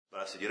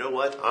I said, you know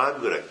what? I'm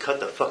going to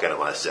cut the fuck out of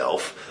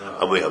myself.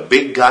 I'm going to make a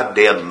big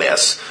goddamn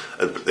mess.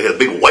 A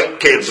big white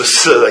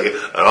canvas.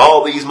 And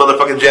all these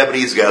motherfucking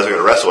Japanese guys are going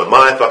to wrestle in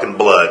my fucking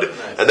blood.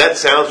 And that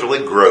sounds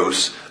really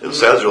gross. And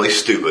sounds really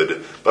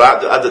stupid.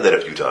 But I've done that a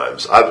few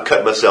times. I've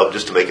cut myself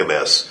just to make a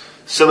mess.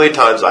 So many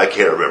times I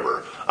can't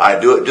remember. I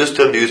do it just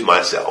to amuse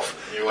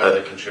myself. You're one of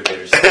the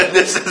contributors to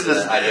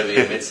the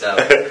IW Mid-South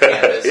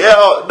canvas. Yeah,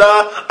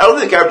 I don't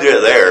think I ever did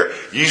it there.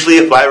 Usually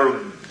if I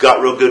ever got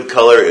real good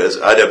color as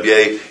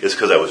IWA, it's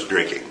because I was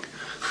drinking.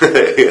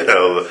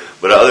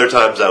 But other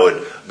times I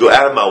would go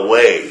out of my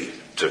way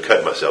to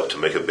cut myself to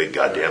make a big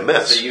goddamn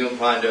mess. So you and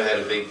Pondo had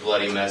a big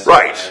bloody mess.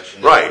 Right.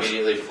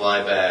 Immediately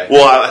fly back.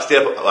 Well, I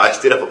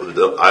stayed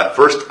up.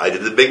 First, I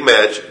did the big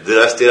match.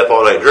 Then I stayed up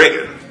all night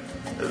drinking.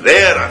 And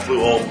then I flew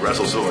home and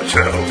wrestled so much.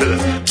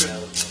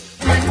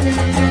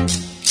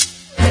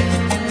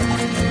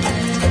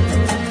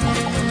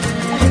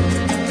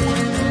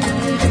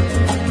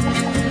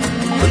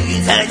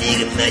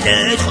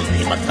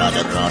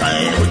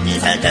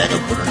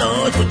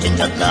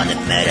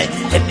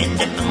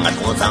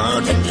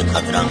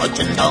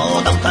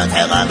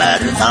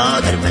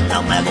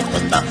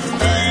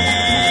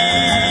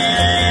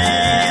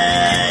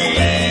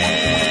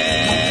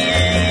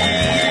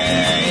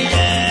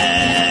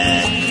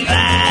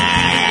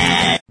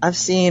 I've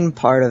seen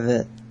part of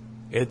it.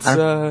 It's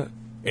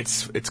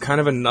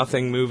kind of a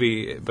nothing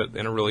movie, but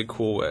in a really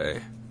cool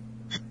way.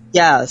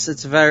 Yes,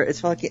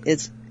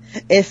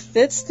 it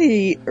fits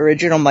the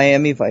original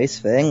Miami Vice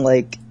thing,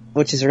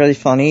 which is really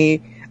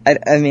funny.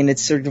 I mean,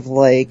 it's sort of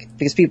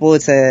because people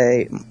would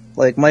say,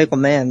 Michael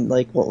Mann,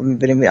 but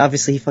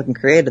obviously he fucking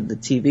created the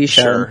TV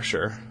show.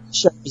 Sure.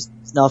 Show was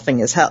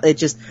nothing as hell.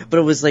 But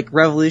it was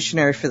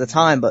revolutionary for the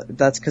time, but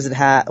that's because it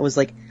was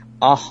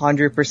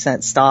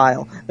 100%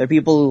 style. There are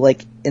people who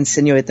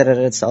insinuate that it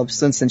had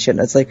substance and shit,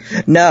 and it's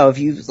no, if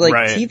you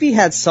right. TV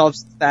had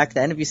substance back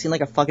then. Have you seen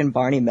a fucking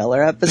Barney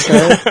Miller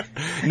episode?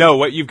 No,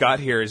 what you've got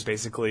here is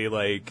basically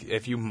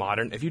if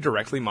you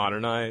directly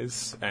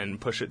modernize and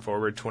push it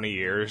forward 20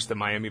 years, the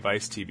Miami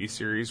Vice TV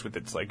series with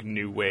its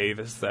new wave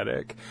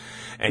aesthetic,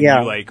 and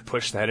you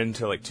push that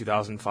into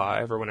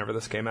 2005 or whenever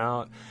this came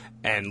out,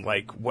 and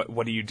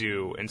what do you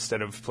do?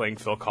 Instead of playing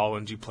Phil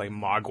Collins, you play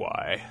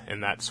Mogwai,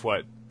 and that's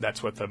what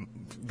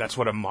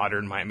a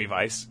modern Miami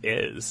Vice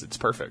is. It's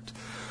perfect.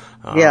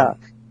 Yeah.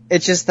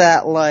 It's just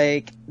that,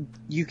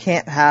 you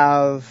can't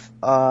have,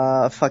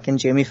 fucking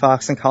Jamie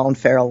Foxx and Colin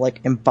Farrell,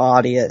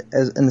 embody it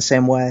in the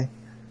same way.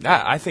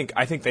 Yeah, I think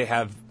they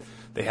have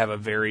a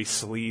very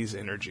sleaze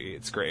energy.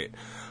 It's great.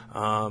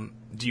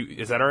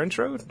 Is that our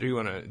intro? Do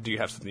you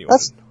have something you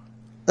want?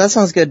 That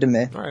sounds good to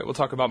me. All right, we'll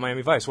talk about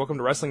Miami Vice. Welcome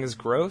to Wrestling is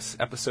Gross,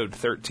 episode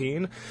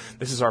 13.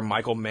 This is our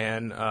Michael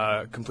Mann,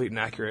 complete and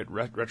accurate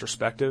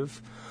retrospective.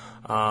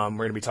 We're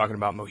going to be talking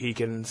about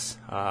Mohicans,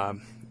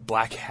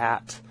 Black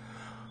Hat,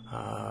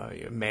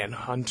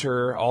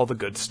 Manhunter, all the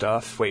good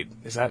stuff. Wait,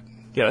 yeah,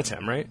 that's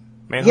him, right?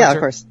 Manhunter? Yeah, of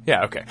course.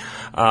 Yeah, okay.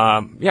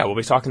 We'll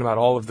be talking about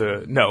all of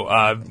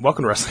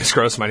welcome to Wrestling is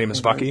Gross. My name is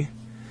Bucky.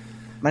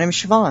 My name is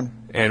Siobhan.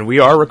 And we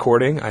are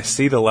recording. I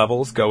see the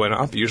levels going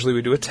up. Usually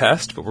we do a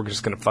test, but we're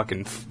just going to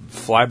fucking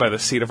fly by the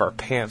seat of our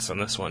pants on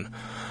this one.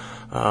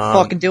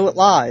 Fucking do it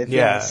live.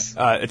 Yeah. Yes.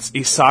 It's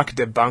Isaac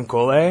de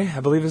Bancole, I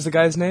believe is the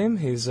guy's name.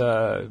 He's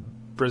a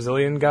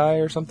Brazilian guy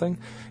or something.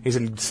 He's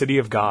in City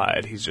of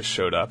God. He's just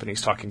showed up, and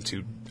he's talking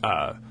to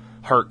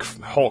Herc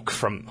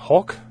from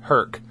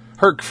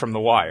The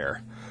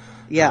Wire.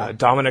 Yeah.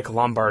 Dominic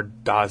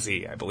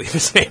Lombardozzi, I believe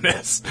his name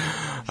is.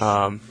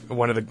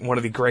 One of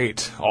the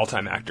great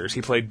all-time actors.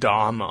 He played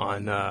Dom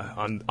on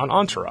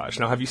Entourage.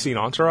 Now, have you seen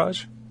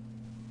Entourage?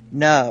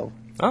 No.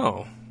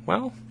 Oh,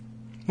 well,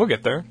 we'll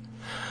get there.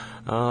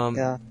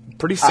 Yeah.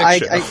 Pretty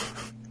sick show.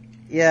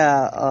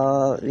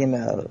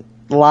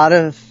 A lot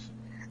of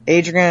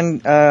Adrian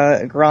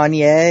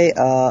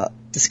Grenier,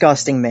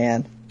 disgusting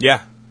man.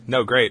 Yeah.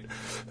 No, great.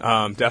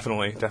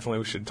 Definitely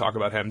we should talk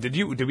about him.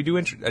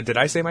 Did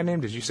I say my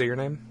name? Did you say your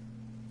name?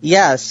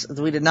 Yes,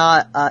 we did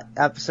not,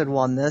 episode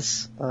 1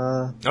 this.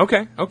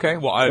 Okay.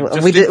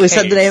 Well, we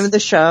said the name of the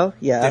show,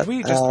 yeah. Did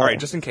we? Alright,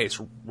 just in case.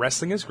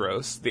 Wrestling is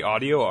Gross, the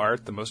audio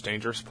art, the most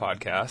dangerous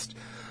podcast.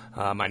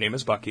 My name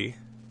is Bucky.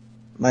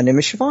 My name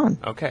is Siobhan.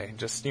 Okay,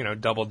 just,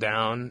 double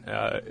down.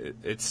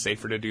 It's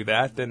safer to do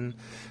that than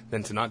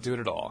to not do it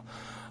at all.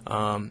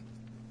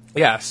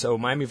 So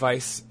Miami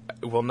Vice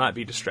will not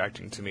be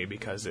distracting to me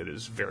because it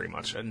is very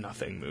much a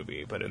nothing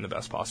movie, but in the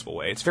best possible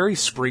way. It's very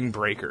Spring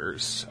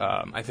Breakers.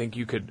 I think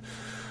you could...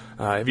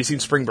 have you seen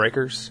Spring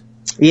Breakers?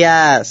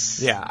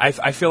 Yes. Yeah,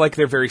 I feel like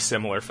they're very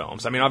similar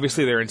films. I mean,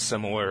 obviously they're in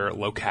similar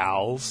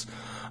locales,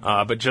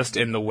 but just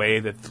in the way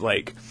that,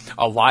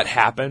 a lot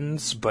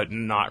happens, but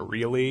not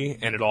really,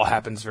 and it all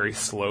happens very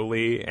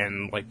slowly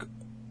and,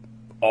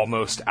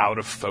 almost out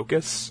of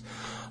focus.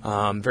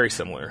 Very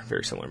similar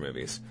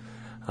movies.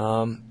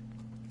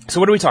 So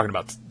what are we talking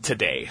about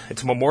today?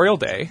 It's Memorial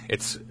Day.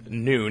 It's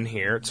noon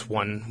here. It's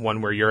one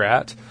where you're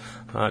at.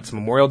 It's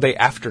Memorial Day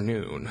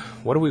afternoon.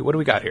 What do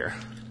we got here?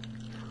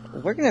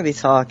 We're going to be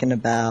talking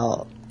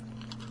about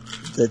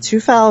the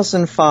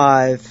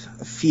 2005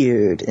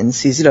 feud in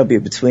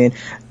CZW between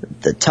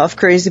the Tough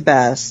Crazy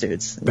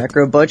Bastards,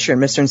 Necro Butcher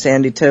and Mr.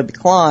 Insanity Toby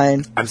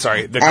Klein. I'm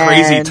sorry, the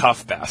Crazy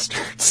Tough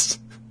Bastards.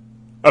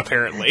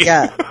 Apparently.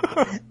 Yeah.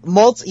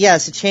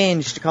 Yes, it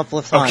changed a couple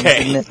of times,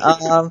 Okay. didn't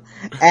it?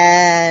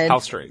 And How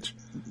strange.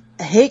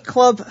 Hate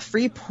Club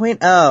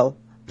 3.0,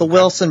 the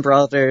Wilson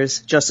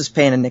Brothers, Justice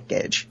Payne and Nick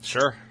Gage.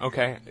 Sure.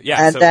 Okay.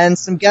 Yeah. And then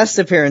some guest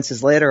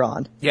appearances later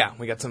on. Yeah,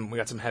 we got some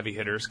heavy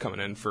hitters coming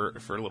in for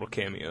little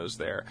cameos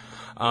there.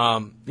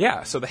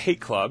 Yeah, so the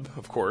Hate Club,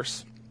 of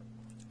course,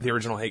 the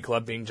original Hate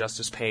Club being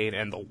Justice Payne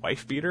and the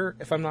Wife Beater,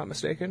 if I'm not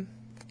mistaken.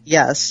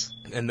 Yes.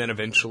 And then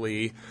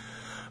eventually,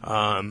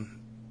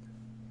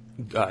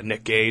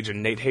 Nick Gage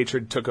and Nate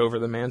Hatred took over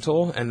the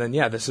mantle, and then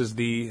this is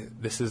the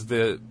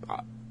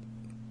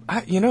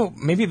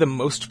maybe the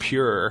most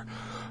pure.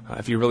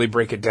 If you really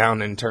break it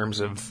down in terms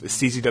of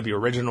CZW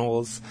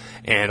originals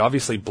and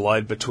obviously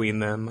blood between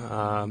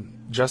them,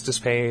 Justice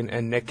Payne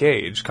and Nick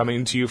Gage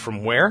coming to you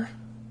from where?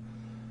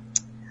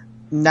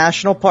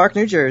 National Park,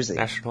 New Jersey.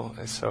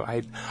 So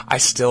I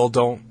still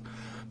don't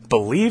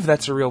believe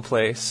that's a real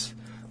place.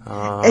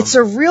 It's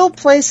a real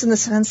place in the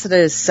sense that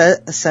it is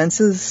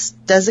census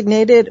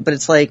designated, but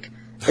it's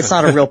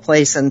not a real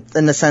place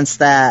in the sense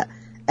that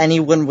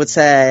anyone would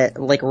say,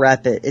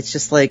 rep it. It's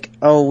just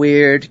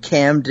weird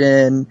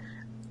Camden.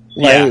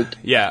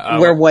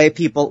 Where white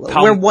people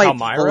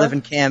live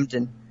in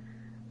Camden.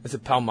 Is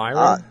it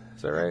Palmyra?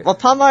 Is that right? Well,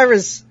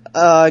 Palmyra's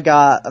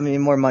got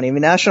more money.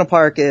 National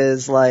Park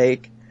is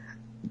it's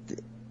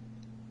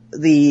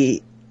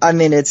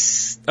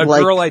a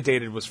girl I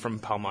dated was from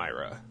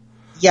Palmyra.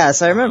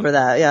 Yes, I remember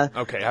that. Yeah.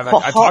 Okay, I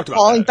talked about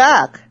calling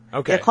that. back.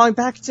 Okay, yeah, calling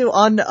back to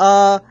on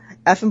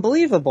Effing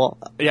Believable.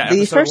 Yeah,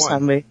 the first 1.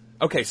 time we.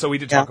 Okay, so we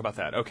did talk about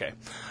that. Okay.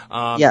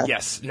 Yeah.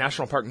 Yes,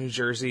 National Park, New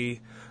Jersey.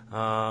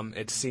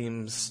 It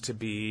seems to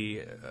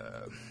be,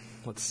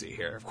 let's see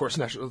here. Of course,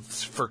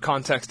 for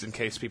context, in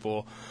case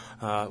people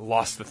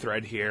lost the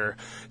thread here,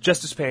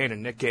 Justice Payne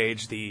and Nick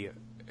Gage, the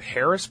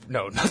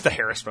not the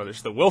Harris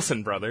brothers, the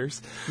Wilson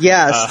brothers.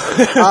 Yes.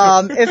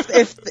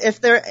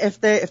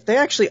 If they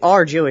actually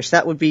are Jewish,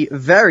 that would be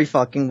very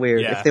fucking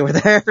weird. Yeah. If they were the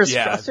Harris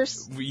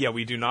brothers. Yeah,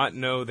 we do not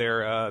know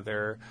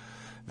their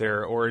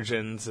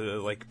origins,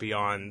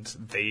 beyond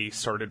they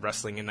started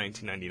wrestling in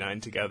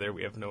 1999 together.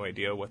 We have no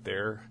idea what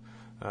their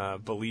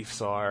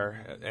beliefs are.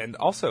 And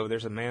also,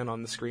 there's a man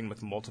on the screen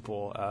with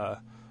multiple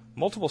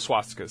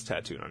swastikas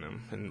tattooed on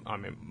him, and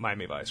I'm in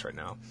Miami Vice right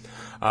now.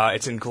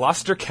 It's in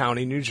Gloucester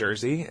County, New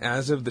Jersey.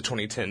 As of the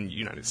 2010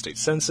 United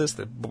States Census,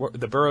 the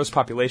borough's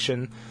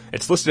population,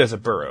 it's listed as a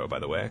borough, by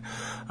the way.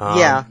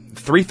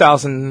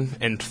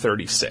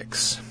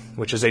 3,036,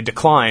 which is a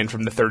decline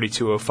from the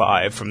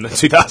 3,205 from the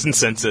 2000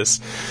 census.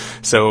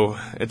 So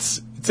it's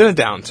in a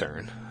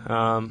downturn.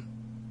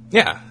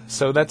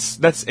 So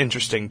that's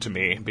interesting to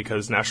me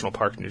because National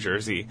Park, New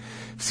Jersey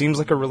seems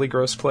like a really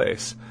gross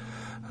place.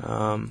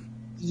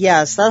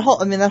 Yes, that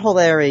whole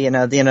area,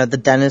 the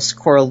Dennis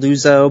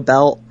Coraluzzo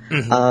belt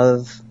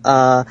of,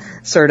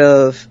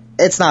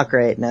 it's not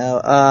great,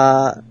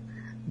 no.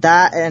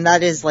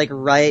 That is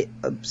right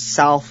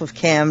south of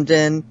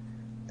Camden,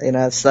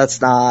 so that's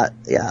not,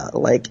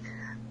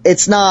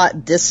 it's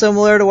not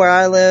dissimilar to where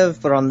I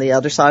live, but on the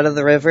other side of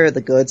the river, the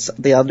good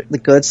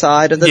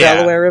side of the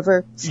Delaware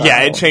River. So.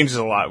 Yeah, it changes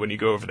a lot when you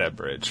go over that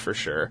bridge, for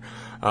sure.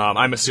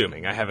 I'm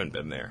assuming. I haven't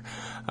been there.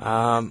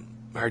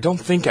 I don't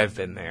think I've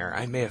been there.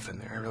 I may have been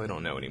there. I really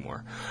don't know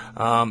anymore.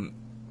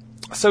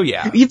 So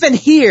yeah. You've been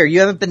here.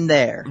 You haven't been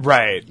there.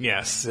 Right.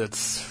 Yes.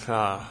 It's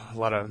a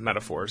lot of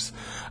metaphors.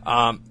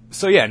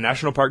 So yeah,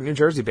 National Park, New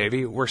Jersey,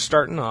 baby. We're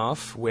starting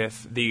off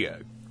with the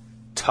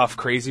Tough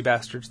Crazy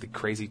Bastards, the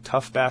Crazy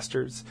Tough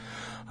Bastards,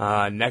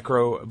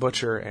 Necro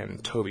Butcher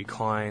and Toby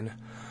Klein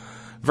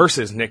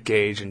versus Nick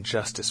Gage and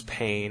Justice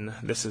Payne.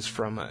 This is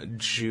from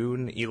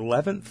June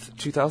 11th,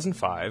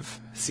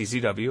 2005.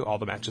 CZW. All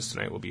the matches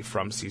tonight will be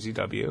from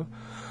CZW.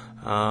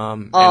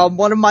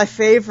 One of my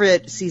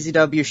favorite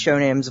CZW show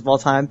names of all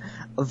time,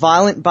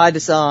 Violent by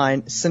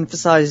Design,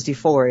 Synthesized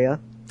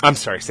Euphoria. I'm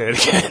sorry, say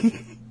that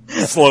again.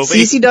 Slowly.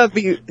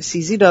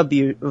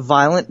 CZW,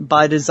 Violent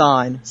by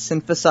Design,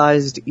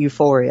 Synthesized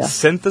Euphoria.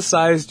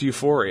 Synthesized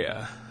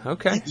Euphoria.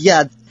 Okay.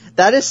 Yeah,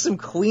 that is some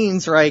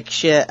Queensryche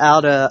shit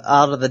out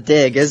of the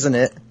dig, isn't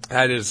it?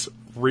 That is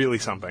really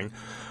something.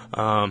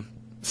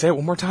 Say it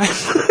one more time.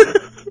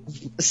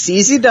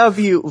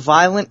 CZW,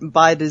 Violent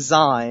by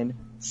Design,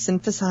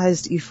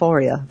 Synthesized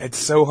Euphoria. It's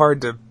so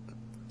hard to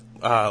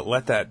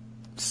let that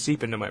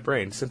seep into my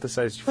brain.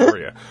 Synthesized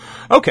Euphoria.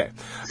 Okay.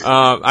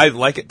 I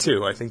like it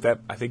too. I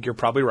think you're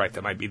probably right.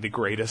 That might be the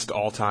greatest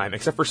all time,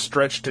 except for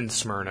Stretched in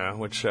Smyrna,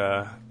 which,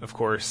 of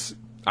course,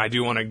 I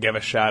do want to give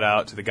a shout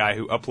out to the guy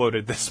who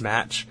uploaded this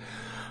match,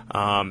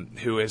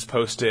 who has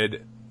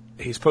posted,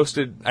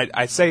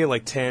 I'd say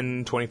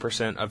 10,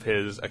 20% of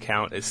his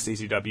account is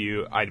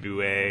CZW,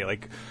 IWA,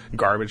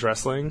 garbage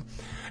wrestling.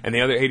 And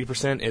the other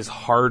 80% is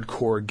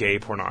hardcore gay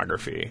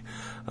pornography,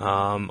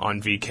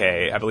 on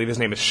VK. I believe his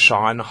name is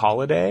Sean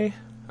Holiday.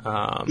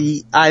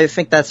 I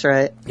think that's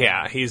right.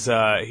 Yeah, he's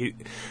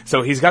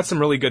got some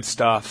really good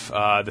stuff.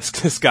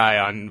 This guy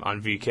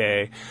on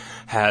VK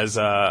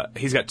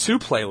he's got 2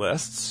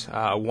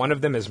 playlists. One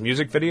of them is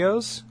music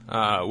videos,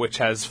 which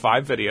has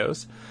 5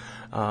 videos.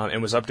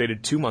 And was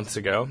updated 2 months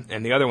ago,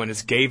 and the other one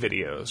is gay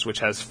videos, which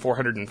has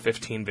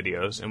 415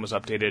 videos and was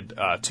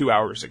updated 2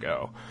 hours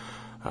ago.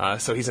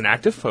 So he's an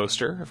active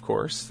poster, of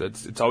course.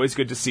 It's always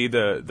good to see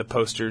the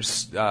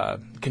posters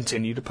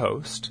continue to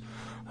post.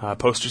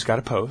 Posters got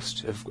to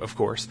post, of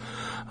course,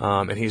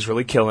 and he's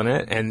really killing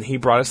it. And he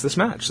brought us this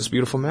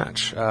beautiful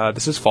match.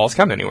 This is Falls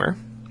Count Anywhere.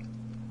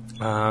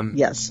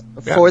 Yes,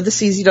 for the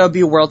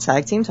CZW World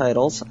Tag Team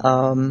titles.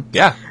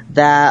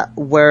 That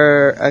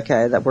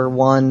were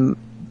won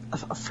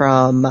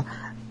from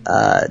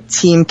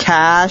Team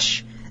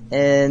Cash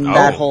and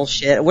that whole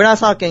shit. We're not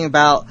talking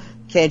about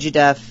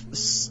KGDF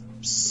 6.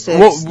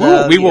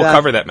 We will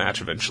cover that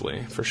match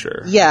eventually, for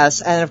sure.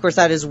 Yes, and of course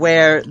that is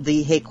where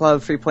the Hate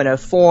Club 3.0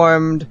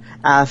 formed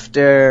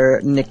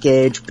after Nick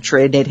Gage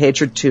betrayed Nate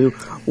Hatred to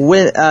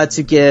win,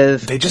 to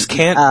give... They just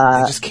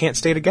can't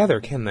stay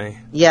together, can they?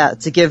 Yeah,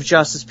 to give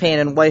Justice Pain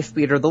and Wife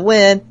Beater the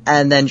win,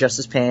 and then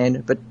Justice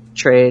Pain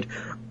betrayed,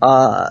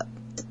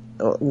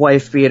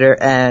 Wife Beater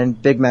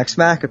and Big Max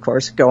Mac, of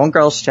course. Go on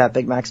Girls Chat,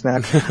 Big Max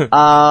Mac.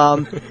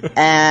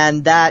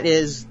 And that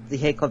is the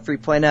Hate Club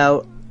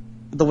 3.0,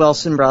 the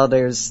Wilson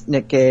brothers,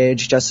 Nick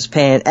Gage, Justice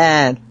Pain,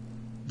 and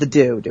the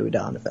Dewey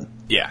Donovan.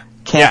 Yeah.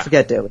 Can't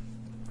forget Dewey.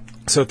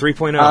 So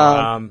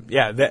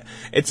 3.0,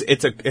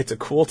 it's a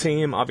cool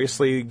team.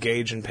 Obviously,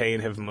 Gage and Pain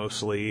have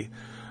mostly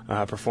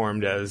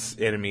performed as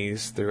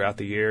enemies throughout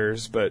the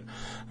years, but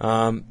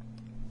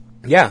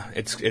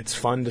it's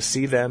fun to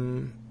see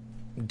them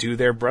do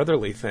their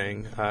brotherly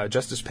thing.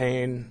 Justice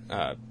Pain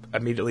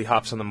immediately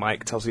hops on the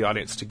mic, tells the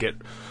audience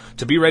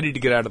to be ready to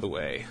get out of the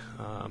way.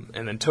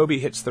 And then Toby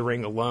hits the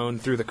ring alone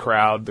through the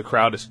crowd. The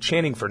crowd is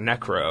chanting for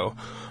Necro.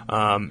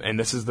 And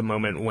this is the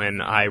moment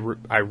when I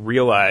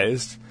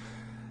realized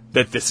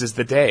that this is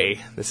the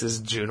day. This is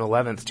June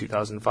 11th,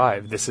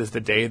 2005. This is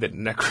the day that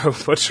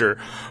Necro Butcher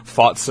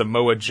fought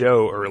Samoa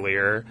Joe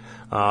earlier.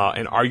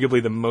 And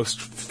arguably the most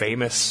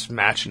famous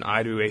match in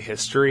IWA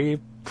history.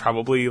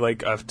 Probably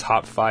like a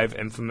top 5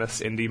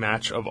 infamous indie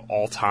match of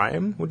all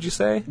time, would you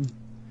say?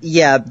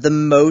 Yeah, the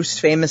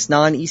most famous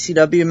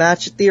non-ECW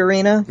match at the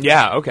arena.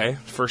 Yeah, okay,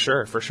 for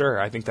sure.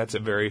 I think that's a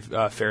very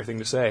fair thing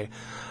to say.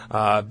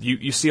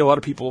 You see a lot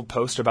of people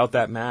post about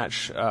that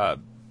match,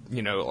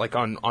 like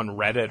on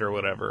Reddit or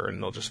whatever,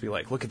 and they'll just be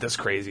like, look at this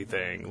crazy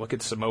thing. Look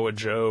at Samoa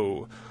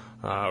Joe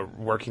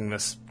working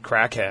this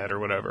crackhead or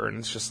whatever. And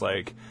it's just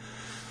like,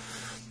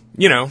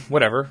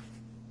 whatever.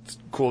 It's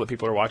cool that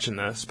people are watching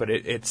this, but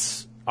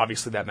it's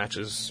obviously that match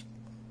is...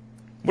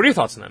 What are your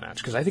thoughts on that match?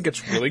 Because I think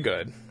it's really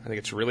good. I think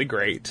it's really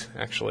great,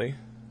 actually.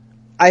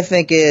 I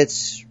think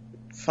it's...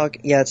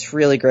 it's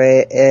really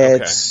great.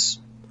 It's...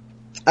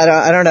 Okay.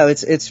 I don't know.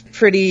 It's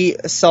pretty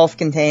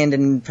self-contained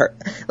and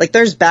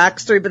there's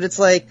backstory, but it's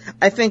like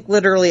I think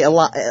literally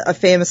a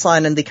famous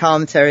line in the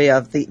commentary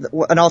of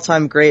an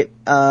all-time great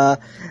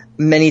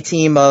mini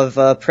team of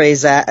Dave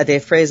Prazak,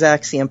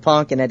 CM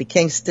Punk, and Eddie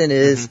Kingston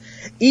is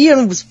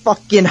Ian was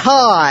fucking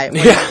high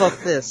when he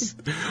fucked this.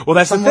 Well,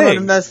 that's the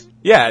thing.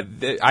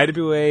 The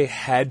IWA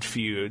had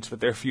feuds, but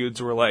their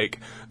feuds were like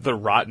the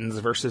Rottens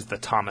versus the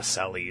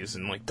Tomasellis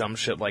and like dumb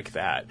shit like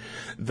that.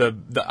 The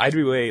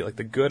IWA, like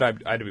the good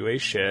IWA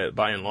shit,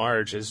 by and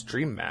large, is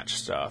dream match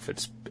stuff.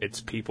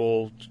 It's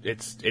people.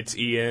 It's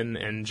Ian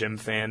and Jim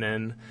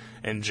Fannin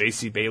and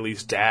J.C.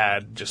 Bailey's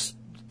dad just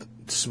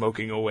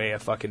smoking away a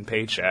fucking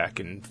paycheck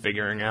and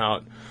figuring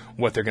out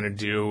what they're gonna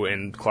do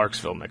in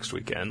Clarksville next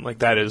weekend. Like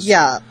that is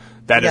what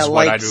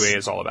IWA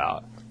is all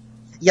about.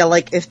 Yeah,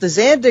 like if the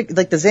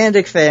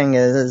Zandig thing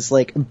is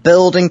like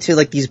building to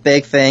like these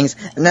big things,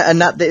 and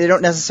not they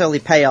don't necessarily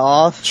pay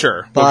off.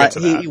 Sure, but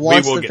we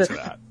will get to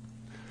that.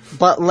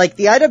 But like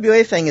the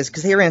IWA thing is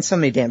because he ran so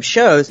many damn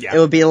shows, it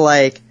would be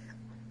like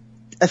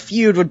a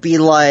feud would be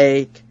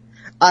like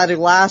either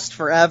last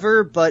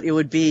forever, but it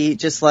would be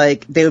just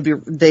like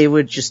it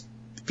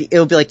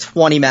would be like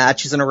 20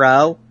 matches in a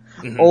row.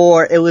 Mm-hmm.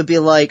 Or it would be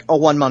like a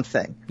 1 month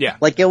thing. Yeah.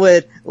 Like it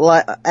would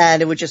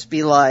just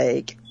be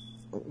like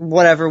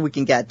whatever we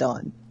can get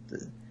done.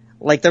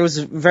 Like there was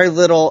very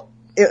little,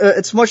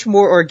 it's much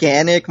more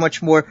organic,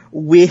 much more,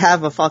 we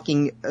have a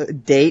fucking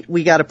date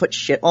we gotta put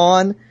shit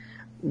on.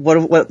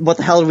 What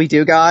the hell do we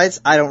do,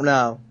 guys? I don't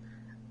know.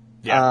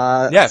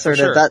 Yeah. For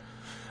sure.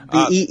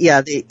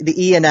 The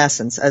Ian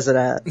Essence, as it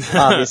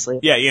obviously.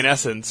 Yeah, Ian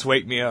Essence,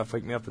 wake me up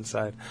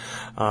inside.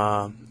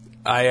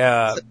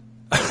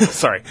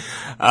 Sorry.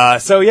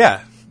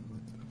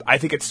 I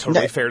think it's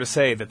totally fair to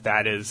say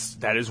that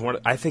is one.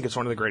 I think it's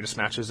one of the greatest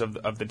matches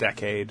of the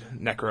decade.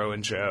 Necro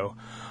and Joe,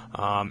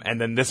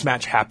 and then this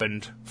match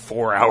happened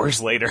 4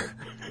 hours later.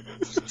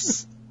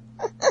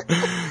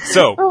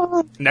 So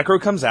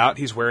Necro comes out.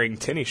 He's wearing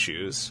tennis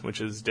shoes,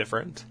 which is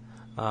different.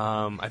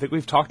 I think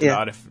we've talked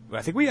about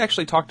I think we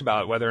actually talked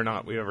about whether or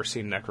not we've ever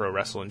seen Necro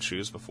wrestle in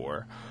shoes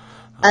before.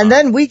 And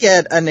then we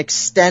get an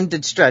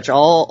extended stretch,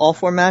 all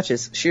 4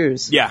 matches,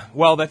 shoes. Yeah,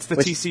 well, that's the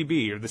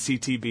TCB or the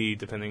CTB,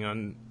 depending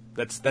on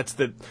that's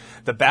the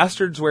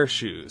bastards wear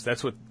shoes.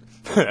 That's what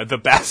the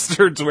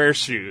bastards wear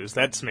shoes.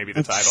 That's maybe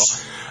the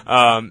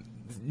title.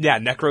 Yeah,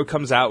 Necro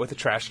comes out with a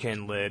trash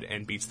can lid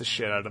and beats the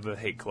shit out of the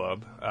Hate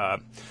Club.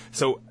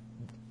 So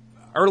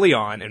early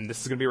on, and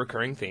this is going to be a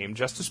recurring theme,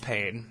 Justice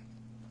Pain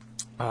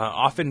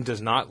often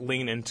does not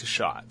lean into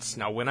shots.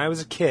 Now, when I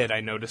was a kid, I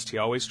noticed he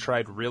always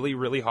tried really,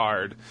 really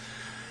hard.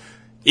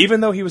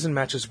 Even though he was in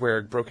matches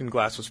where broken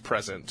glass was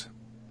present,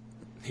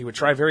 he would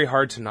try very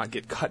hard to not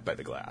get cut by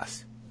the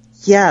glass.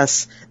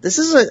 Yes, this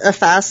is a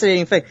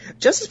fascinating thing.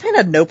 Justice Pain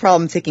had no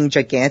problem taking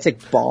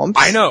gigantic bumps.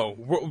 I know.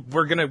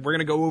 We're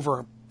gonna go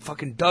over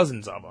fucking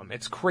dozens of them.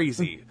 It's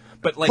crazy.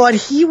 But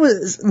he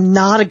was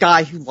not a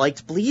guy who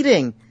liked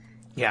bleeding.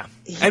 Yeah,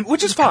 and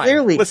which is fine.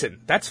 Clearly.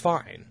 Listen, that's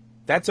fine.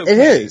 That's okay. It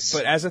is.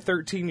 But as a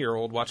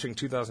 13-year-old watching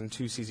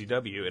 2002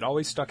 CZW, it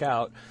always stuck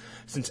out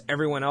since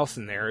everyone else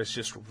in there is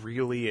just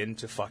really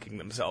into fucking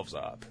themselves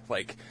up.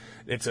 Like,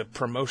 it's a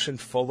promotion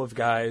full of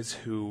guys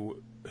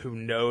who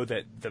know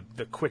that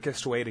the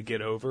quickest way to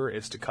get over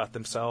is to cut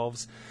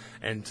themselves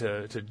and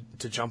to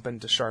jump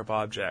into sharp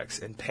objects.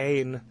 And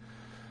Pain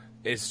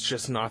is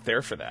just not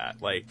there for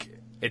that. Like,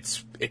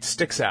 it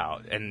sticks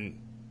out, and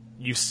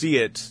you see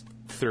it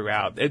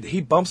throughout. He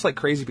bumps like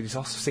crazy, but he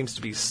also seems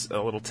to be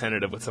a little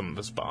tentative with some of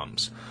his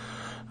bumps.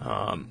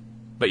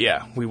 But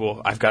yeah,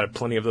 I've got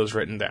plenty of those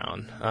written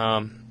down.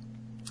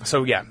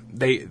 So yeah,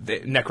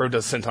 Necro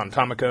does Senton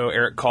Atomico.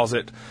 Eric calls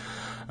it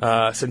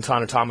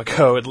Senton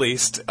Atomico, at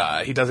least.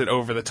 He does it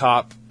over the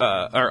top,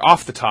 or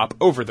off the top,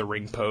 over the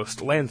ring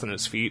post, lands on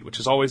his feet, which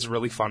is always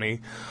really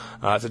funny.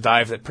 It's a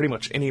dive that pretty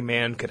much any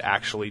man could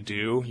actually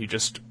do. You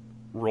just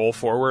roll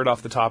forward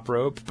off the top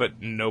rope, but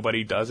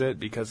nobody does it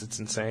because it's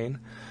insane.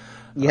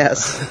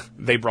 Yes.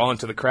 They brawl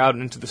into the crowd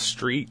and into the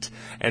street,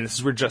 and this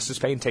is where Justice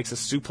Pain takes a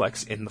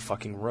suplex in the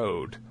fucking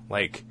road.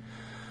 Like,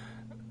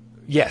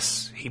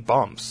 yes, he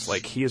bumps.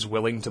 Like, he is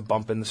willing to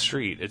bump in the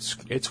street.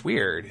 It's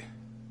weird.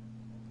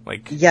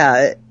 Like,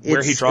 yeah,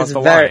 where he draws the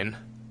line.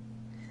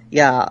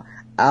 Yeah.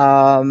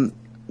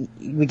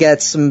 We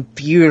get some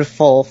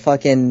beautiful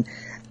fucking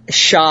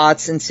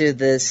shots into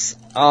this,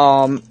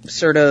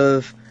 sort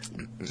of,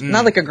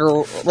 not like a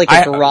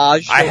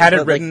garage. I had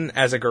it written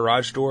as a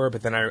garage door,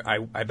 but then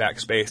I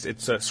backspaced.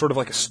 It's a sort of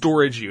like a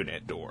storage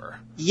unit door.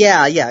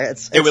 Yeah.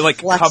 It would like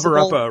flexible. cover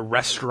up a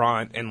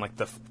restaurant and like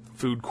the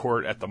food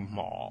court at the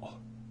mall.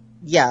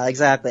 Yeah,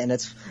 exactly. And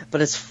it's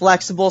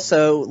flexible,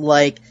 so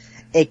like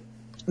it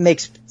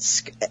makes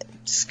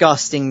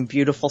disgusting,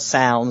 beautiful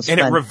sounds. And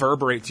it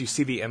reverberates. You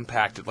see the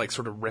impact. It like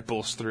sort of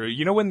ripples through.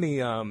 You know when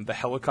the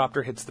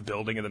helicopter hits the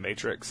building in the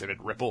Matrix and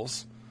it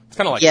ripples? It's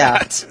kind of like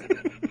that.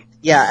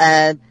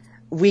 Yeah, and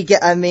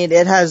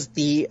it has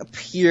the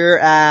pure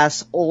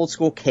ass old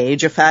school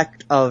Cage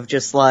effect of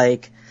just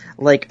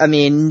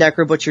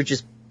Necro Butcher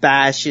just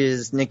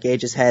bashes Nick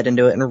Gage's head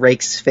into it and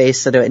rakes his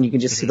face into it, and you can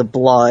just see the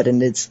blood,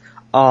 and it's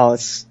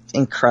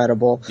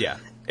incredible. Yeah.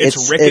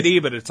 It's rickety,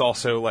 but it's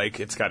also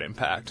like it's got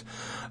impact.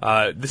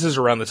 This is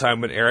around the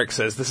time when Eric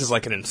says this is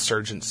like an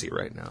insurgency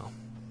right now.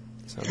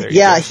 So there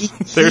you go.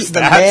 The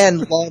man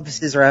loves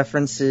his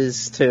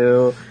references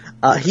to.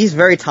 He's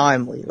very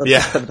timely. Let's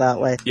just put it that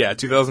way. Yeah,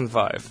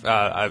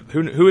 2005.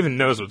 Who even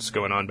knows what's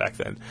going on back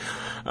then?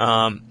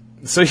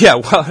 So yeah,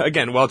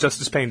 while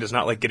Justice Pain does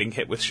not like getting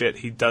hit with shit,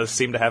 he does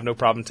seem to have no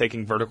problem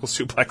taking vertical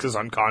suplexes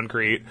on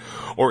concrete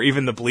or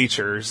even the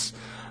bleachers.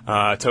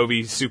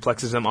 Toby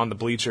suplexes him on the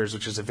bleachers,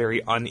 which is a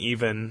very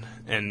uneven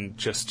and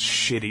just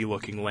shitty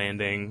looking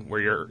landing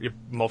where your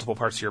multiple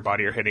parts of your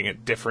body are hitting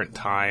at different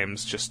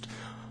times. Just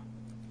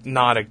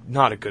not a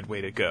good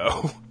way to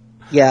go.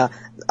 Yeah.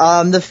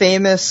 The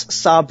famous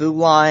Sabu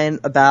line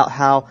about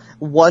how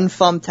one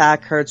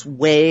thumbtack hurts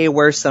way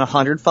worse than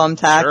 100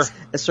 thumbtacks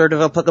is sort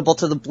of applicable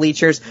to the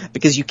bleachers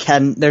because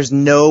there's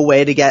no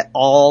way to get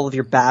all of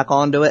your back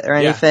onto it or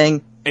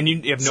anything. And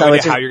you have no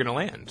idea how you're going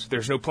to land.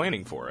 There's no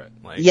planning for it.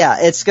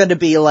 It's going to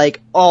be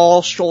like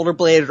all shoulder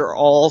blade or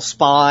all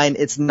spine.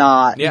 It's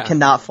not. You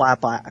cannot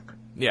flat back.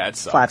 Yeah, it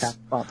sucks. Flat back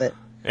bump it.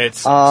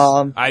 It's.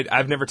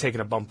 I've never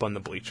taken a bump on the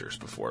bleachers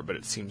before, but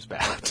it seems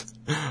bad.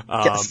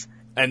 Yes.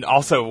 And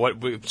also,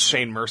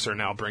 Shane Mercer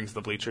now brings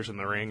the bleachers in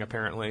the ring,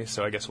 apparently,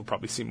 so I guess we'll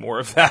probably see more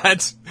of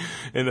that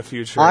in the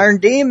future. Iron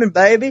Demon,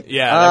 baby!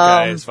 Yeah, that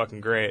guy is fucking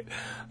great.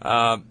 So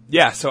I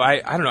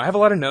don't know, I have a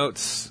lot of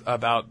notes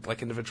about,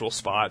 like, individual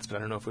spots, but I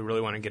don't know if we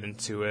really want to get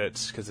into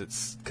it,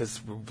 because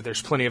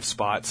there's plenty of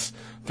spots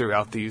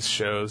throughout these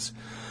shows.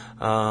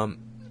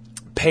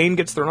 Pain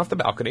gets thrown off the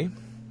balcony.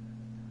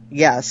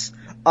 Yes.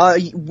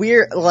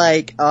 We're,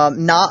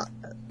 not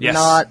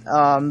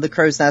the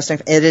Crow's Nest.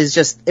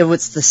 It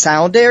was the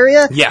sound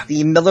area. Yeah.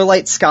 The Miller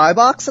Lite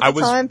skybox at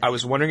the time. I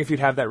was wondering if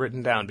you'd have that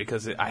written down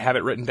because I have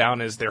it written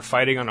down as they're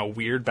fighting on a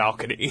weird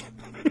balcony.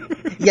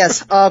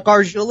 Yes,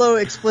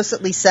 Gargiulo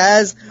explicitly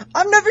says,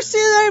 I've never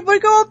seen anybody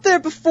go up there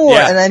before.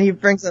 Yeah. And then he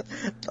brings up,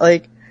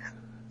 I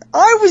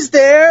was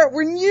there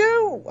when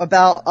you,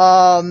 about,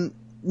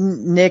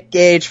 Nick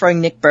Gage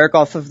throwing Nick Burke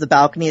off of the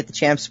balcony at the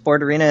Champs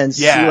Sport Arena in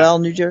Sewell,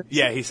 New Jersey.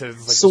 Yeah, he says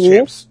it's like Sewell? the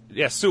Champs.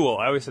 Yeah, Sewell.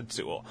 I always said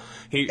Sewell.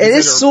 It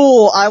is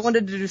Sewell. I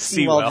wanted to do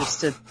Sewell Sewell.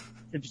 just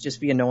to just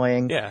be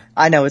annoying. Yeah.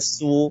 I know it's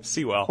Sewell.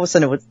 Sewell. Of course I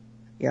know it.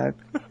 Yeah.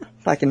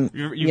 Fucking,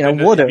 Have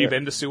you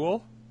been to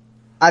Sewell?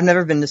 I've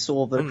never been to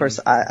Sewell, but of course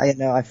I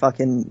know I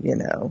fucking,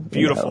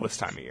 Beautiful this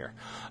time of year.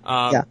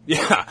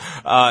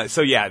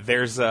 So yeah,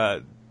 there's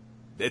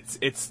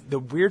it's the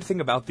weird thing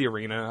about the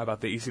arena,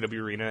 about the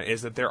ECW arena,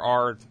 is that there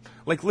are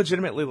like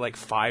legitimately like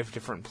 5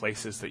 different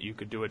places that you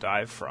could do a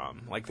dive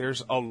from. Like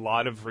there's a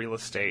lot of real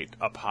estate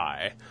up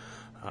high,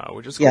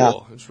 which is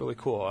cool. Yeah. It's really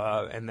cool.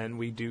 And then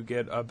we do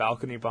get a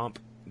balcony bump.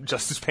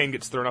 Justice Payne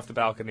gets thrown off the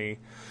balcony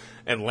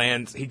and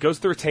lands. He goes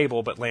through a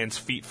table, but lands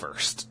feet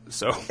first.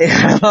 So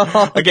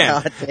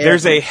again,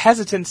 there's a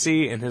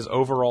hesitancy in his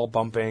overall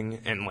bumping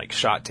and like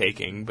shot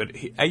taking, but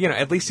he,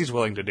 at least he's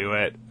willing to do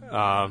it.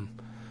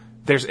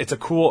 It's a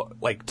cool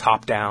like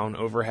top down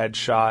overhead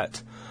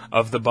shot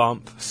of the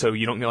bump, so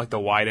you don't get like the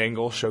wide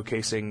angle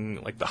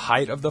showcasing like the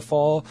height of the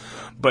fall,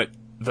 but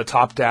the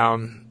top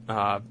down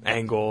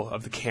angle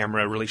of the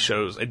camera really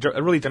shows. It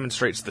really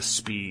demonstrates the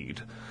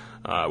speed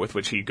with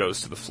which he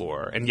goes to the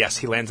floor. And yes,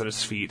 he lands on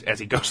his feet as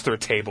he goes through a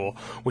table,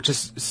 which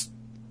is,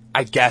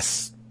 I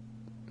guess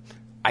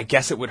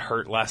it would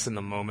hurt less in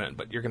the moment,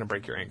 but you're going to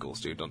break your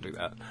ankles, dude. Don't do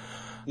that.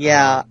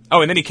 Yeah.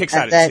 And then he kicks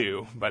at it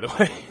too, by the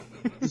way.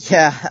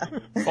 Yeah.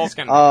 False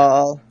kind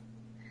of.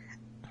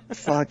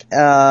 Fuck.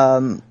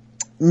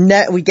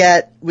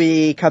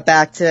 We cut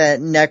back to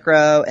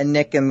Necro and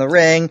Nick in the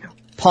ring.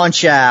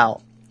 Punch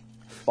out.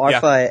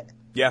 Bar fight.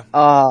 Yeah.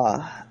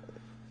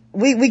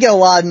 We get a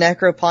lot of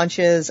Necro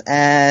punches,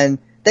 and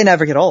they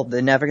never get old.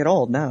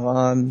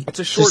 No. It's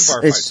a short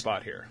bar fight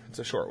spot here. It's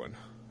a short one.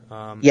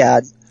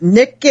 Yeah.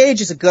 Nick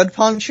Gage is a good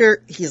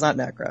puncher. He's not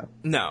Necro.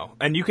 No.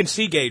 And you can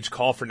see Gage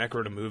call for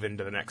Necro to move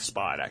into the next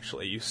spot,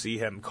 actually. You see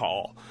him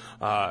call.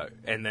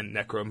 And then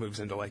Necro moves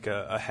into like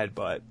a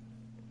headbutt.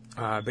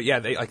 But yeah,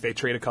 they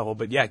trade a couple.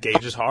 But yeah,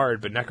 Gage is hard,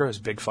 but Necro has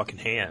big fucking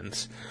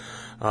hands.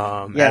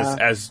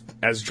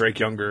 As Drake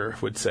Younger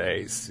would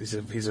say,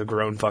 he's a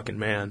grown fucking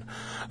man.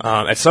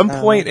 At some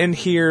point in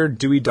here,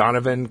 Dewey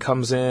Donovan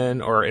comes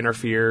in or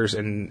interferes,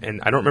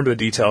 and I don't remember the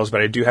details,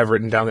 but I do have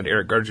written down that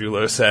Eric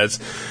Gargiulo says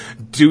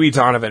Dewey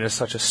Donovan is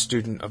such a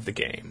student of the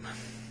game.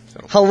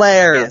 So,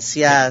 hilarious,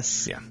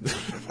 yes. Yeah.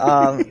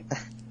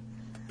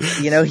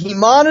 He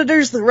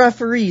monitors the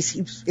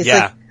referees.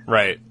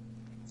 Right.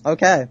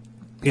 Okay.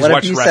 He's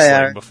watched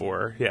wrestling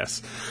before,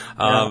 yes.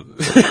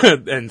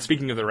 And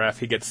speaking of the ref,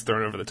 he gets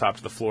thrown over the top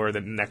to the floor.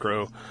 Then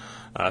Necro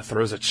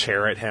throws a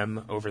chair at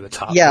him over the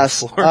top of the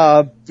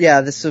floor.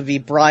 This would be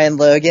Brian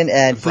Logan,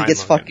 and he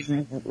gets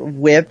fucking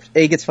whipped.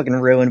 He gets fucking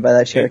ruined by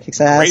that chair. Kicks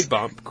ass. Great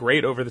bump.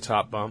 Great over the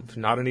top bump.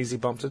 Not an easy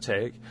bump to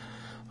take.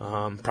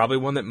 Probably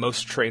one that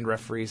most trained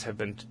referees have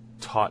been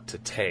taught to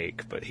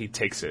take, but he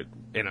takes it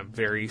in a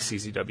very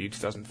CZW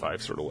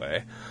 2005 sort of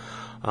way.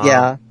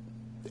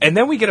 And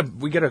then we get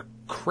a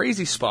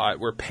crazy spot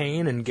where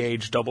Payne and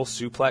Gage double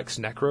suplex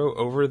Necro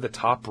over the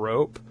top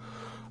rope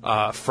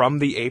from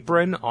the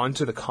apron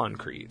onto the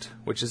concrete,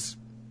 which is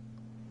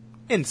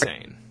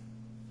insane.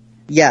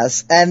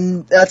 Yes,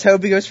 and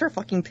Toby goes for a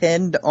fucking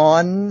pin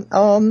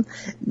on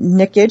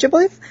Nick Gage, I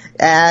believe,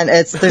 and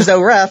there's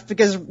no ref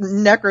because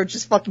Necro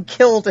just fucking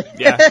killed him.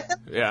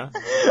 Yeah.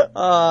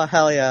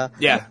 Hell yeah.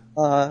 Yeah.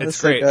 It's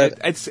so great. good.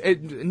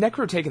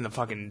 Necro taking the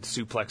fucking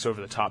suplex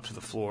over the top to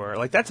the floor.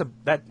 Like that's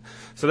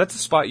a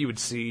spot you would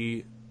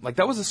see. Like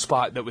that was a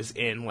spot that was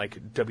in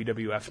like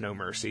WWF No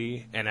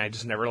Mercy, and I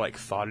just never like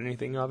thought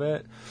anything of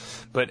it.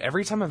 But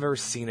every time I've ever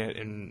seen it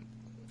and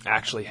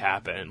actually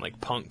happen,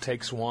 like Punk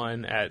takes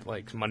one at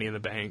like Money in the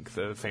Bank,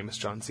 the famous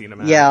John Cena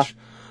match. Yeah.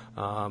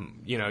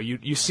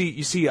 You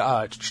see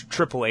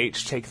Triple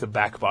H take the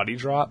back body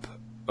drop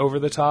over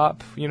the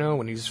top.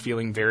 When he's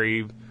feeling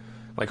very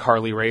like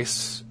Harley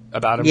Race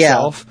about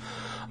himself.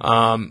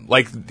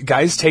 Like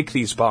guys take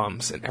these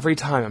bumps, and every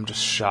time I'm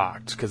just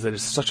shocked because it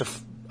is such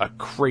a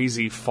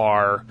crazy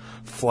far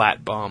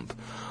flat bump.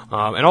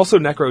 And also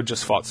Necro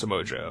just fought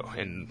Samojo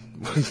in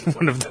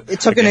one of the.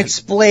 It took an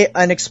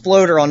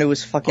exploder onto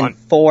his fucking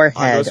forehead.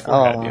 Onto his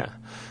forehead, yeah.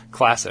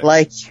 Classic.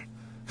 Like,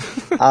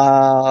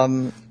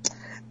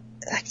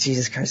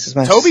 Jesus Christ, is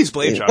my Toby's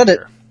blade job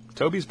here.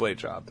 Toby's blade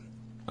job.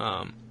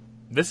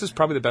 This is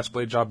probably the best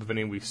blade job of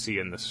any we see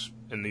in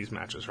these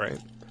matches, right?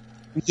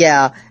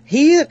 Yeah,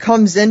 he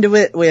comes into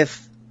it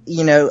with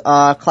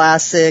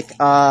classic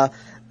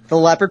the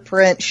leopard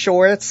print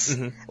shorts,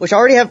 which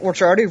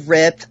already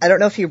ripped. I don't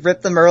know if he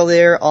ripped them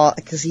earlier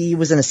because he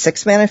was in a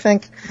 6-man, I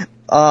think,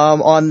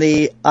 on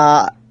the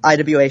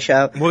IWA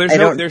show. Well,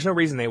 there's no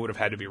reason they would have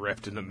had to be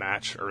ripped in the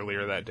match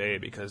earlier that day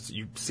because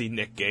you see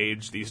Nick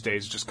Gage these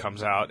days just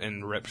comes out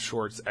and rips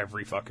shorts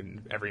every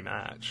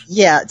match.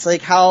 Yeah, it's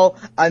like how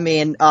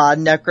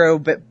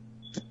Necro,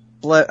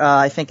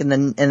 I think in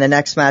the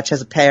next match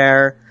has a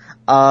pair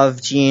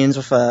of jeans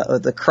with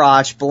the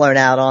crotch blown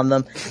out on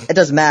them. It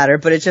doesn't matter,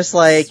 but it's just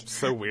like it's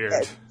so weird.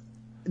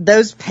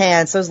 Those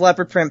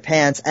leopard print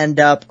pants end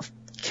up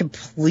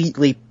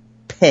completely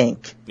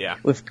pink. Yeah.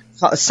 With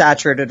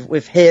saturated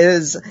with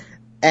his. And,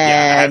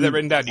 yeah, I have that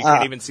written down. You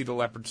can't even see the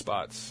leopard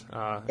spots.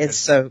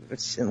 It's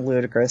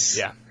ludicrous.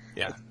 Yeah.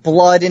 Yeah.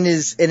 Blood in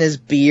his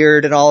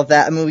beard and all of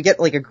that. I mean, we get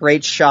like a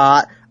great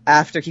shot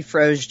after he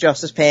throws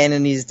Justice Pain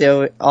and he's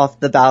doing off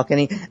the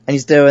balcony and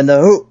he's doing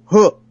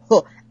the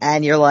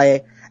and you're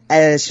like,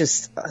 and it's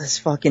just this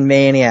fucking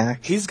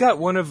maniac. He's got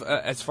one of,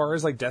 as far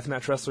as like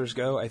deathmatch wrestlers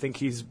go, I think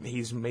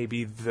he's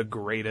maybe the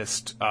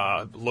greatest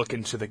look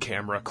into the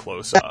camera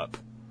close up.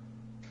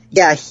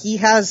 Yeah, he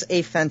has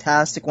a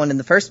fantastic one in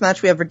the first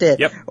match we ever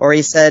did. Yep. Or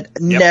he said,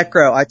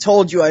 Necro, I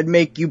told you I'd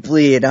make you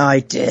bleed. I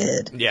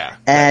did. Yeah.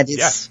 And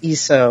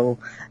he's so,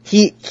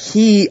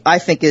 he, I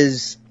think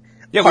is,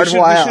 yeah, we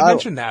should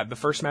mention that. The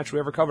first match we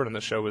ever covered on the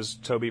show was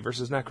Toby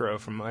versus Necro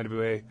from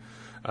IWA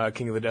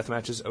King of the Death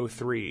Matches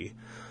 03.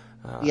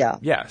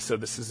 Yeah, so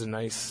this is a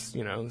nice,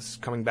 this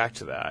coming back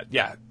to that.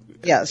 Yeah.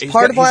 Yeah, he's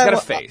got a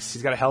face.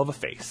 He's got a hell of a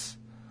face.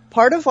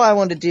 Part of why I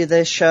wanted to do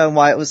this show and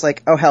why it was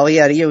like, oh hell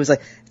yeah to you, was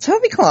like,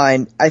 Toby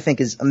Klein, I think,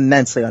 is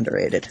immensely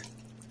underrated.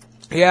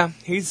 Yeah,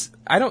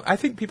 I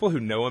think people who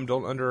know him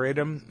don't underrate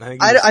him.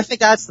 I think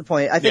that's the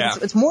point. I think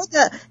it's more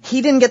that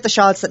he didn't get the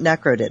shots that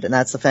Necro did, and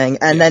that's the thing.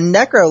 And then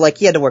Necro, like,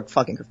 he had to work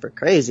fucking for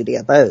crazy to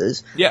get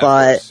those. Yeah,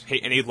 but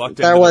and he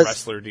lucked into the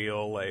wrestler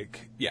deal,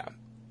 like, yeah.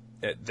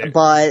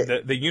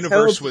 But the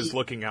universe was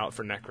looking out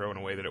for Necro in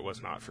a way that it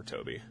was not for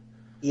Toby.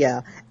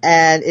 Yeah,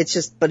 and it's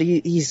just, but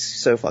he's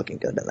so fucking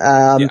good.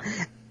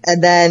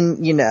 And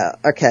then,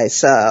 okay,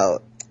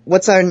 so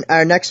what's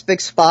our next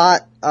big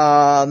spot?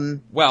 Necro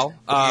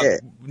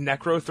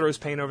throws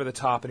Pain over the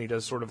top, and he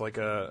does sort of like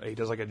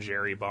a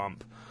Jerry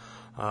bump.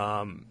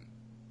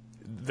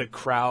 The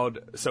crowd,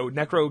 so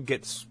Necro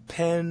gets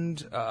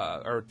pinned,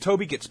 or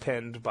Toby gets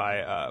pinned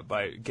by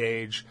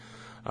Gage,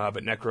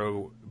 but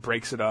Necro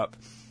breaks it up,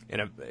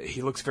 and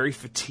he looks very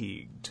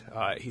fatigued.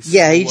 He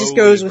just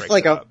goes with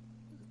like a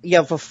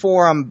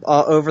forearm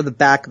over the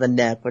back of the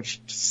neck,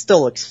 which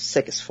still looks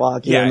sick as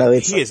fuck. Yeah,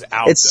 he is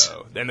out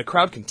though, and the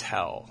crowd can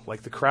tell.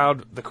 Like the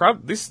crowd.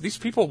 These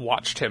people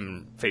watched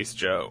him face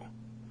Joe.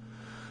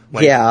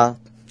 Like, yeah,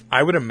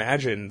 I would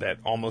imagine that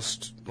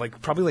almost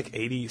probably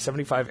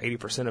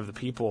 80% of the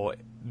people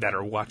that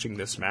are watching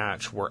this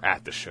match were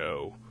at the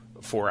show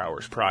 4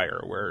 hours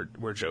prior,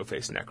 where Joe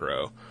faced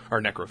Necro,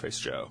 or Necro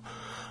faced Joe.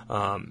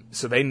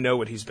 So they know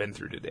what he's been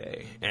through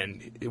today.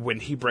 And when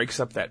he breaks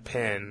up that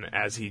pin,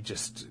 as he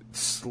just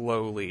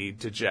slowly,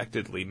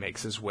 dejectedly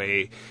makes his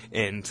way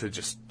in to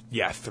just,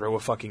 throw a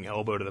fucking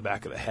elbow to the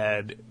back of the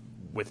head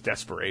with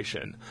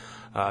desperation,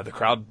 the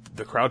crowd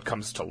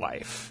comes to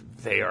life.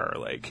 They are,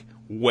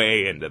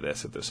 way into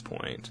this at this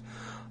point.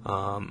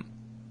 And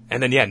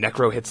then,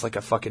 Necro hits,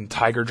 a fucking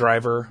Tiger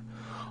Driver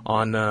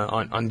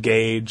on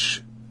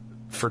Gage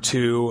for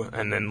 2,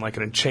 and then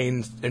an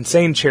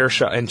insane chair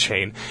shot,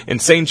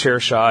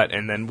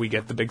 and then we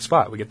get the big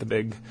spot. We get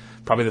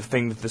probably the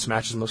thing that this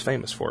match is most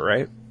famous for,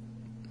 right?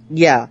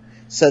 Yeah.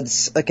 So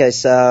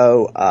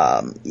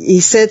he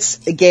sits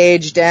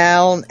Gage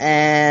down,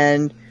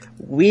 and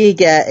we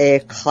get a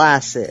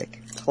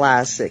classic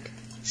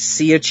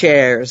sea of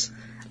chairs.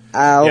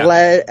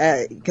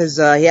 Because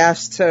he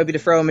asks Toby to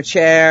throw him a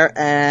chair,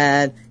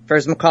 and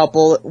throws him a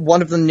couple.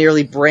 One of them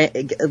nearly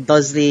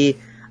does the.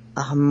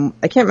 I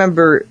can't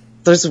remember.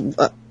 There's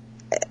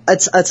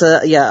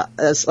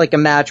it's like a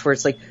match where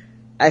it's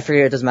I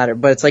forget, it doesn't matter,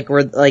 but it's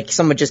where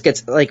someone just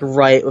gets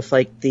right with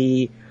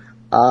the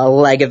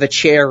leg of a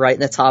chair right in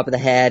the top of the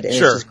head, and it's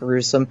just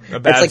gruesome. A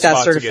bad it's that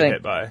spot sort to of get thing.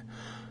 Hit by.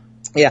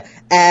 Yeah,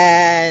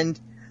 and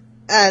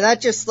that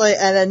just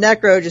and then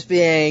Necro just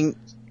being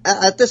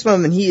at this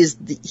moment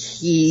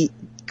he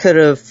could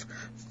have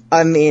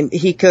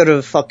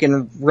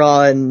fucking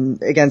run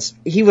against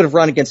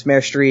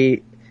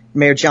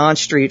Mayor John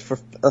Street for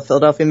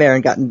Philadelphia mayor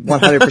and gotten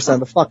 100%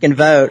 of the fucking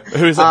vote.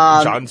 Who's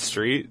that? John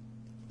Street?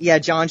 Yeah,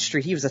 John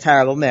Street. He was a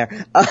terrible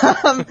mayor.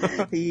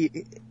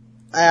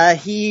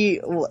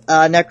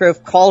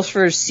 Necro calls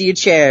for a sea of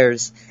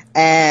chairs,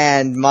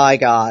 and my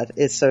God,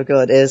 it's so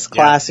good. It's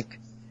classic.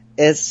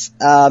 Yeah. It's,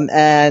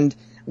 and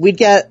we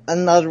get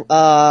another,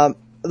 the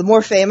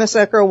more famous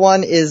Necro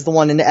one is the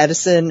one in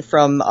Edison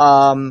from,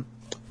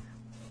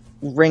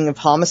 Ring of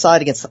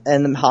Homicide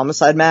in the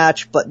Homicide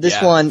match, but this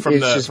one from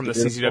is the just from the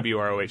CZW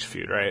ROH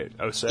feud, right?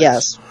 06.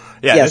 Yes.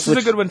 Yeah, this is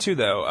a good one too,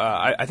 though.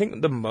 I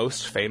think the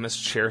most famous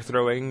chair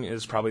throwing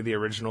is probably the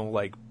original.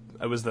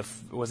 Was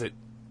it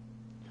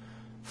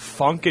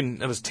Funk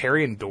and it was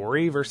Terry and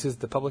Dory versus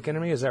the Public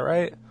Enemy? Is that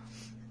right?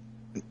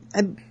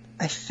 I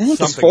think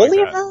it's Foley.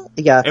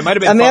 Yeah, it might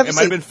have been. It might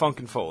have been Funk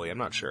and Foley. I'm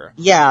not sure.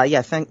 Yeah,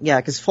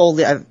 because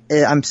Foley.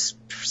 I'm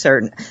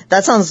certain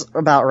that sounds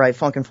about right.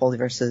 Funk and Foley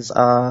versus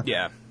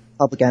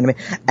Public Enemy.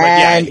 But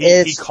and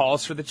he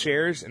calls for the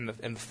chairs, and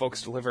the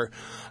folks deliver.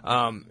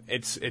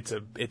 It's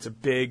a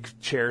big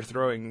chair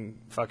throwing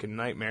fucking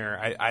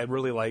nightmare. I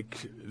really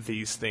like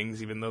these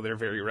things, even though they're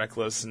very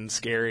reckless and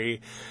scary,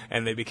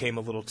 and they became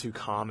a little too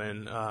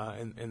common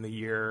in the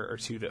year or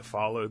two that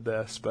followed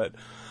this. But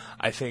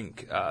I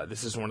think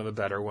this is one of the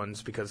better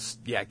ones because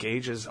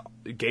Gage is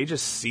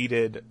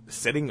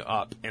sitting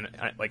up in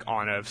like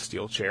on a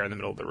steel chair in the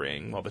middle of the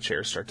ring while the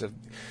chairs start to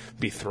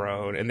be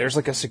thrown, and there's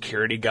like a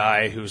security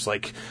guy who's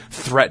like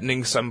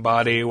threatening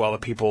somebody while the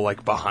people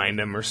like behind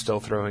him are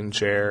still throwing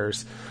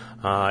chairs.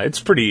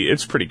 It's pretty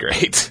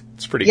great.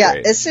 It's pretty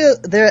great.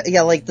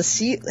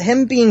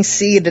 Him being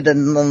seated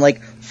and then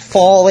like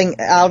falling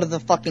out of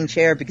the fucking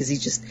chair because he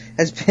just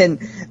has been,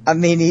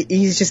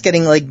 he's just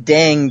getting like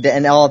dinged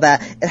and all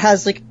that. It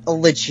has like a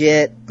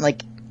legit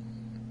like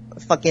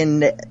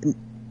fucking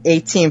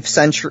 18th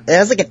century, it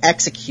has like an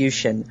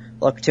execution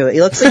look to it.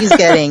 He looks like he's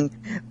getting,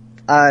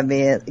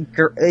 he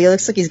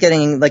looks like he's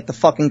getting like the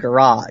fucking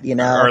garrote, you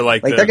know? Or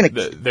like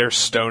they're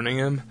stoning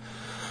him.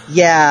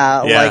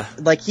 Yeah,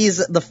 like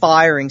he's the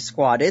firing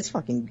squad. It's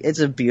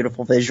a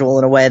beautiful visual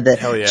in a way that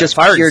just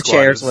firing pure squad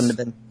chairs wouldn't have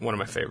been. One of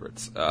my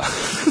favorites.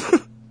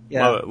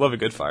 Yeah. Love a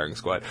good firing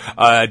squad.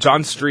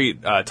 John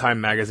Street, Time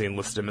Magazine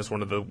listed him as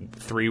one of the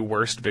 3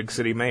 worst big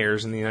city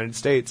mayors in the United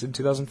States in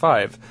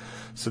 2005.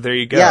 So there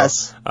you go.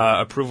 Yes.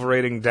 Approval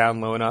rating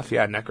down low enough.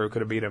 Yeah, Necro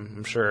could have beat him,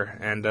 I'm sure.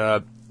 And,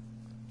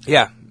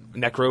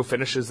 Necro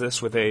finishes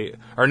this with he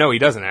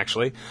doesn't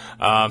actually.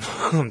 I'm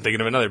thinking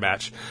of another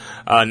match.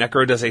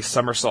 Necro does a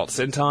somersault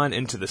senton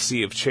into the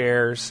sea of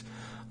chairs,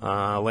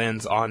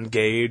 lands on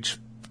Gage,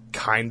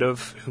 kind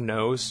of, who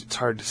knows? It's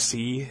hard to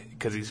see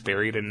because he's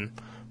buried in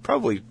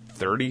probably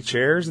 30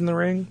 chairs in the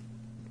ring.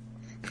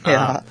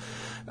 Yeah.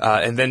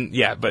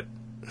 But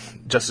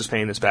Justice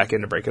Pain is back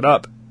in to break it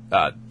up.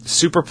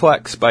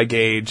 Superplex by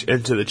Gage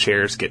into the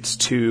chairs gets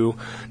 2.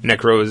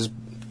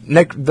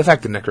 The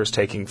fact that Necro's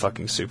taking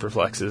fucking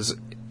superplexes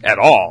at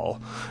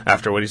all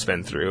after what he's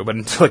been through, but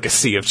into like a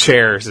sea of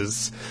chairs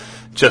is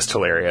just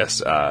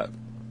hilarious.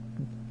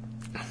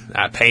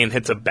 Pain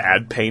hits a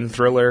bad Pain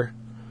thriller.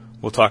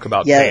 We'll talk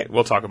about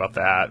we'll talk about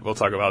that. We'll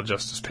talk about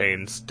Justice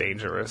Pain's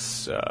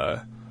dangerous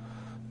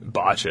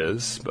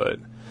botches, but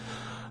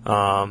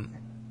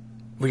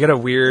we get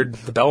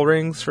the bell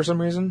rings for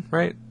some reason,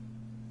 right?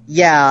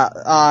 Yeah,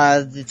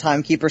 the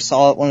timekeeper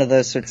saw it, one of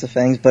those sorts of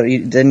things, but he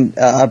didn't,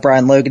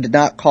 Brian Logan did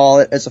not call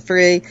it as a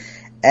free.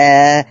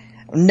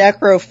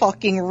 Necro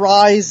fucking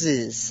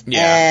rises.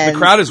 Yeah, the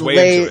crowd is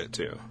way into it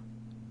too.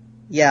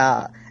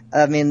 Yeah,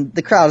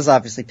 the crowd is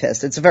obviously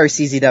pissed. It's a very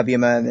CZW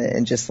moment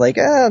and just like,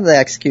 the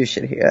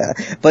execution here.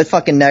 But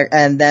fucking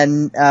and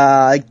then,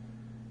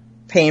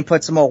 Pain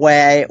puts him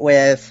away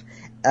with,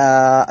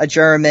 a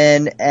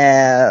German,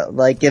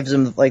 gives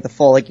him, the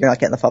full, you're not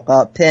getting the fuck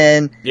up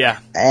pin. Yeah.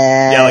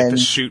 And the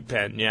shoot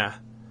pin, yeah.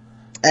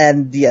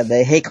 And,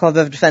 the Hate Club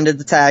have defended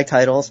the tag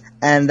titles,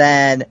 and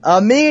then,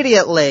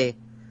 immediately,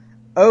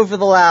 over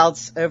the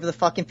louds, over the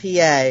fucking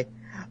PA,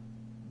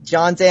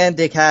 John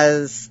Dandig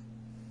has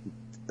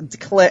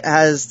declared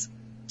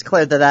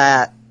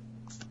that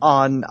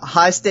on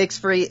High Stakes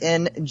Free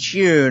in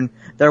June,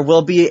 there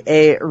will be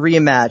a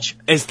rematch.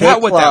 Is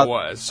that what that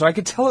was? So I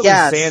could tell it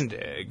was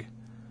Zandig.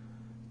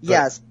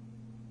 Yes.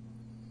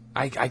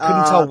 I couldn't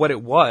tell what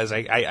it was.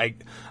 I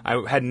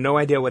had no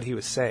idea what he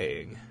was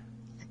saying.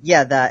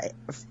 Yeah, that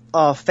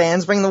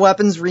Fans Bring the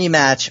Weapons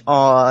rematch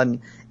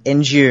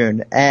in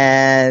June,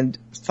 and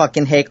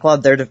fucking Hate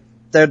Club, they're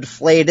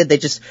deflated. They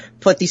just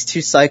put these 2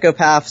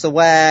 psychopaths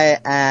away,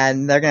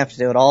 and they're gonna have to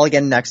do it all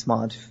again next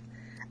month.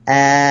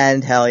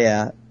 And hell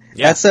yeah.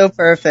 Yeah. That's so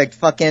perfect.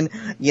 Fucking,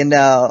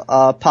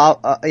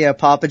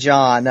 Papa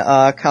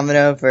John, coming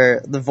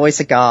over, the voice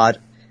of God.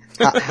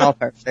 How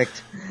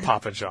perfect.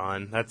 Papa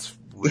John. That's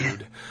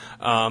rude.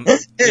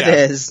 It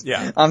is.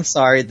 Yeah. I'm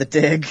sorry, the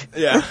dig.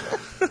 Yeah.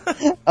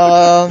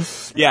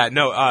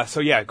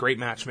 Great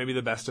match. Maybe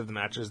the best of the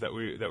matches that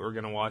we're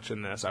gonna watch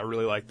in this. I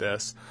really like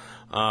this.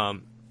 They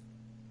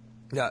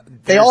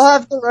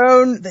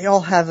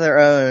all have their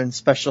own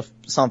special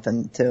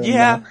something too.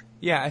 Yeah.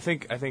 Yeah, I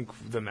think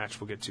the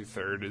match we'll get to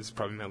third is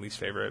probably my least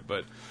favorite,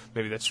 but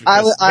maybe that's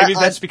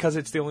because because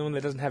it's the only one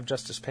that doesn't have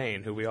Justice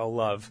Pain, who we all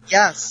love.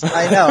 Yes,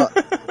 I know.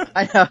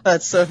 I know,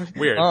 that's so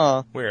weird.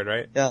 Weird,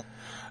 right? Yeah.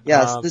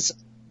 Yes.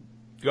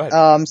 Go ahead.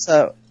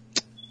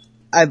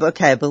 I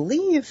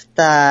believe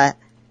that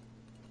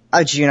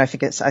June, I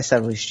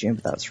said release June,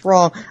 but that was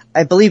wrong.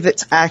 I believe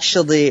it's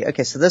actually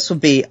so this will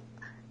be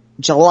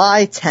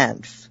July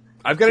 10th.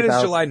 I've got it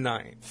as July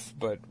 9th,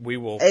 but we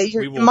will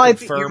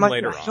confirm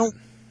later on. I don't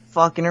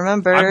fucking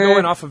remember. I'm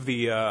going off of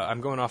the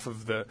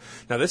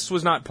now this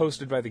was not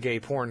posted by the gay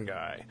porn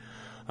guy.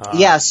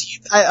 Yes,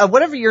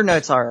 whatever your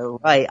notes are,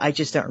 right? I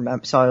just don't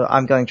remember, so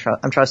I'm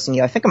trusting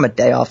you. I think I'm a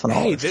day off on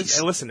all of these.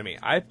 Hey, listen to me.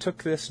 I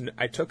took this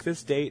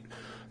date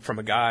from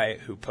a guy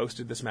who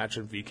posted this match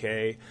on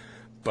VK,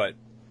 but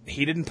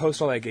he didn't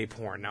post all that gay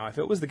porn. Now, if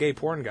it was the gay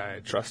porn guy,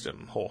 I'd trust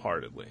him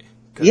wholeheartedly.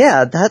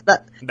 Yeah,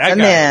 that guy,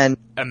 man,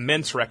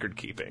 immense record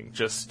keeping.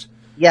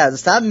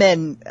 Yes, that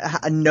man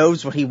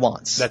knows what he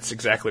wants. That's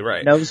exactly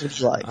right. Knows what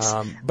he likes.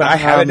 But I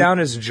have it down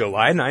as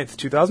July 9th,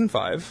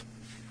 2005.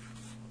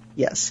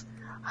 Yes.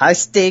 High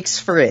Stakes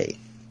Free.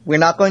 we're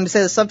not going to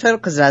say the subtitle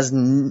because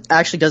it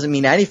actually doesn't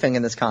mean anything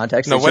in this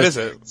context. No, it's what just,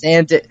 is it?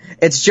 And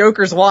it's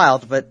Joker's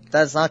Wild, but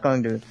that doesn't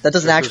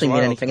Joker's actually mean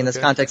Wild, anything in this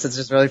okay. context. It's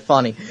just really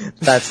funny.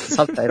 That's the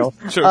subtitle.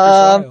 Joker's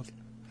Wild.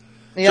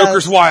 Yes,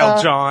 Joker's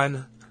Wild,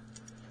 John.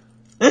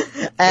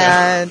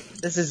 And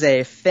this is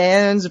a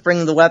fans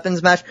bring the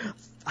weapons match.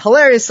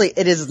 Hilariously,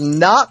 it is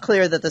not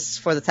clear that this is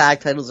for the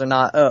tag titles or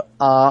not.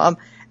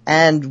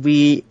 And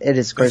it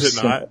is of course. Is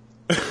it not?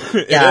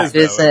 Yeah, it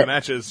is, though. The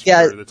match is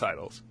for the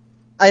titles.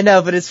 I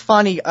know, but it's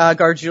funny.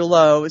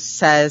 Gargiulo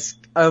says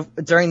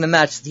during the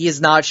match that he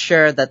is not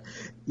sure that,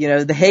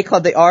 the Hay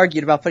Club, they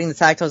argued about putting the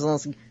tag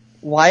titles on. Like,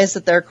 why is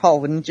it their call?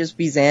 Wouldn't it just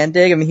be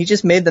Zandig? I mean, he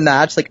just made the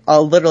match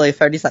literally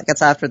 30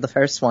 seconds after the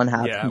first one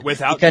happened. Yeah,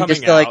 without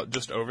coming out,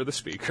 just over the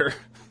speaker.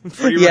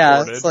 Pre-recorded.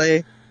 Yeah, it's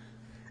like,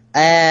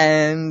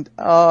 and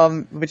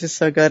which is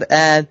so good.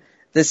 And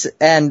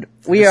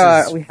we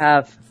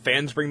have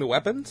fans bring the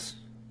weapons.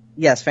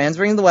 Yes, fans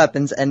bring the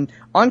weapons, and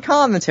on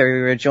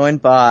commentary we were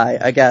joined by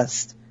a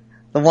guest,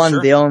 the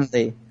one, the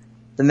only,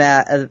 the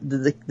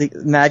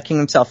Mad King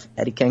himself,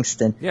 Eddie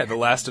Kingston. Yeah, the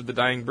last of the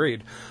dying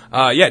breed.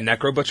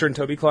 Necro Butcher and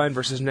Toby Klein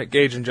versus Nick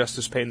Gage and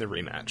Justice Pain, the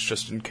rematch,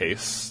 just in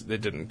case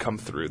it didn't come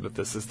through that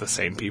this is the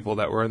same people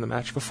that were in the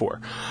match before.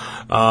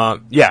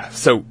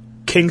 So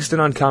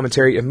Kingston on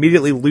commentary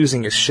immediately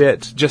losing his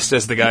shit just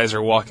as the guys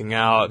are walking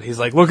out. He's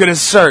like, look at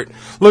his shirt,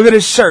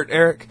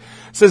 Eric.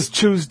 It says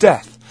choose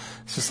death.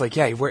 It's just like,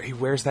 yeah, he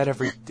wears that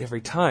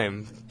every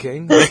time,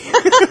 King. One of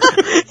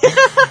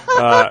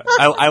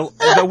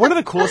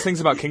the coolest things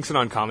about Kingston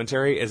on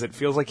commentary is it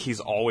feels like he's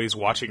always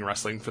watching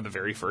wrestling for the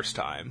very first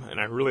time, and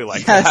I really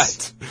like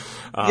that.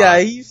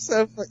 He's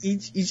so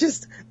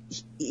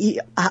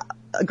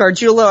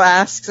Gargiulo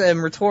asks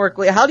him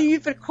rhetorically, how do you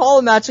even call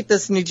a match like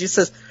this? And he just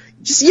says,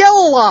 just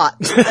yell a lot.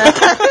 He's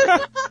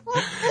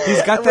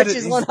got that. Which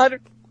is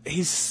 100.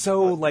 He's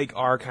so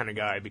our kind of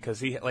guy because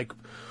he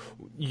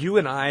you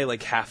and I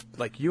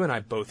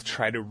both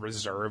try to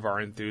reserve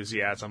our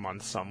enthusiasm on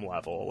some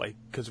level,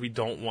 because we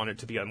don't want it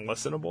to be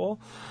unlistenable.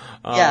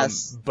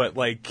 Yes. But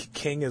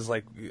King is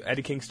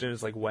Eddie Kingston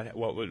is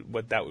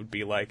what that would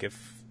be like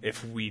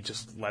if we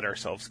just let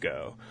ourselves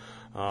go.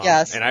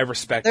 Yes. And I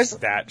respect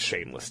that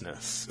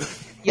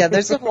shamelessness. Yeah,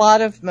 there's a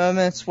lot of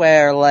moments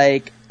where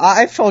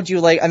I've told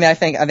you I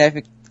think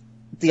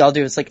the I'll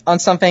do is on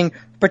something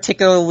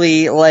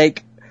particularly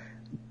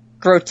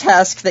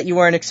grotesque that you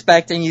weren't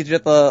expecting, you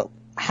did the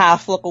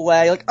half look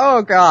away,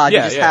 oh god, you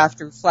just have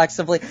to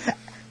reflexively.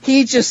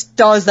 He just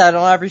does that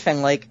on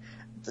everything,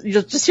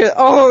 you just hear,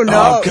 oh no,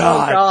 oh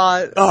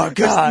god, oh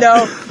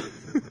god.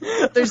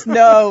 There's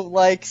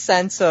no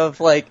sense of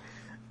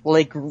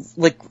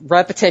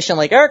repetition,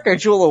 Eric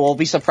Gargiulo will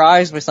be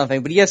surprised by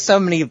something, but he has so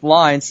many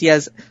lines. He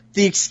has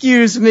the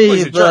excuse me,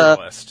 he's a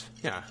journalist.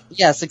 Yeah.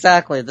 Yes,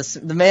 exactly.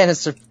 The man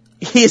is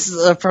he's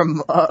a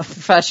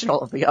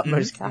professional of the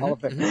utmost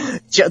caliber.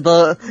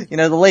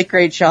 The late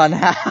great Sean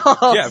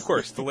Howe. Yeah, of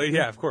course.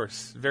 Of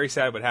course. Very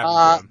sad what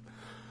happened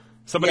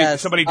to him.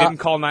 Somebody didn't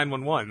call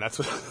 911. That's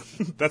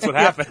what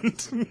happened.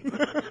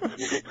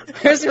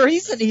 There's a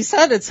reason he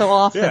said it so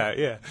often.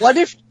 Yeah. What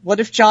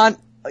if John?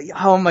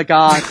 Oh my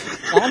God,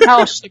 John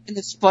Howe should have been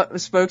the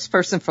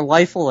spokesperson for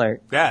Life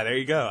Alert. Yeah, there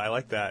you go. I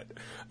like that.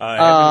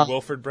 And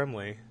Wilford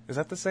Brimley. Is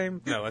that the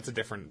same? No, that's a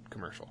different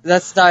commercial.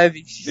 That's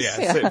diabetes.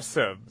 Yeah, it's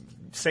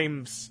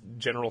same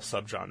general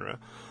subgenre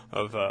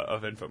of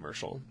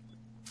infomercial.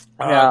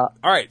 All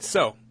right,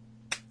 so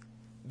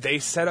they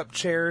set up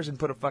chairs and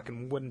put a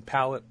fucking wooden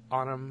pallet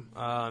on them.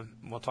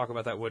 We'll talk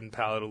about that wooden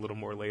pallet a little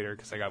more later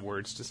because I got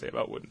words to say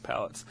about wooden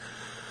pallets.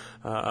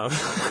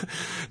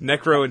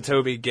 Necro and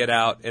Toby get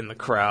out in the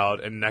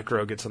crowd, and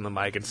Necro gets on the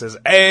mic and says,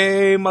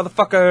 "Hey,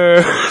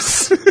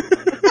 motherfuckers!"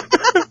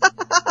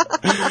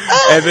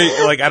 And they,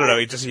 I don't know,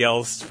 he just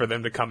yells for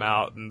them to come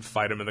out and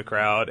fight him in the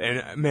crowd.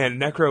 And man,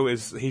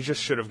 Necro he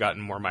just should have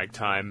gotten more mic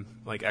time,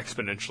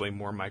 exponentially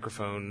more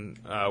microphone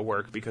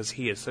work, because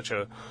he is such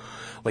a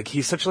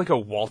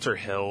Walter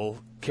Hill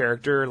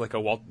character,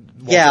 Walter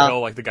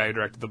Hill, the guy who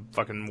directed the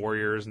fucking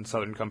Warriors and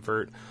Southern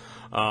Comfort.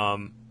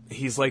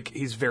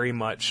 He's very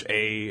much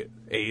a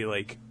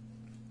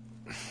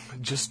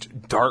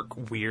just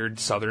dark, weird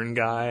Southern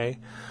guy,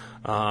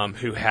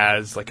 who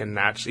has a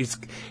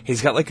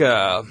he's got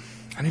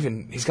I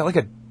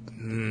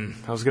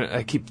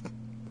keep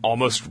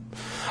almost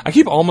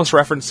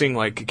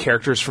referencing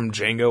characters from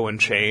Django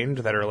Unchained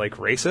that are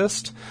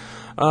racist.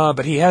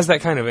 But he has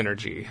that kind of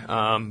energy.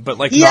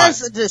 But he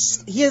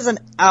has an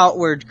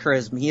outward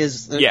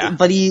charisma.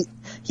 But he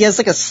has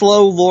a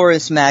slow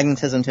Loris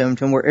magnetism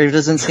to him where it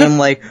doesn't seem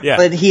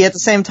but he at the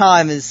same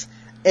time it's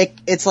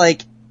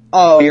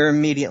you're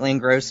immediately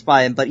engrossed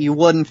by him, but you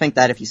wouldn't think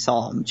that if you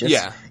saw him.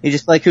 You're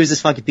just who's this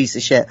fucking piece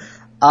of shit?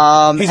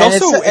 He's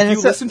also, if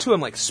you listen to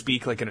him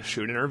speak in a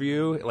shoot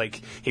interview,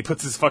 he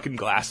puts his fucking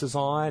glasses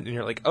on, and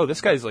you're like, oh,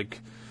 this guy is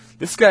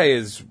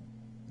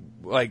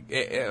all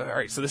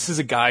right, so this is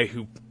a guy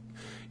who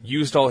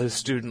used all his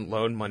student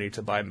loan money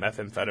to buy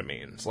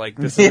methamphetamines.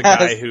 This is a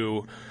guy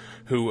who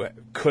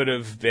could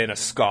have been a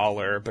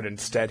scholar, but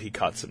instead he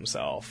cuts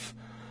himself.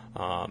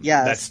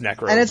 Yes. That's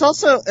Necro. And it's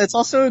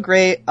also a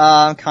great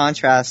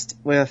contrast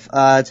with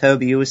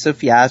Toby, who was so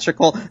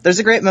theatrical. There's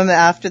a great moment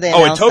after they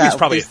announced and Toby's that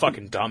probably a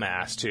fucking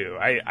dumbass too.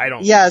 I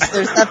don't. Yes,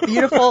 there's that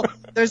beautiful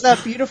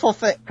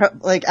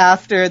like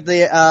after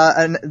the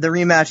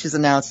rematch is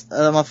announced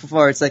a month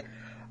before. It's like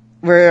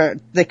where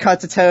they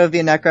cut to Toby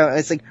and Necro.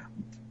 It's like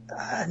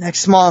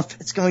next month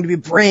it's going to be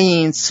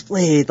brains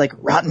splayed like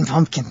rotten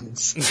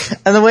pumpkins,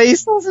 and the way he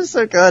sells it is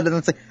so good. And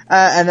it's like,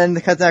 and then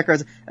the cut to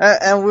Necro,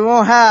 and you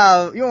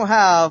won't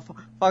have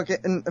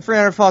fucking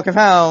 300 fucking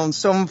pounds,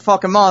 some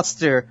fucking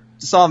monster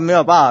to solve me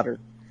up out.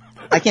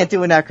 I can't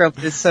do a Necro,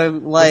 but it's so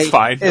like. It's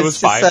fine. It was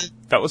fine.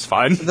 That was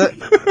fine.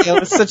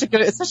 It's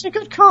such a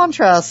good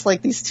contrast.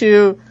 Like these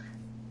two,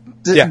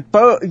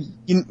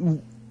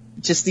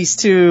 just these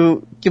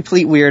two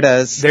complete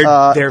weirdos.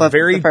 They're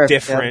very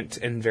different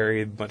and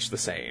very much the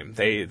same.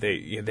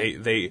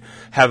 They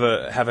have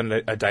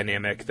a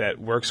dynamic that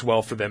works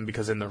well for them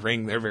because in the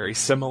ring they're very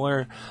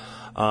similar.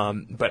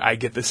 But I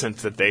get the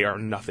sense that they are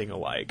nothing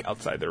alike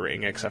outside the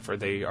ring, except for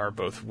they are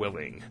both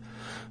willing.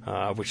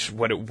 Which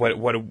what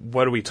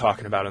are we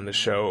talking about on this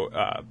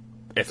show?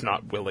 If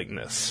not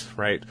willingness,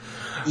 right?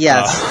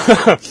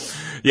 Yes.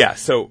 Yeah.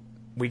 So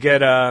we get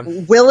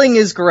willing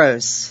is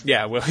gross.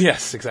 Yeah. Well,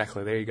 yes,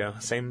 exactly. There you go.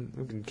 Same.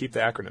 We can keep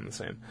the acronym the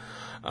same.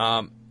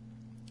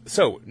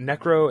 So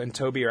Necro and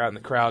Toby are out in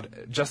the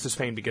crowd. Justice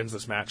Pain begins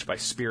this match by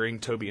spearing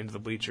Toby into the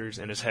bleachers,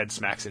 and his head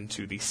smacks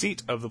into the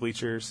seat of the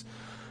bleachers.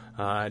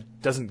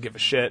 Doesn't give a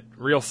shit.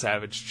 Real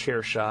savage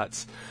chair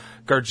shots.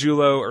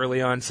 Gargiulo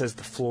early on says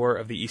the floor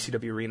of the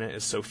ECW arena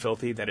is so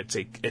filthy that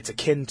it's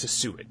akin to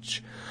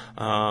sewage.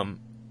 And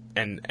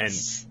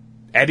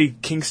Eddie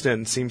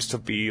Kingston seems to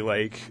be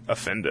like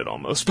offended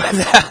almost by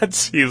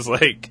that. He's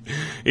like,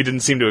 he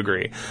didn't seem to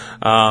agree.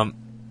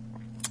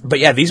 But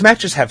yeah, these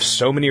matches have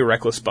so many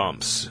reckless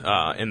bumps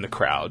in the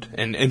crowd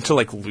and into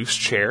like loose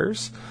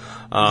chairs.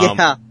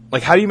 Yeah.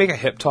 Like, how do you make a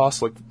hip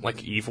toss look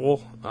like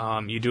evil?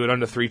 You do it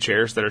onto 3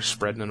 chairs that are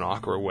spread in an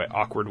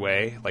awkward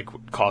way, like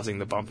causing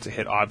the bump to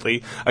hit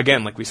oddly.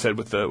 Again, like we said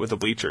with the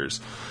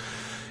bleachers,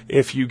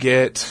 if you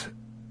get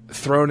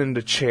thrown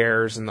into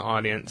chairs in the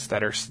audience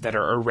that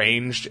are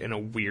arranged in a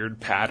weird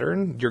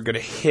pattern, you're going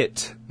to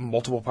hit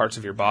multiple parts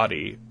of your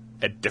body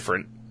at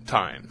different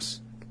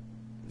times.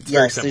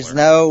 Yes, there's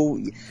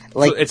no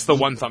like. So it's the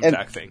one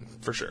thumbtack thing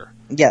for sure.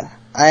 Yeah,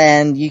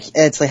 and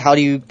it's like how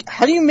do you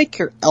make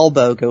your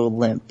elbow go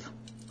limp?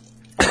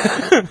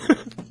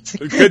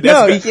 Good,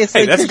 that's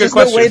a good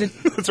question.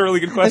 That's a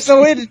really good question. There's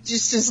no way to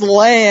just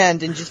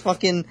land and just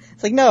fucking.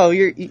 It's like no,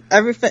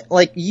 everything.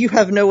 Like you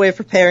have no way of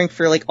preparing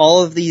for like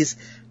all of these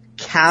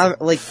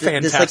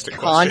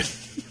fantastic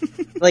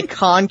like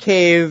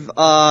concave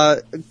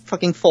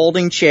fucking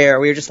folding chair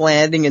where you're just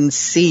landing in the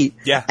seat.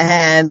 Yeah.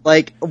 And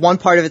like one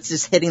part of it's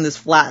just hitting this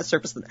flat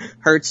surface that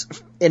hurts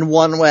in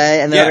one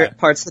way and the other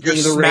part's hitting the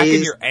raised. You're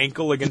smacking your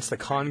ankle against the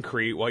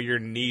concrete while your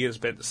knee is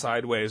bent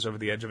sideways over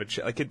the edge of a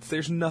chair. Like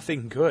there's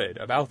nothing good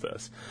about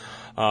this.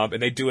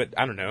 And they do it,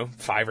 I don't know,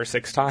 5 or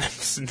 6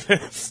 times in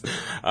this.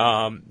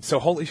 So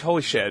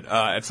holy shit.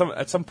 At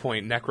some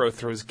point Necro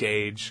throws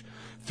Gage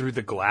through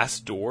the glass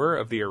door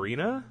of the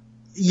arena.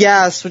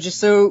 Yes, which is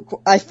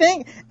so. I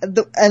think,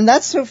 and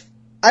that's so.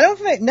 I don't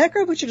think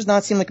Necro Butcher does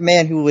not seem like a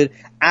man who would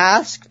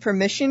ask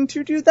permission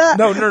to do that.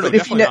 No,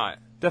 definitely not.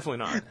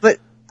 Definitely not. But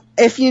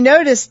if you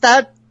notice,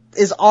 that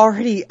is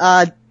already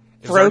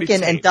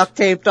broken and duct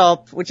taped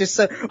up, which is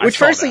so.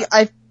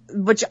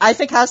 Which I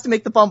think has to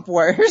make the bump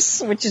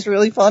worse, which is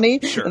really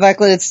funny. Sure. The fact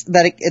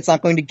that it's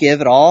not going to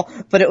give at all.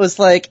 But it was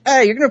like,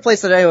 hey, you're going to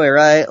replace it anyway,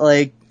 right?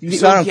 Like, I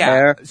don't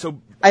care.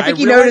 So I think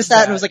he noticed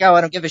that and was like, oh,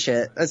 I don't give a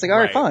shit. I was like, all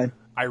right, fine.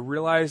 I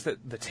realized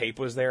that the tape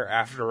was there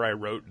after I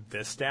wrote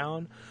this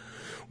down,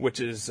 which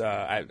is,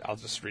 I'll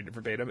just read it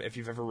verbatim. If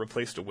you've ever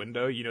replaced a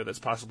window, you know that's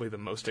possibly the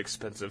most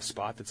expensive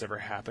spot that's ever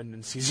happened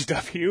in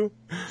CZW.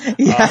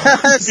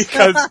 Yes.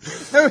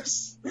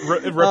 Because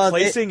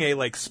replacing a,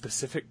 like,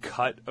 specific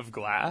cut of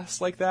glass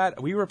like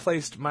that, we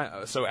replaced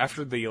so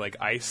after the, like,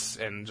 ice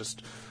and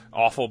just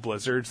awful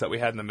blizzards that we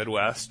had in the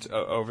Midwest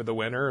over the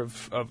winter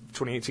of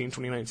 2018,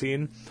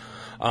 2019,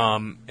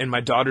 in my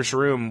daughter's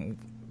room,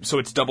 so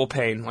it's double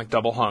pane, like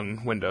double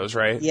hung windows,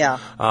 right? Yeah.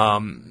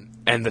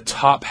 And the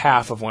top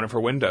half of one of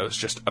her windows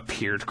just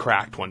appeared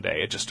cracked one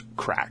day. It just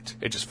cracked.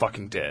 It just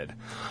fucking did.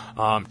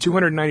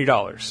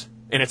 $290.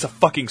 And it's a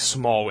fucking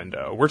small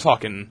window. We're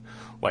talking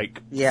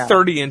like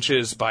 30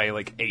 inches by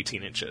like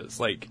 18 inches.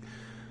 Like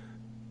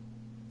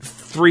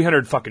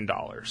 $300 fucking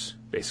dollars,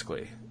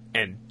 basically.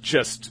 And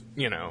just,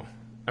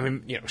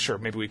 sure,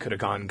 maybe we could have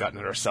gotten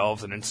it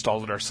ourselves and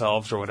installed it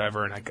ourselves or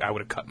whatever, and I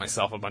would have cut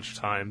myself a bunch of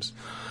times.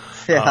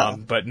 Yeah.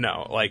 But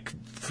no, like,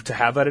 to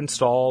have that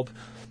installed,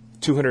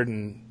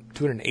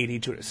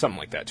 $280, something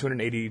like that,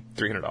 $280,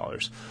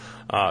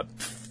 $300.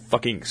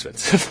 Fucking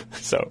expensive.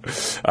 So,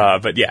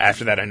 but yeah,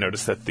 after that I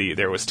noticed that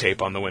there was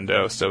tape on the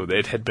window, so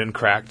it had been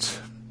cracked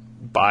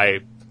by,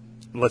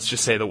 let's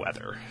just say, the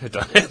weather had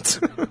done it.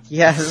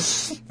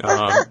 Yes.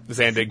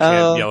 Zandig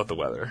can't yell at the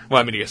weather.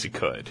 Well, I mean, I guess he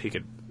could.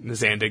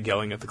 Zandig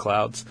yelling at the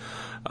clouds.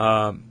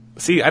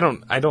 See, I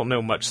don't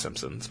know much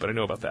Simpsons, but I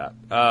know about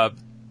that.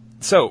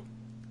 So,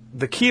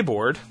 the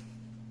keyboard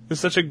is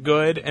such a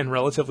good and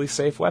relatively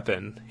safe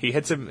weapon. He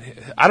hits him.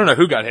 I don't know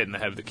who got hit in the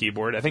head with the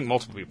keyboard. I think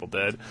multiple people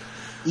did.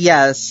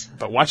 Yes.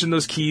 But watching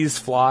those keys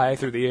fly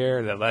through the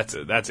air, that's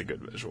a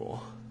good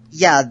visual.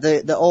 Yeah,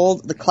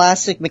 the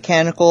classic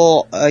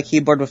mechanical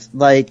keyboard with,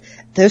 like,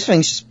 those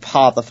things just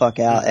pop the fuck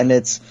out, and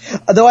it's,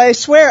 though I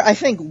swear, I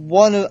think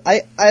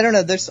I don't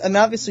know,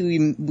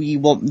 obviously we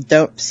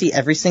don't see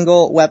every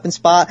single weapon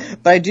spot,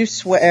 but I do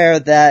swear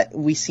that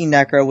we see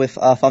Necro with,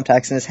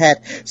 thumbtacks in his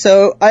head.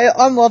 So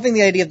I'm loving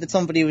the idea that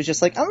somebody was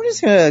just like, I'm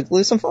just gonna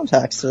glue some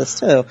thumbtacks to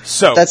this too.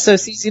 So. That's so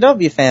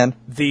CCW fan.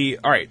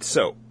 Alright,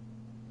 so.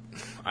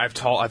 I've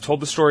told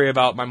the story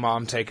about my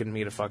mom taking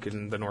me to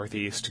fucking the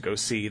Northeast to go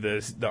see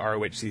the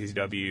ROH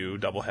CZW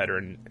doubleheader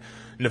in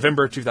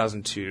November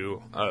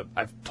 2002.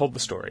 I've told the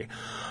story.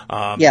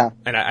 Yeah.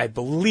 And I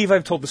believe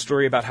I've told the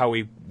story about how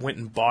we went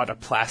and bought a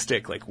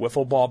plastic, like,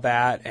 wiffle ball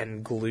bat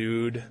and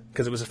glued,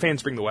 because it was a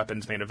Fans Bring the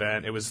Weapons main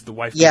event. It was the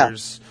Wife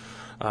Beaters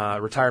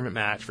retirement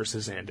match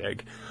versus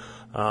Zandig.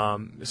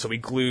 So we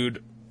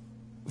glued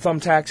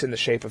thumbtacks in the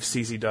shape of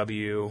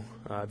CZW,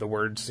 the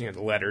words, the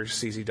letters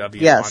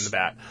CZW on the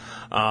bat.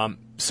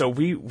 So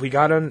we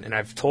got on, and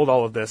I've told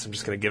all of this, I'm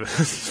just going to give it,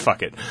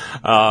 fuck it.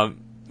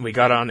 We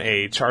got on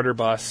a charter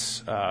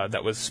bus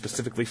that was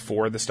specifically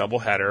for this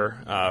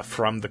doubleheader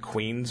from the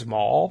Queens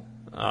Mall,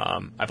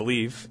 I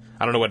believe.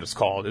 I don't know what it's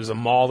called. It was a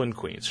mall in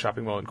Queens,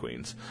 shopping mall in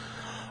Queens.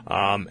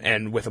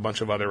 And with a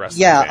bunch of other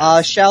wrestling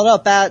fans. Shout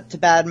out to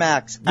Bad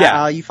Max.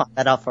 Yeah. You find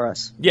that out for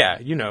us. Yeah,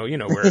 you know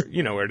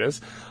where it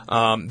is.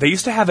 They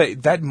used to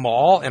have that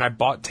mall, and I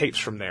bought tapes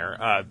from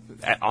there,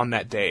 on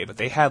that day, but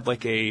they had,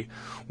 like, a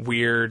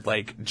weird,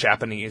 like,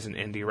 Japanese and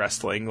indie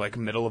wrestling, like,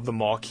 middle of the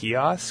mall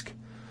kiosk.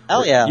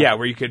 Oh yeah. Yeah,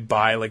 where you could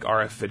buy, like,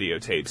 RF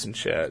videotapes and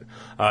shit.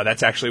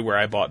 That's actually where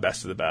I bought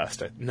Best of the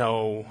Best. I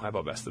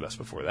bought Best of the Best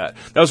before that.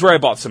 That was where I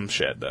bought some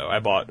shit, though. I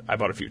bought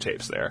a few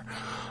tapes there.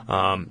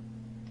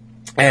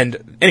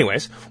 And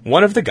anyways,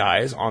 one of the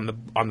guys on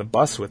the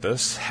bus with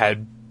us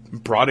had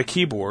brought a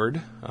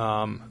keyboard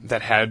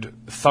that had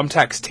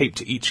thumbtacks taped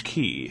to each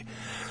key,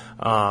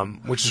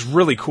 which is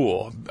really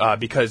cool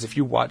because if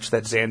you watch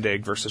that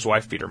Zandig versus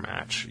Wife Beater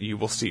match, you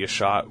will see a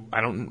shot.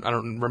 I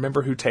don't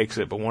remember who takes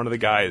it, but one of the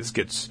guys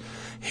gets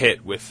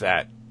hit with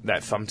that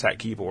thumbtack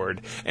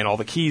keyboard, and all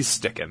the keys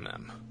stick in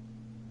them,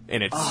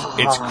 and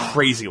it's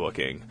crazy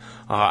looking.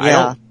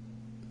 I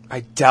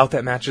doubt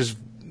that match is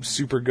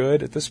super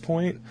good at this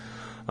point.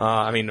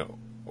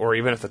 Or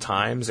even at the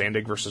time,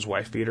 Zandig versus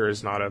Wife Beater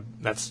is not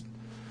that's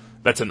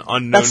an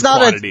unknown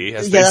quantity,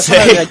 as they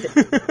say.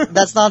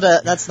 That's not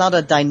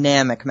a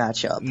dynamic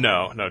matchup.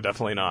 No,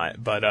 definitely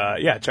not. But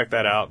check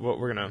that out. What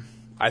we're gonna,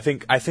 I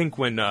think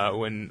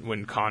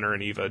when Connor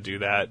and Eva do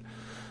that,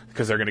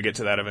 because they're gonna get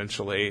to that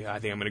eventually, I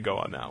think I'm gonna go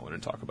on that one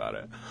and talk about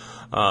it.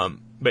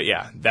 But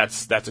yeah,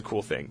 that's a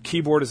cool thing.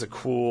 Keyboard is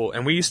cool,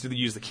 and we used to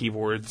use the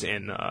keyboards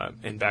in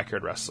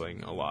backyard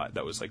wrestling a lot.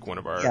 That was like one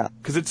of our,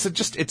 because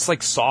it's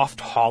like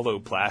soft, hollow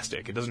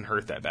plastic. It doesn't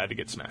hurt that bad to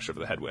get smashed over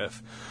the head with.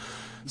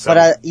 So.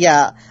 But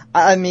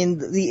I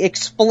mean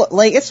it's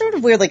sort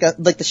of weird.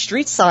 Like the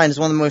street sign is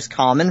one of the most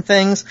common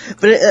things,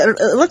 but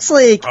it looks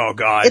like, oh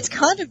god, it's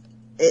kind of.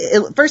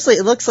 Firstly,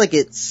 it looks like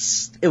it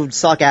would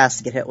suck ass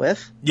to get hit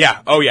with.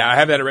 Yeah. Oh, yeah. I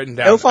have that written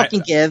down. No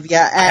fucking give.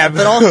 Yeah. I have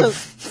but also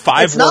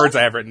 5 words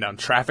I have written down.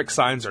 Traffic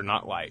signs are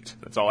not light.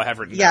 That's all I have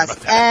written down about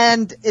that.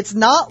 And it's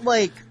not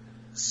like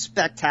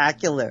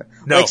spectacular.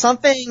 No. Like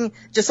something,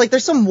 just like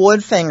there's some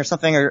wood thing or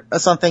something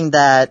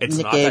that it's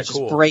Nick that Gage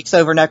cool. just breaks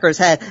over Necro's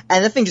head,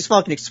 and the thing just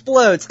fucking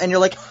explodes, and you're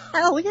like,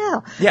 hell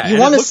yeah. Yeah, you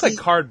and it looks like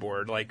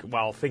cardboard, like,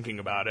 while thinking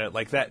about it.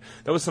 Like, that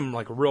was some,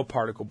 like, real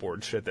particle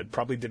board shit that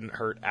probably didn't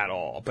hurt at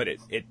all, but it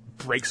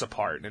breaks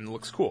apart, and it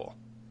looks cool.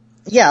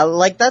 Yeah,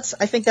 like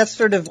I think that's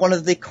sort of one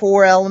of the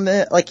core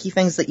key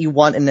things that you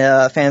want in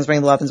Fans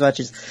Bring the Weapons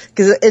matches,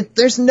 because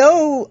there's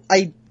no,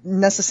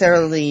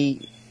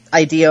 necessarily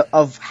idea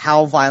of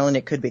how violent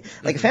it could be.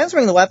 Like, a Fans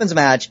Bring the Weapons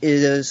match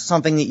is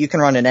something that you can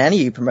run in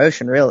any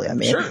promotion, really. I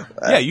mean, sure.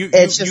 Yeah, you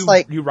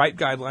write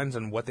guidelines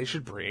on what they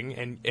should bring,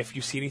 and if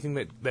you see anything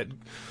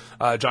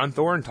that John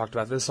Thorne talked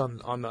about this on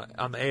the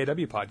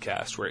AAW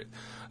podcast, where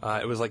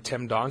it was like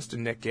Tim Donst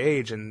and Nick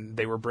Gage, and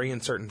they were bringing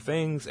certain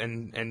things,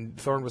 and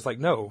Thorne was like,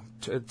 no,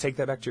 take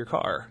that back to your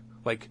car.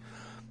 Like,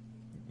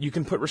 you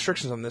can put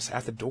restrictions on this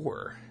at the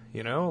door,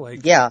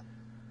 like. Yeah.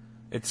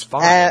 It's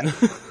fine.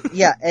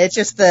 Yeah, it's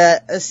just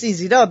the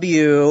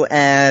CZW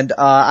and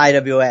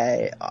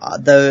IWA,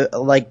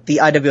 the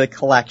IWA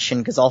collection,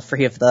 because all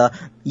 3 of the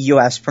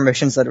U.S.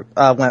 promotions that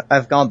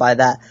have gone by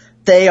that,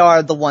 they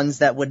are the ones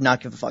that would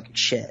not give a fucking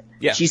shit.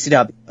 Yeah.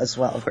 GCW as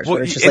well, of course. Well,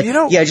 but it's just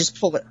just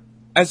pull it.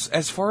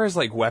 As far as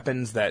like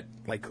weapons that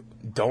like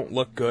don't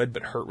look good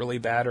but hurt really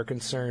bad are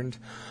concerned,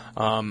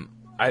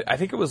 I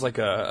think it was like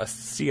a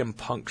CM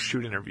Punk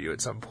shoot interview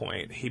at some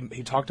point.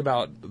 He talked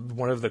about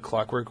one of the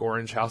Clockwork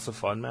Orange House of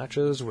Fun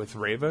matches with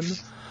Raven.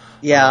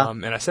 Yeah.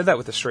 And I said that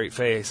with a straight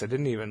face. I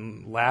didn't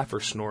even laugh or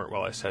snort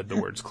while I said the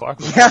words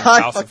Clockwork Yeah, Orange House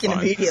I of fucking Fun.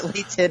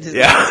 immediately did.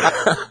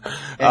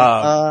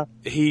 Yeah.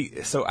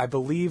 So I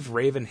believe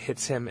Raven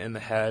hits him in the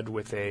head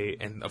with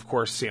and of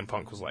course CM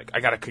Punk was like,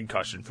 I got a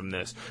concussion from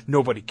this.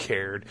 Nobody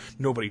cared.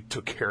 Nobody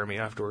took care of me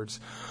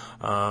afterwards.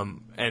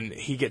 And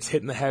he gets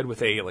hit in the head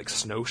with a like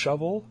snow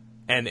shovel,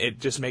 and it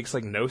just makes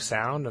like no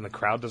sound, and the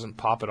crowd doesn't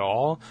pop at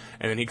all.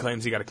 And then he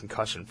claims he got a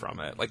concussion from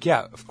it. Like,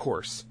 yeah, of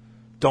course.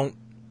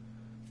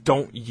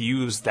 Don't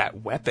use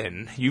that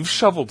weapon. You've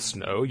shoveled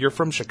snow. You're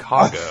from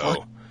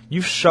Chicago.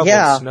 You've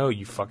shoveled snow,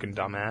 you fucking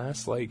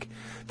dumbass. Like,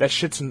 that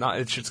shit's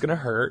gonna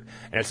hurt,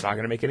 and it's not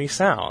gonna make any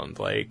sound.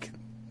 Like,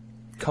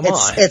 come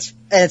on.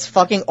 It's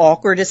fucking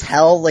awkward as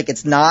hell. Like,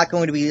 it's not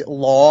going to be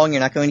long.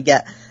 You're not going to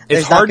get...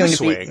 It's hard to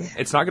swing.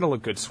 It's not gonna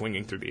look good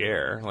swinging through the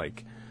air.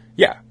 Like,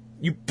 yeah.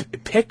 You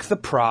pick the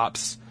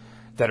props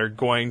that are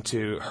going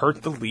to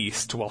hurt the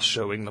least while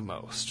showing the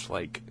most.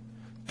 Like,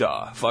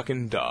 duh.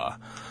 Fucking duh.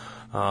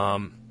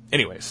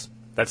 Anyways,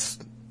 that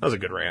was a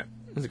good rant.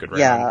 It was a good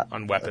rant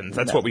on weapons.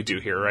 That's what we do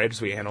here, right? Is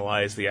we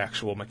analyze the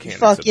actual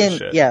mechanics of the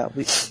shit. Yeah,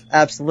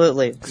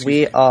 absolutely.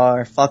 We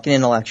are fucking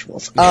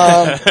intellectuals.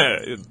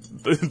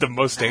 The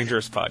most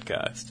dangerous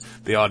podcast,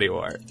 the audio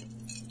art.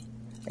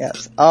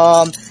 Yes.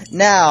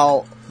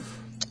 Now,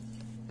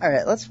 all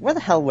right. Where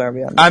the hell were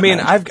we on? I mean,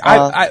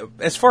 I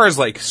as far as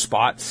like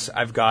spots,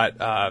 I've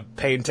got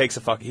Payne takes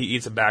he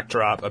eats a back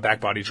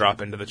body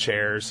drop into the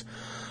chairs.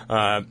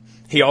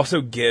 He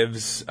also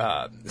gives,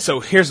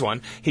 so here's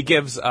one. He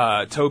gives,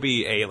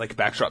 Toby a, like,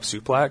 backdrop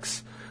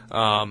suplex,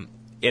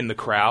 in the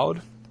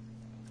crowd.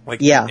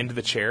 Like, into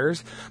the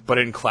chairs. But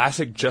in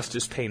classic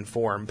Justice Payne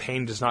form,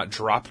 Payne does not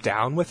drop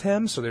down with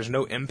him, so there's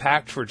no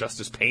impact for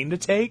Justice Payne to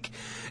take.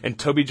 And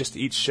Toby just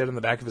eats shit on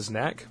the back of his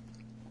neck.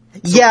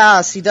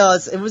 Yes, he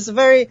does. It was a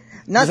very,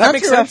 does that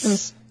make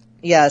sense?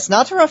 Yes,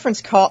 not to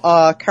reference,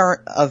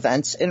 current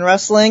events in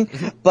wrestling,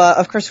 but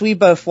of course we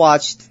both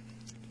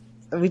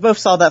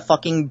saw that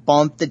fucking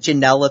bump that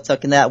Janela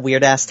took in that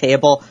weird-ass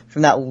table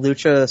from that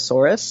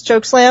Luchasaurus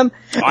chokeslam,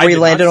 where he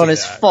landed on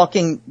his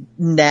fucking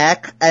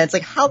neck, and it's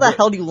like, how the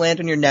hell do you land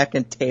on your neck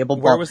in a table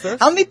bump? Where was this?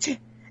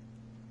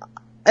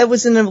 It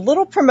was in a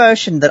little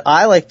promotion that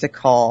I like to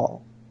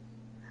call...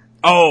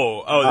 this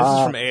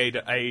is from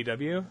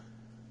AEW?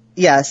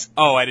 Yes.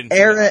 Oh, I didn't see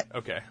that.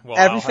 Okay. Well,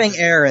 Everything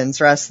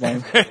Aaron's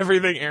Wrestling.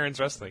 Everything Aaron's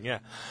Wrestling, yeah.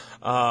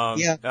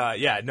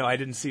 No, I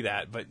didn't see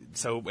that, but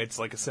so it's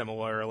like a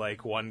similar,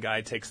 like, one guy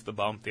takes the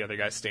bump, the other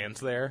guy stands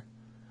there?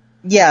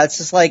 Yeah,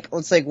 it's like,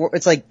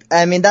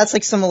 I mean, that's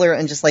like similar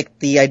in just like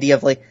the idea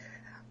of like,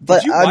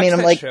 but did you watch I mean, that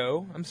I'm like,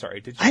 show? I'm sorry,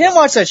 did you? I didn't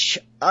watch that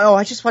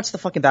I just watched the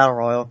fucking Battle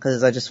Royal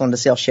because I just wanted to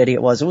see how shitty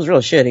it was. It was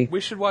really shitty.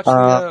 We should watch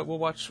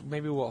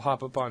maybe we'll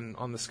hop up on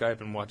the Skype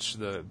and watch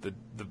the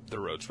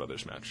Rhodes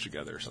Brothers match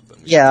together or something.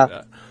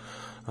 Yeah.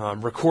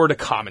 Record a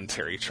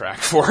commentary track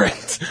for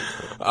it.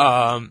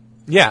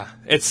 Yeah,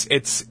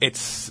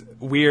 it's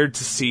weird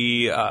to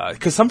see,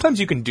 cause sometimes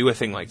you can do a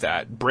thing like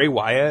that. Bray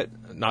Wyatt,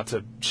 not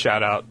to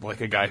shout out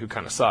like a guy who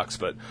kinda sucks,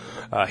 but,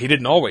 he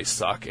didn't always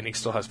suck and he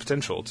still has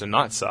potential to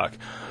not suck.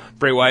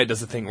 Bray Wyatt does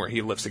the thing where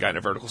he lifts a guy in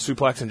a vertical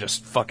suplex and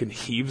just fucking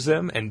heaves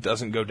him and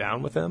doesn't go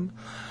down with him.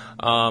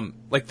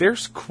 Like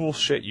there's cool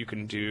shit you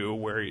can do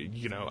where,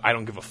 I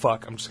don't give a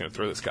fuck, I'm just gonna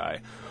throw this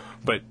guy.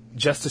 But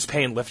Justice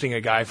Payne lifting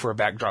a guy for a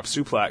backdrop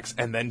suplex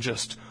and then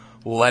just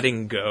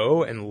letting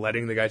go and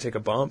letting the guy take a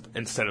bump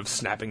instead of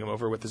snapping him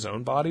over with his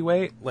own body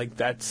weight, like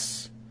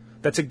that's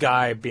a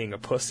guy being a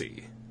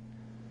pussy.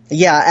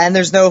 Yeah, and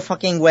there's no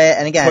fucking way,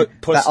 and again,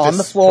 on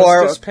the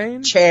floor,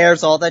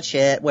 chairs, all that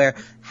shit, where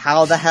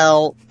how the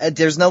hell,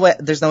 there's no way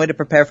to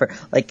prepare for it.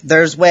 Like,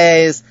 there's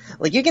ways,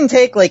 like, you can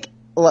take, like,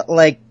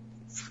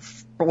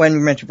 when we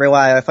mentioned Bray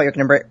Wyatt, I thought you were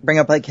gonna bring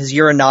up, like, his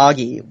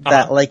Uranagi,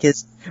 that, like,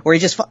 where you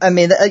just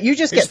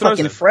get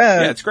fucking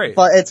thrown. Yeah, it's great.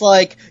 But it's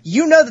like,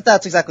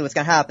 that's exactly what's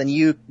gonna happen.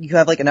 You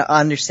have, like, an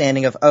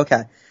understanding of,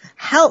 okay,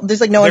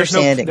 there's, like,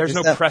 understanding. There's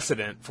no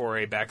precedent for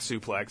a back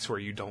suplex where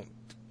you don't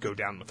go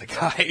down with the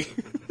guy.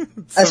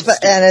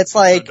 And it's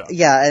like,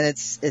 and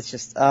it's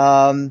just,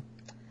 God,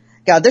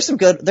 there's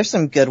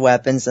some good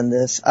weapons in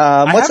this.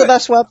 What's the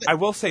best weapon? I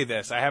will say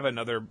this. I have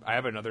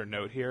another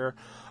note here.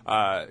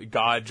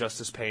 God,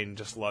 Justice Payne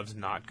just loves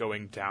not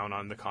going down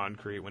on the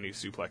concrete when he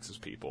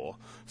suplexes people.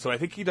 So I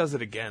think he does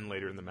it again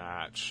later in the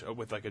match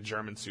with like a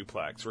German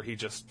suplex where he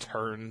just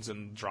turns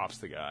and drops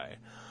the guy.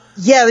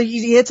 Yeah,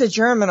 it's a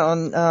German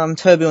on,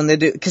 Toby when they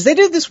do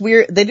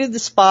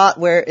this spot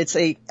where it's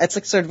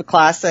like sort of a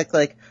classic,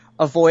 like,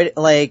 avoid,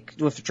 like,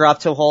 with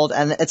drop toe hold,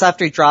 and it's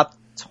after he drop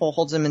toe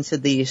holds him into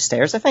the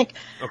stairs, I think.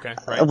 Okay,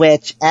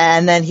 right.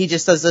 And then he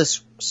just does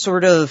this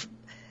sort of,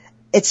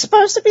 it's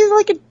supposed to be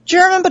like a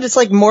German, but it's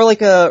like more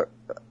like a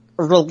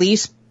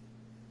release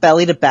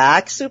belly to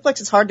back suplex.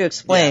 It's hard to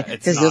explain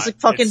because it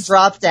doesn't fucking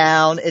drop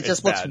down. It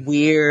just looks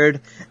weird.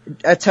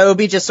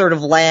 Toby just sort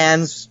of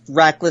lands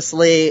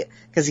recklessly,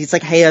 because he's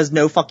like, hey, he has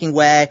no fucking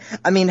way.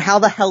 I mean, how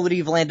the hell would he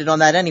have landed on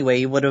that anyway?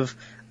 He would have,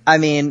 I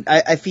mean,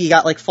 if he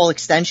got like full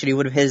extension, he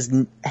would have his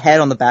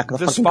head on the back of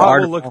the fucking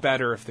guard. The spot will look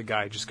better if the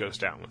guy just goes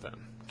down with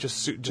him.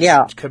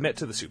 Just commit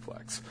to the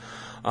suplex.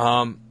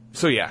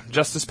 So yeah,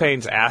 Justice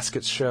Payne's ass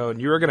gets shown.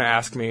 You were going to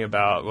ask me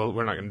about, well,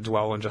 we're not going to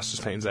dwell on Justice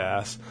Payne's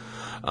ass,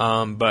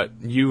 but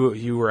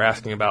you were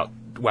asking about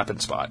weapon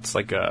spots,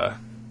 like a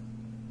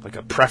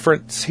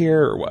preference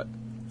here or what?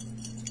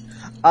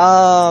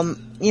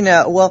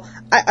 Well,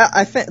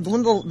 I think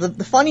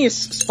the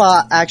funniest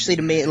spot actually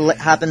to me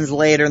happens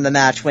later in the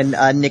match when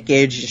Nick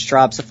Gage just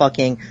drops a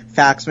fucking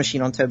fax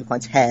machine on Toby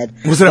Klein's head.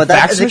 Was it a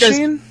fax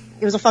machine?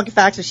 It was a fucking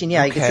fax machine,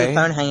 yeah. You could see the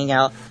phone hanging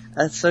out.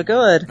 That's so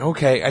good.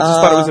 Okay, I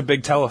just thought it was a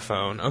big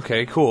telephone.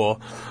 Okay,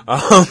 cool.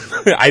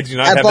 I do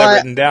not have that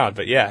written down,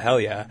 but yeah, hell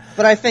yeah.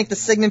 But I think the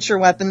signature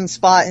weapon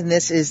spot in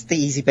this is the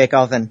Easy Bake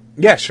Oven.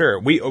 Yeah, sure.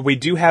 We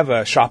do have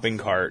a shopping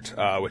cart,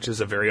 which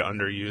is a very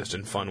underused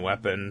and fun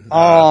weapon.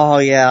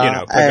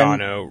 Yeah.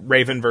 Pagano,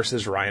 Raven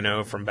versus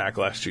Rhino from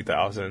Backlash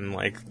 2000.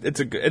 Like, it's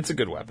a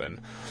good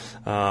weapon.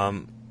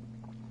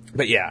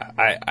 But yeah,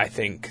 I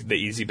think the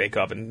Easy Bake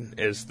Oven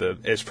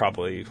is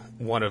probably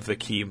one of the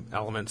key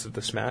elements of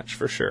this match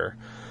for sure.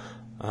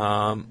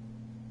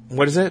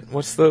 What is it?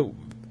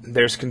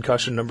 There's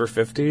concussion number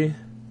 50?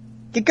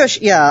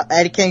 Concussion, yeah.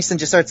 Eddie Kingston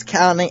just starts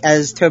counting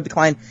as Toby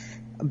Klein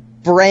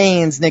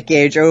brains Nick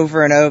Gage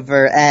over and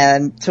over,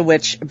 and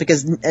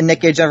because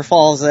Nick Gage never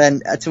falls,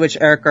 and to which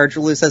Eric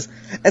Gargiulo says,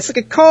 it's like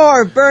a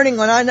car burning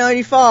on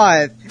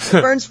I-95.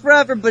 It burns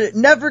forever, but it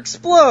never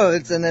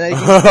explodes. And then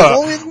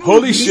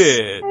holy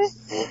shit.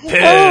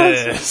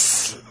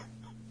 Piss.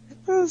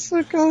 Oh,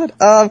 so good.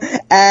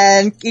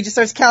 And he just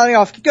starts counting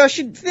off.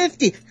 Concussion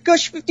 50,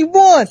 concussion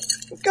 51,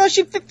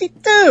 concussion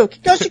 52,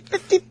 concussion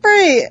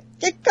 53,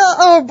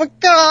 oh my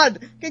god,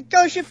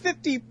 concussion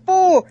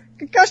 54,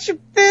 concussion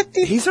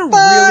 55. He's a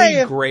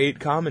really great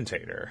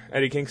commentator,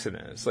 Eddie Kingston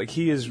is. Like,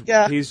 he's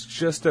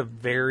just a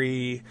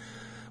very,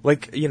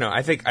 like,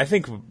 I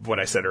think what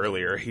I said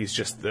earlier, he's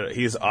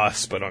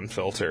us, but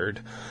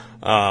unfiltered.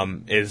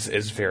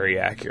 Is very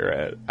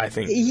accurate. I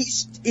think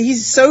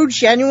he's so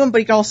genuine, but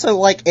he can also,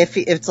 like, if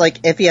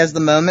he has the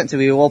moment to,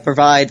 he will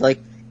provide like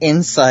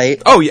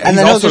insight. Oh yeah, and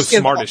he's also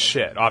smart as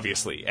shit.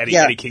 Obviously,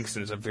 Eddie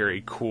Kingston is a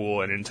very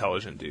cool and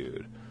intelligent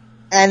dude.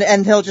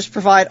 And he'll just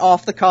provide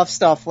off the cuff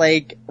stuff,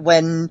 like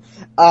when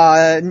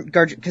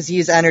because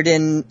he's entered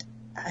in.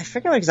 I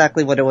forget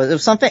exactly what it was. It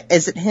was something.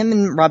 Is it him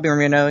and Robbie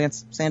Romero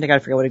against Sandy? I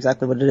forget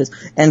exactly what it is.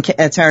 And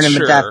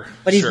Tournament Death.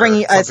 But he's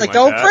bringing. It's like,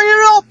 don't bring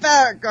it all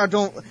back. Or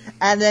don't.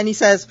 And then he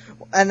says,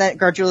 and then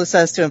Gargiulo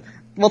says to him,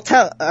 "Well,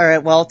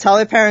 tell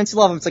your parents you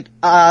love them." It's like,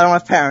 I don't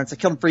have parents. I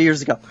killed them 3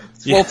 years ago.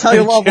 Well, tell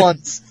your loved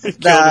ones that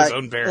killed his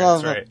own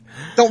parents, right?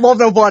 Don't love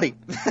nobody.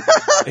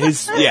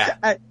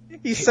 Yeah.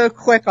 He's so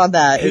quick on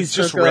that. He's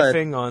just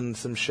riffing on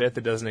some shit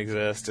that doesn't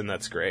exist, and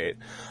that's great.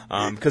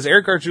 Because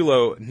Eric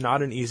Gargiulo,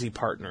 not an easy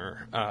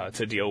partner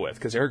to deal with.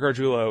 Because Eric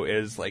Gargiulo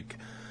is like,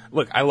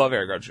 look, I love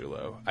Eric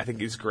Gargiulo. I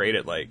think he's great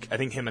at, like, I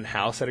think him and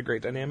House had a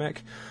great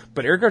dynamic.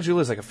 But Eric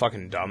Gargiulo is like a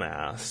fucking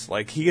dumbass.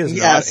 Like, he is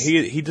not.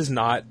 He does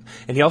not,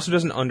 and he also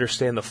doesn't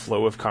understand the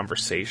flow of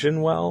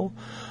conversation well.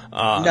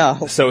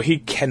 No. So he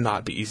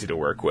cannot be easy to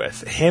work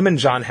with. Him and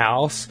John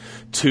House,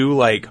 two,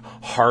 like,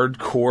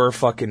 hardcore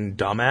fucking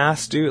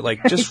dumbass dude,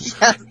 like,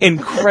 just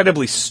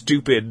incredibly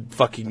stupid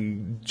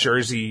fucking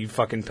Jersey,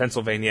 fucking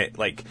Pennsylvania,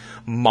 like,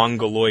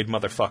 mongoloid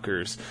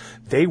motherfuckers.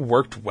 They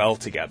worked well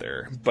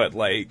together, but,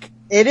 like,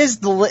 it is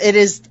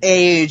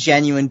a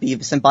genuine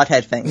Beavis and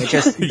Butthead thing. It's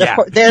just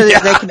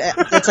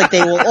it's like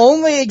they will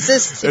only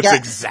exist together.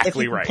 That's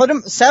exactly right.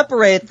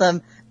 Separate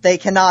them. They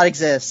cannot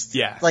exist.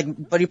 Yeah. Like,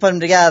 but you put them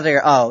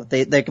together,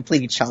 they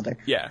complete each other.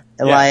 Yeah.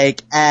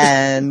 Like,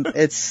 and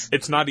it's...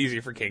 It's not easy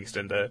for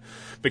Kingston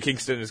but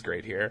Kingston is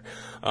great here.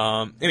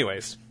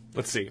 Anyways,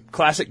 let's see.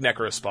 Classic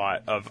Necro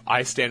spot of,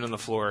 I stand on the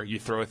floor, you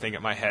throw a thing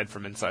at my head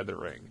from inside the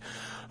ring.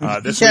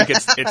 This week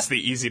it's the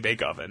Easy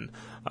Bake Oven.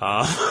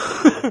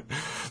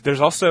 There's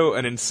also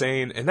an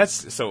insane, and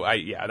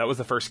that was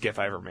the first GIF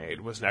I ever made,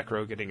 was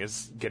Necro getting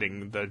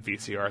the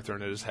VCR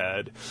thrown at his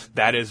head.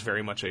 That is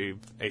very much a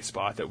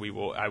spot that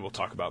I will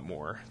talk about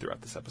more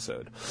throughout this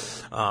episode.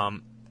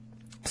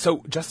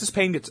 So Justice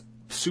Payne gets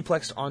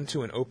suplexed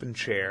onto an open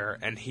chair,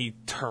 and he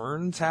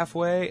turns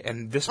halfway,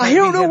 and this I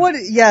don't know what.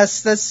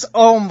 Yes, that's.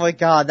 Oh my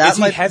god, that is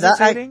he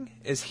hesitating?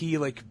 Is he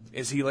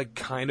like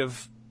kind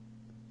of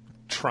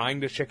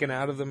trying to chicken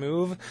out of the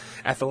move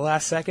at the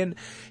last second?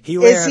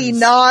 Is he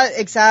not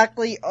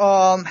exactly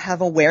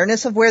have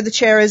awareness of where the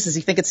chair is? Does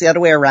he think it's the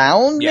other way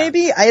around? Yeah.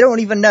 Maybe I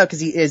don't even know,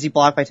 because is he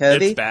blocked by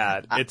Toby?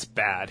 It's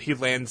bad. He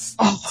lands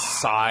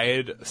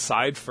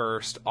side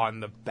first on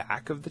the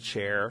back of the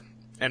chair,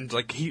 and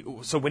like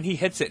so when he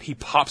hits it, he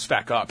pops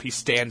back up. He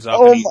stands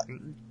up.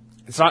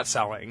 It's not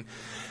selling.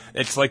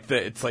 It's like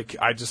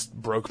I just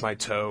broke my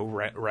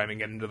toe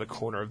ramming it into the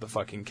corner of the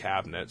fucking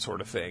cabinet,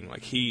 sort of thing.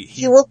 Like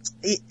he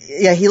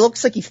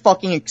looks like he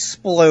fucking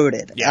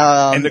exploded.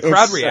 Yeah, and the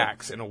crowd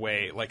reacts in a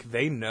way like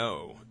they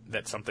know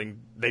that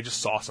they just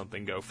saw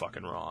something go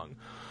fucking wrong.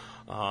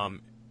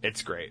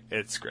 It's great.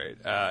 It's great.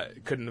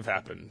 It couldn't have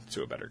happened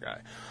to a better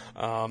guy.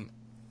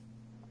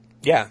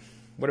 Yeah.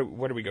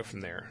 Where do we go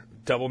from there?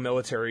 Double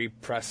military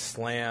press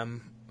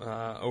slam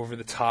over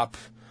the top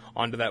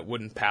onto that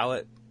wooden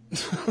pallet.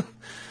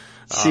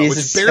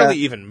 Which barely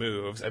even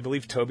moves. I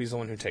believe Toby's the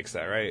one who takes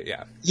that, right?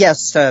 Yeah.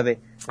 Yes, Toby.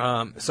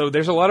 So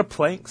there's a lot of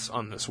planks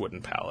on this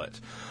wooden pallet.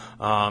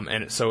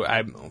 And so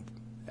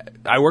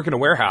I work in a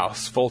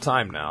warehouse full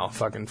time now,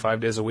 fucking 5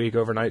 days a week,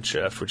 overnight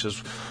shift, which is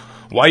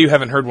why you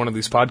haven't heard one of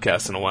these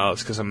podcasts in a while.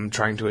 It's because I'm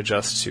trying to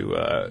adjust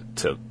to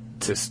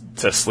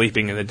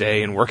sleeping in the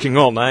day and working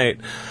all night,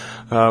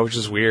 which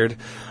is weird.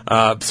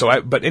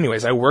 But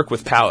anyways, I work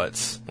with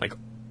pallets, like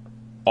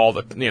all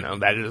the,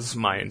 that is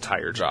my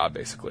entire job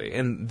basically.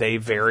 And they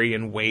vary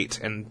in weight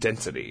and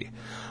density.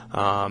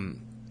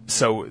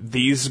 So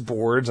these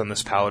boards on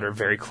this pallet are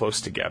very close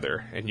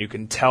together, and you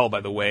can tell by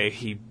the way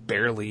he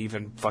barely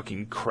even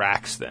fucking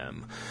cracks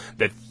them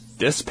that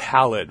this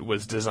pallet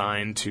was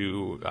designed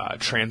to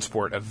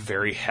transport a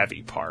very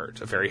heavy part,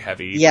 a very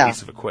heavy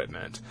piece of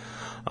equipment.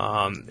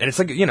 And it's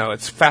like,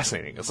 it's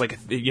fascinating. It's like,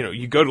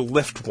 you go to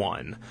lift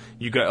one,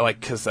 you go,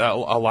 like, cause a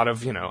lot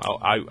of,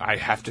 I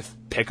have to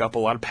pick up a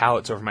lot of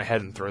pallets over my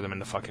head and throw them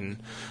into fucking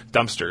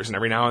dumpsters. And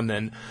every now and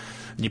then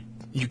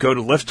you go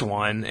to lift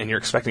one and you're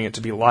expecting it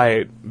to be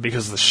light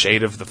because the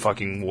shade of the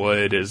fucking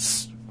wood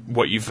is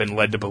what you've been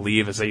led to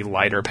believe is a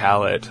lighter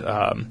pallet.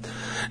 And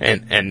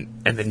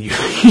then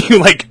you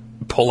like,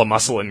 pull a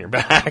muscle in your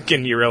back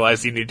and you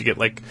realize you need to get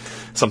like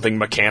something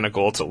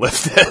mechanical to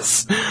lift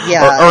this, or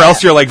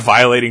else you're like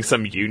violating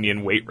some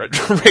union weight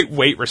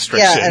restriction.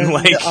 Yeah, and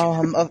like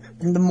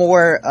the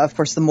more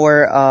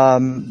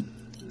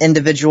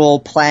individual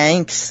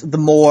planks, the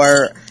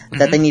more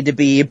that they need to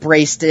be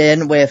braced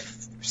in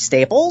with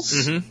staples.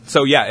 Mm-hmm.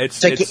 So yeah,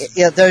 it's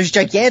those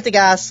gigantic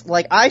ass.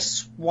 Like I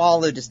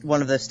swallowed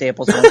one of those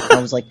staples when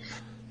I was like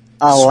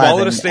 11.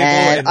 Swallowed a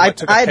staple and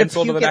took a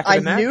pencil to the back of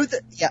the neck. I knew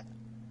that. Yeah.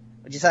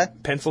 What'd you say?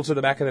 Pencil to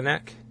the back of the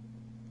neck?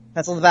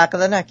 Pencil to the back of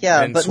the neck,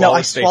 yeah. And but no,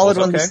 I swallowed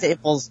one of the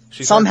staples.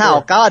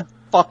 Somehow, God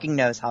fucking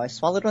knows how I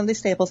swallowed one of these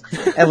staples.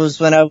 It was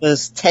when I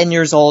was 10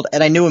 years old,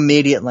 and I knew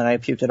immediately when I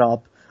puked it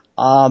up.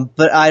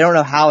 But I don't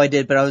know how I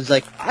did, but I was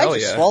like, I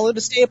just swallowed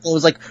a staple. It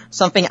was like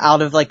something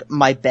out of like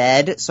my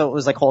bed, so it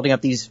was like holding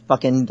up these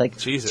fucking like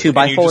Jesus.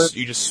 2x4s.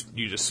 You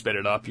just spit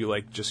it up. You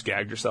like just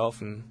gagged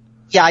yourself and.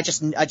 Yeah, I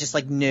just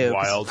like knew.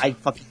 Wild. I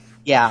fucking.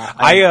 Yeah.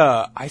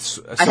 I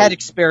had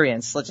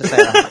experience, let's just say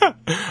that.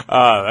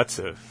 That's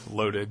a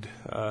loaded,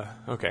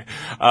 okay.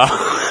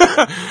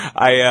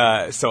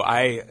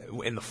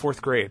 In the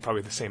 4th grade,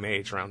 probably the same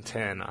age, around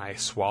 10, I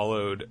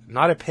swallowed,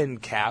 not a pen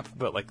cap,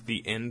 but like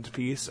the end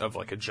piece of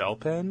like a gel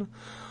pen.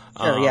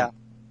 Sure, yeah.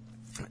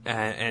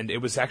 And it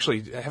was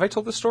actually, have I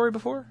told this story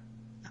before?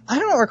 I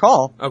don't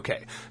recall.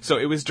 Okay. So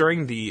it was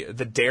during the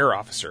DARE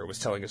officer was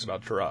telling us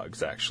about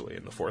drugs, actually,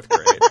 in the 4th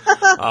grade.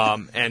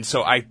 And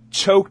so I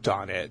choked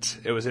on it.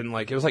 It was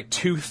like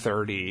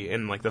 2:30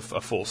 in like a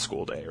full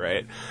school day,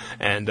 right?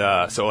 And,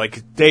 so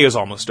like day is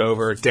almost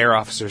over. DARE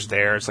officer's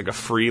there. It's like a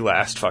free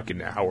last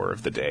fucking hour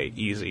of the day.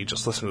 Easy.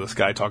 Just listen to this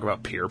guy talk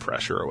about peer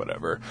pressure or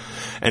whatever.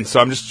 And so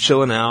I'm just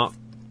chilling out,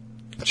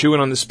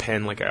 chewing on this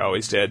pen like I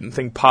always did, and the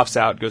thing pops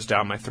out, goes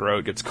down my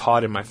throat, gets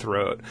caught in my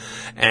throat,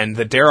 and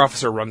the DARE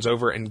officer runs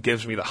over and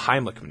gives me the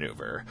Heimlich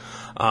maneuver,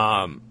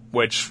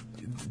 which,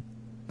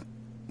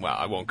 well,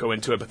 I won't go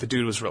into it, but the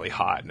dude was really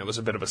hot, and it was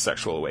a bit of a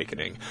sexual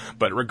awakening.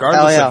 But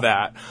regardless of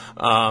that,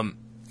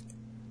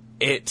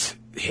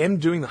 him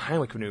doing the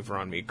Heimlich maneuver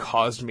on me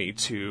caused me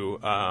to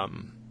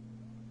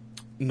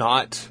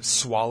not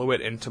swallow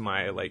it into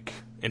my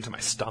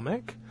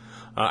stomach.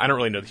 I don't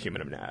really know the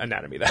human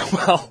anatomy that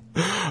well.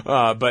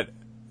 But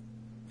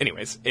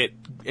anyways,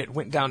 it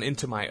went down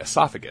into my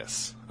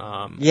esophagus.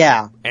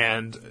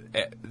 And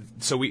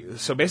so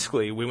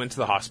basically we went to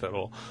the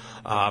hospital.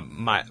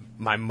 My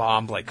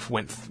mom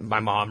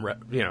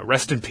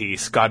rest in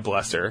peace, God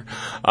bless her,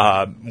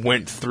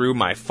 went through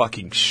my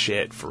fucking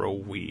shit for a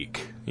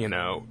week,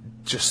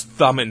 just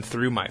thumbing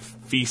through my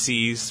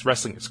feces.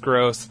 Wrestling is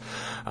gross.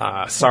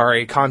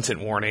 Sorry,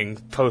 content warning,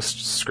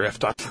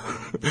 postscript.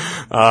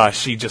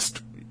 She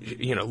just,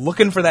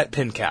 looking for that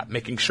pin cap,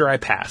 making sure I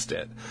passed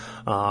it.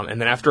 And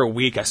then after a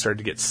week, I started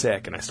to get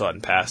sick, and I still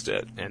hadn't passed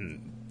it.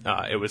 And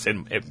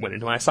it went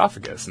into my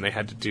esophagus, and they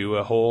had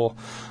to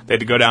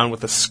go down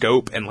with a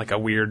scope and like a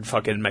weird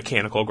fucking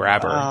mechanical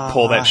grabber,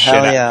 pull that shit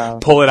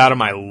out, pull it out of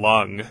my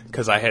lung,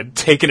 because I had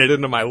taken it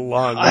into my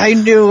lung. I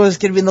knew it was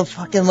gonna be in the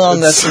fucking lung.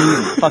 That's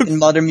some fucking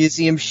Mother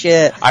Museum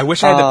shit. I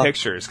wish I had the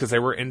pictures, because they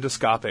were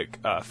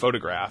endoscopic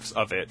photographs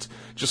of it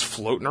just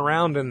floating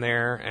around in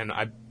there, and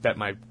I bet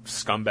my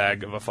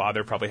scumbag of a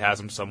father probably has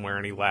them somewhere,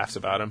 and he laughs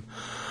about him.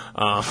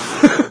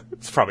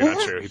 It's probably not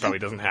true. He probably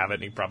doesn't have it,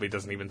 and he probably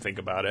doesn't even think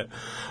about it.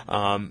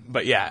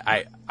 But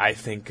yeah, I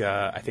think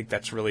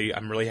that's really,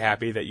 I'm really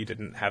happy that you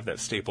didn't have that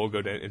staple go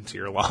into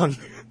your lung,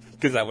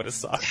 because that would have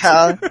sucked.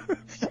 So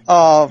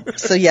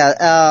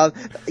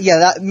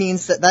that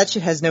means that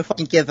shit has no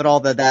fucking give at all.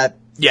 That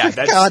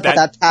pallet.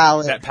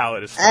 That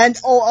pallet is. And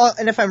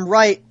if I'm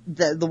right,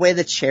 the way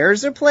the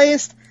chairs are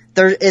placed,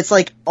 it's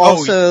like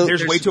also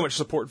there's way too much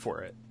support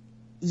for it.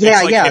 Yeah,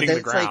 it's like yeah, hitting the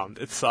it's like- ground.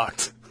 It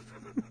sucked.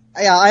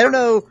 Yeah, I don't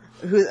know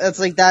who, it's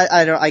like that,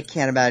 I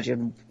can't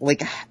imagine,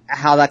 like,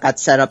 how that got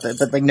set up,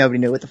 but like nobody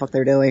knew what the fuck they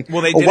were doing.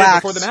 Well, they did Wax,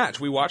 it before the match.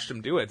 We watched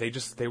them do it.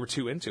 They were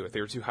too into it.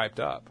 They were too hyped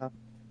up.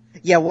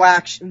 Yeah,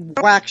 Wax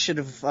should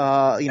have,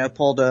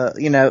 pulled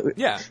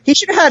Yeah. he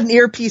should have had an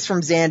earpiece from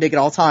Zandig at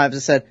all times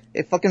and said,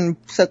 hey, fucking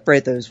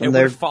separate those It when would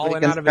they're have fallen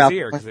against out of the his crowd.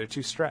 ear because they're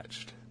too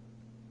stretched.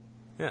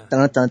 Yeah.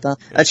 Dun, dun, dun.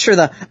 That's true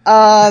though.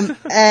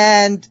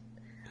 And,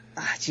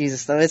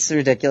 Jesus though, it's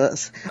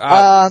ridiculous. We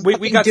got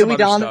some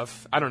Dewey other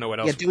stuff. I don't know what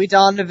else. Yeah, Dewey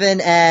Donovan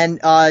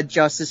and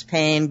Justice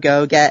Payne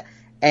go get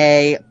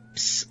a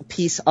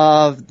piece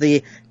of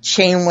the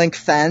chain link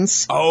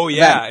fence. Oh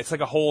yeah, it's like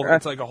a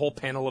whole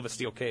panel of a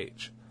steel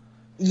cage.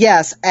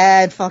 Yes,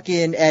 and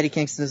fucking Eddie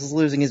Kingston is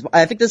losing his.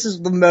 I think this is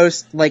the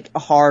most like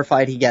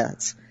horrified he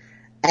gets.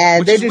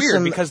 And Which they is do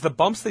weird because the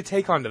bumps they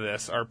take onto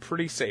this are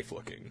pretty safe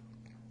looking.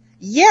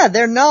 Yeah,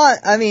 they're not.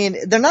 I mean,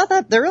 they're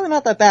really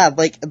not that bad.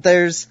 Like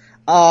there's.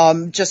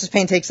 Justice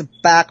Payne takes a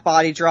back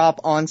body drop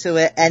onto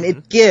it, and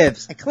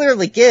it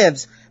clearly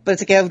gives, but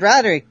it's like, I would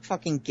rather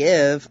fucking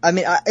give. I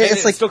mean,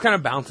 it's like, still kind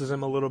of bounces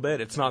him a little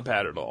bit. It's not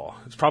bad at all.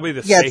 It's probably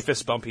the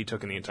safest bump he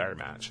took in the entire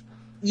match.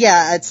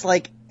 Yeah, it's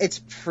like,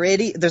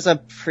 there's a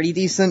pretty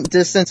decent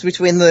distance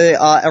between the,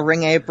 a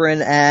ring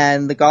apron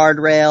and the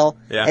guardrail.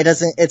 Yeah.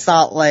 It's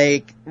not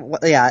like,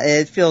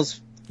 it feels.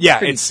 Yeah,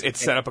 it's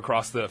set up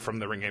from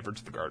the ring apron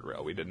to the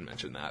guardrail. We didn't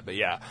mention that, but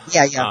yeah.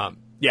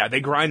 Yeah.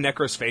 They grind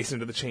Necro's face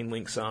into the chain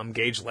link some.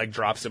 Gage leg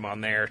drops him on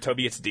there.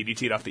 Toby gets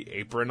DDT'd off the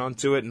apron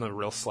onto it in a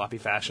real sloppy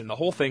fashion. The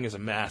whole thing is a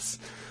mess.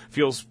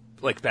 Feels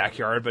like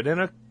backyard, but in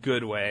a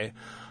good way.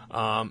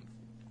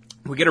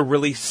 We get a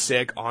really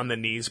sick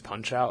on-the-knees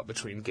punch-out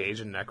between Gage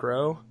and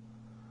Necro.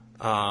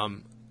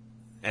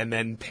 And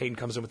then Payne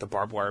comes in with the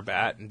barbed wire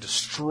bat and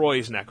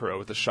destroys Necro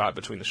with a shot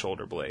between the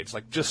shoulder blades.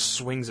 Like, just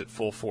swings at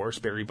full force,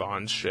 Barry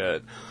Bonds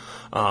shit.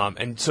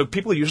 And so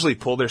people usually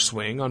pull their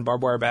swing on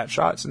barbed wire bat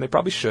shots, and they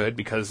probably should,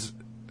 because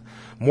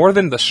more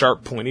than the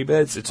sharp pointy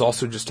bits, it's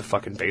also just a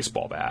fucking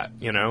baseball bat,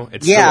 you know?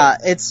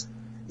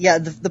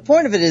 The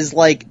point of it is,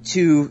 like,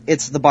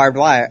 it's the barbed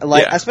wire.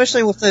 Like,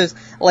 especially with those,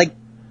 like,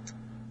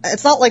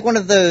 it's not like one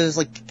of those,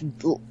 like,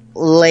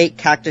 late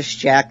Cactus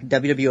Jack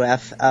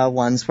WWF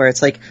ones where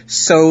it's like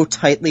so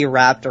tightly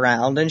wrapped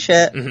around and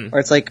shit, or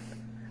it's like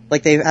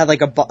they had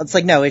like it's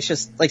like, no, it's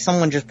just like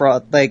someone just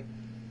brought like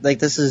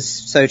this is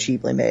so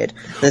cheaply made.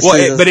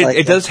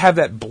 It does have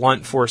that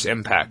blunt force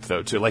impact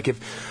though too. Like if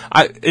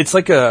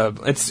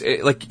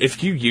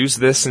you use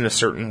this in a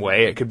certain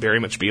way, it could very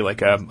much be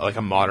like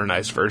a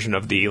modernized version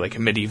of the like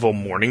medieval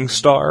Morning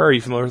Star. Are you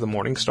familiar with the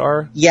Morning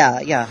Star?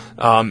 Yeah.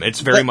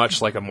 It's very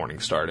much like a Morning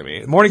Star to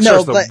me. Morning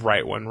Star's the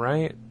right one,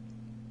 right?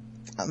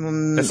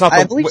 It's not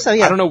I believe so,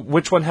 yeah. I don't know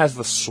which one has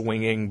the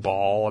swinging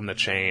ball on the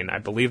chain. I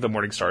believe the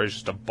Morning Star is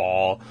just a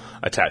ball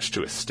attached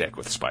to a stick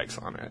with spikes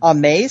on it. A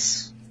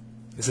mace?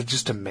 Is it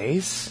just a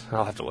mace?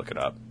 I'll have to look it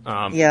up.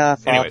 Yeah.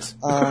 Anyways.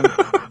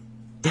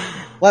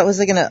 What was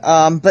I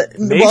gonna,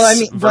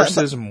 Mace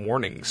versus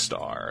Morning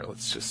Star.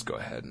 Let's just go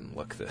ahead and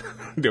look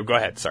no, go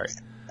ahead, sorry.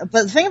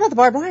 But the thing about the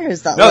barbed wire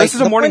is that, no, this is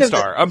a Morning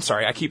Star. I'm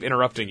sorry, I keep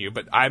interrupting you,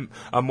 but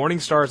a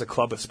Morning Star is a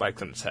club with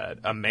spikes on its head.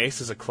 A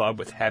mace is a club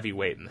with heavy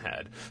weight in the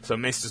head. So a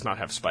mace does not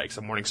have spikes.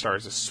 A Morning Star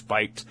is a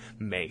spiked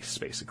mace,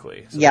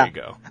 basically. So there you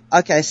go.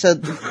 Okay,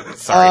 so,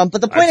 sorry.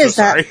 But the point is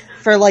that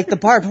for like the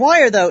barbed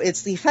wire though,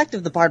 it's the effect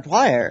of the barbed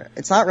wire.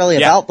 It's not really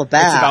about the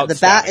bat. The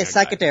bat is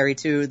secondary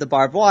to the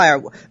barbed wire,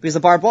 because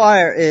the barbed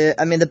wire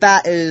the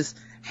bat is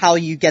how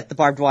you get the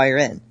barbed wire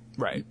in.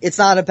 Right. It's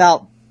not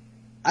about,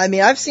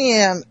 I've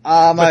seen,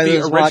 but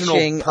the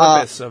original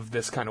purpose of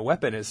this kind of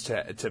weapon is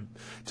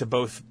to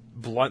both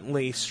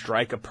bluntly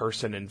strike a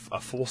person in a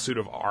full suit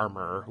of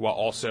armor while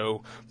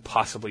also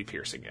possibly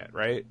piercing it,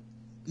 right?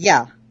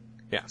 Yeah.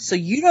 Yeah. So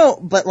you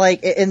don't, but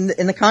like in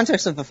the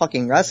context of a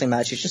fucking wrestling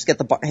match, you just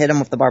get hit him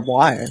with the barbed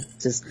wire.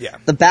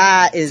 The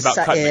bat is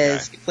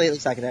completely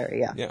secondary.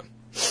 Yeah. Yeah.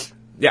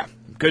 Yeah.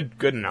 Good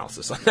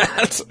analysis on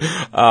that.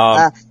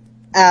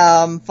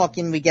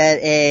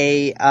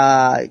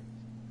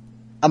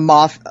 We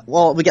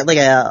get we get like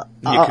a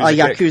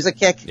Yakuza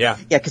kick. Yeah.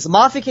 Yeah, because the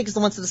Mafia kick is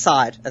the one to the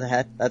side of the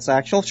head. That's the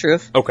actual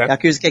truth. Okay.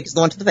 Yakuza kick is the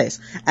one to the face.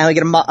 And we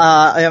get a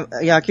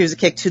Yakuza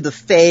kick to the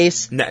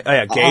face.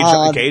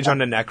 Gauge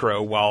onto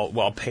Necro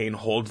while Payne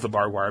holds the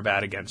barbed wire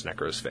bat against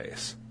Necro's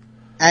face.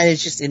 And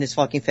it's just in his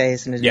fucking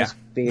face and his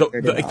beard.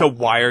 The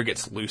wire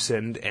gets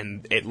loosened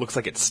and it looks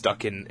like it's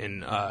stuck in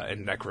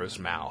Necro's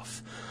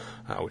mouth,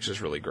 which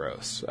is really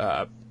gross.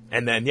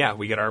 And then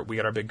we get our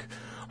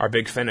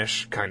big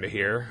finish kind of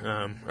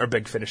here, our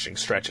big finishing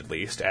stretch at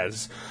least,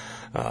 as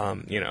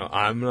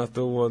I'm not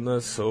the one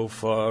that's so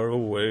far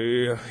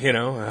away.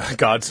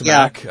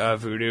 Godsmack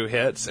Voodoo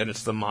hits, and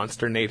it's the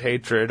monster Nate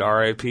Hatred,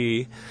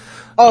 R.I.P.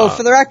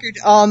 For the record,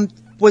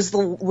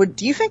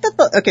 do you think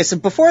that okay, so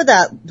before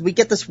that, we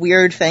get this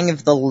weird thing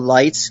of the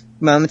lights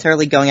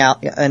momentarily going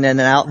out and in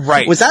and out.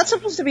 Right. Was that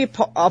supposed to be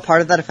a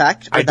part of that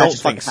effect? Or I that don't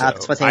just think so.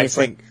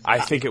 I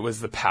think it was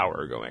the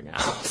power going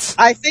out.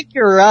 I think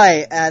you're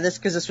right.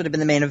 Because this would have been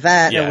the main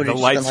event. Yeah, it the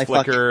lights been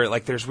flicker.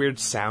 Like, there's weird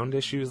sound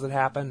issues that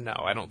happen. No,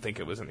 I don't think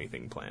it was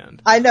anything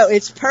planned. I know,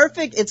 it's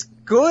perfect. It's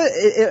good.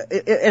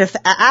 It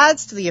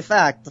adds to the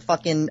effect,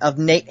 of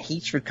Nate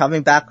Hatred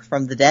coming back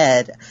from the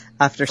dead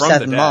after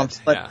 7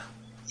 months. But yeah.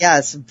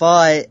 Yes,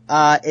 but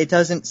it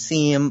doesn't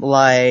seem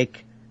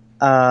like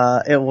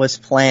it was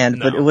planned,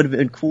 No. but it would have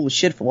been cool as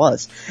shit if it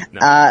was.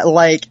 No.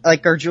 Like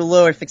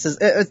Gargiulo fixes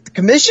the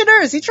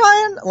commissioner. Is he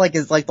trying?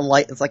 It's like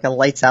a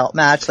lights out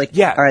match. Like,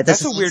 yeah, all right,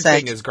 that's a weird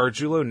thing. Is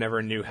Gargiulo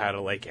never knew how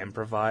to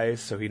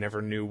improvise, so he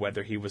never knew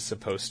whether he was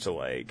supposed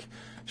to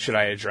should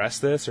I address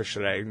this or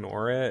should I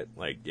ignore it?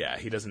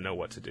 He doesn't know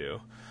what to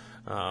do.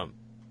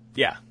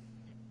 Yeah.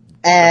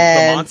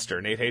 And the monster,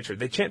 Nate Hatred.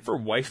 They chant for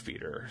wife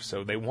beater,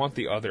 so they want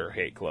the other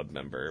Hate Club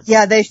member.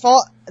 Yeah, they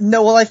thought.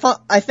 No, well, I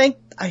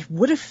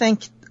would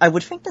think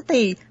that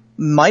they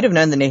might have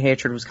known that Nate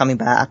Hatred was coming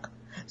back.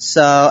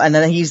 So, and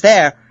then he's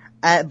there.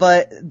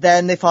 But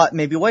then they thought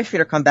maybe wife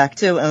beater come back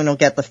too, and we'll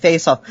get the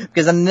face off.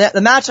 Because then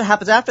the match that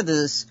happens after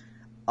this,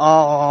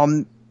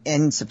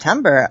 in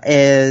September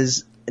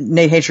is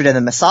Nate Hatred and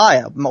the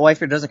Messiah. Wife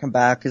beater doesn't come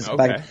back.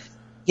 Okay.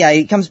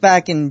 He comes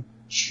back in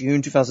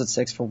June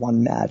 2006 for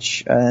one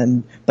match,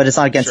 but it's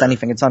not against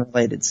anything. It's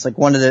unrelated. It's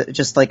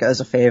as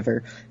a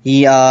favor.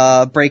 He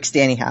breaks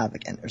Danny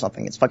Havoc or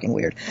something. It's fucking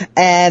weird.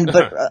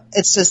 But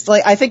it's just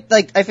I think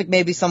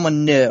maybe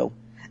someone knew,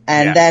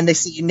 and then they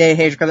see Nate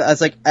Hatred come.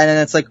 And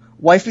then it's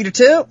wife beater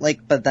too.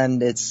 But then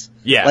it's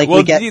we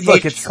get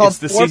it's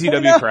the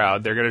CZW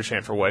crowd. They're gonna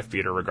chant for wife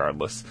beater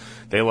regardless.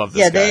 They love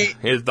this guy.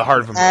 He's the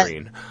heart of a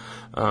Marine.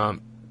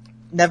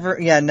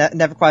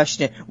 Never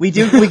question it. We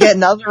get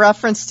another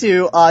reference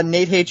to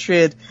Nate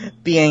Hatred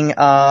being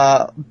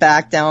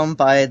backed down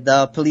by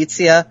the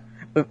Polizia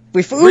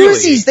with Uzis.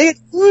 Really? They had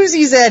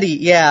Uzis, Eddie.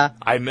 Yeah,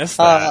 I missed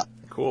that.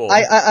 Cool.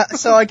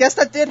 So I guess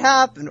that did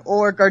happen.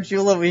 Or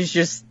Gargiulo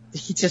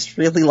he just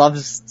really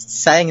loves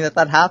saying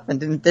that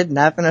happened and it didn't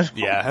happen at all.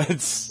 Yeah,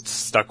 it's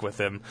stuck with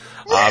him.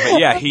 But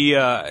yeah,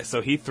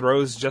 he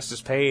throws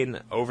Justice Payne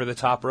over the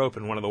top rope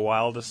in one of the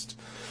wildest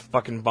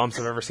fucking bumps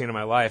I've ever seen in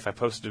my life. I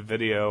posted a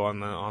video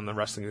on the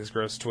Wrestling is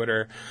Gross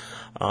Twitter.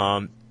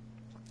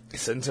 He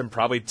sends him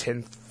probably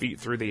 10 feet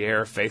through the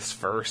air, face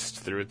first,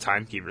 through a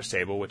timekeeper's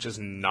table, which is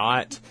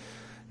not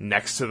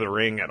next to the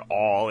ring at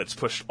all. It's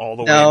pushed all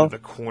the way into the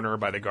corner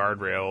by the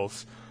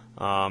guardrails.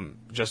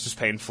 Justice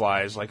Payne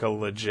flies a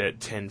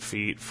legit 10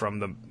 feet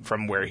from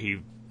where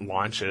he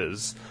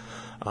launches.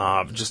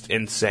 Just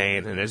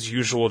insane. And as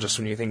usual, just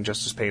when you think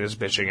Justice Payne is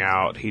bitching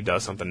out, he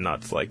does something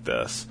nuts like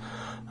this.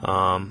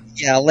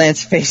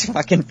 Lance face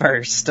fucking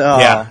first.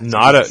 Yeah,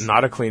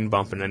 not a clean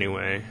bump in any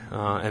way.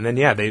 And then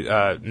they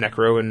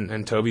Necro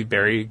and Toby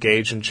bury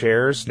Gage in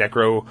chairs.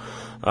 Necro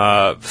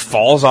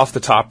falls off the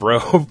top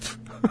rope.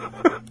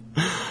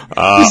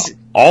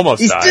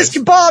 Almost dies. He's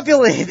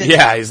discombobulated.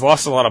 Yeah, he's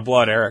lost a lot of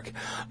blood, Eric.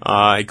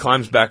 He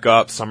climbs back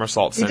up,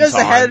 somersaults He does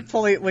the head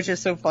point, which is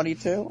so funny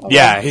too.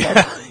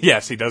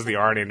 Yes, he does the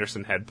Arn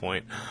Anderson head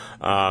point.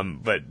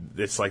 But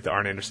it's like the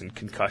Arn Anderson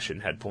concussion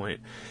head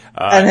point.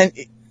 And then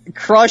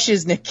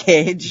crushes Nick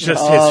Gage.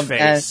 Just his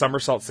face.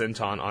 Somersault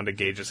senton onto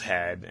Gage's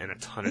head and a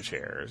ton of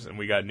chairs. And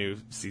we got new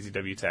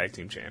CZW Tag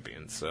Team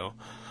Champions. So,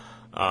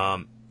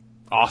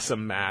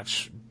 awesome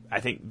match. I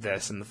think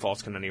this and the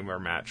False Count Anywhere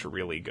match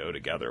really go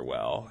together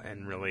well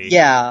and really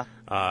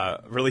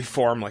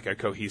form a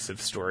cohesive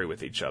story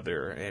with each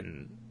other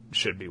and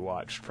should be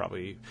watched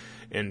probably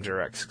in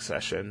direct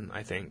succession.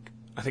 I think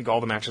all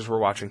the matches we're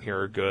watching here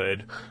are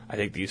good. I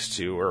think these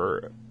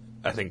two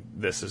I think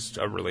this is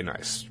a really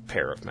nice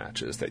pair of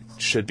matches that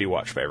should be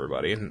watched by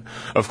everybody, and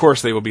of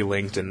course they will be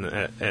linked in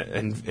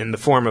the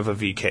form of a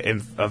VK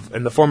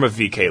in the form of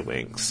VK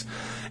links.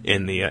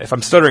 If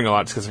I'm stuttering a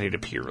lot, it's because I need to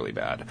pee really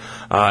bad.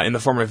 In the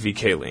form of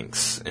VK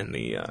links in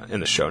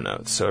the show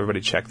notes, so everybody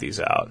check these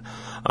out.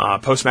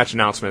 Post match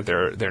announcement,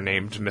 they're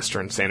named Mr.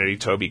 Insanity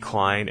Toby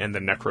Klein and the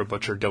Necro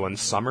Butcher Dylan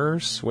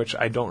Summers, which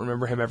I don't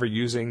remember him ever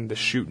using the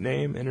shoot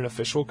name in an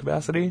official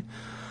capacity.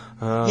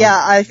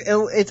 I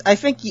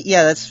think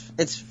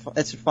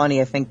it's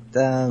funny. I think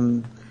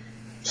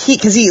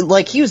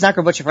he was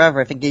Necro Butcher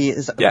forever. I think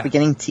his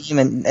beginning team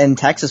in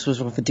Texas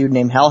was with a dude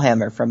named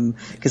Hellhammer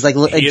he has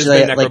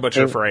been Necro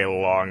Butcher for a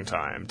long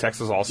time.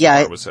 Texas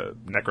All-Star was a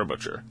Necro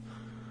Butcher.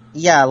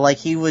 Yeah,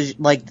 he was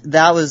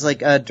that was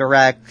a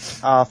direct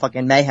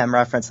fucking Mayhem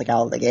reference out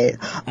of the gate.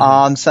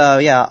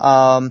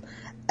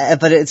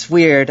 But it's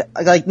weird.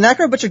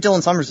 Necro Butcher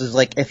Dylan Summers is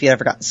if he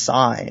ever got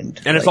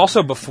signed. And it's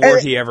also before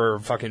he ever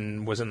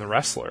fucking was in The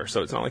Wrestler,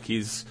 so it's not like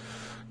he's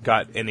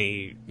got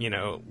any,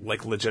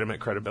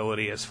 legitimate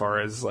credibility as far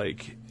as,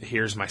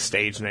 here's my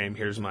stage name,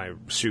 here's my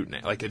shoot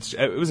name.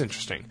 It was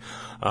interesting.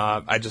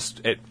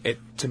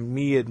 To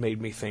me, it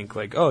made me think,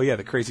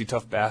 the Crazy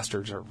Tough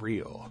Bastards are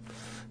real.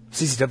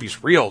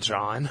 CCW's real,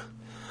 John.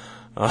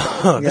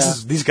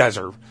 These guys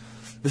are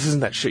this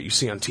isn't that shit you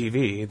see on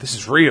TV. This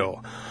is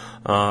real.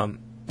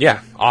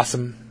 Yeah,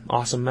 awesome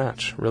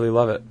match. Really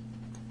love it.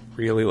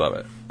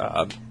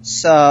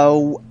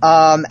 So,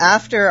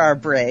 after our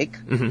break,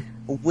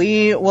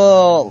 we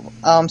will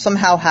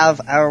somehow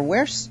have our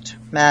worst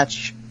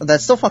match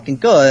that's still fucking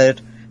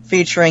good,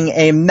 featuring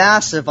a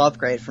massive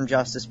upgrade from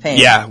Justice Pain.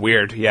 Yeah,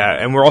 weird. Yeah,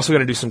 and we're also going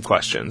to do some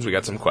questions. We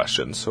got some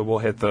questions, so we'll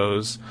hit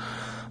those.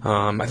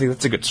 I think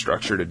that's a good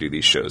structure to do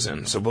these shows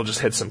in. So we'll just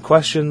hit some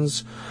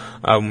questions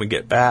when we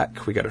get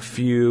back. We got a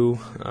few,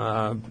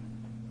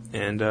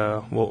 and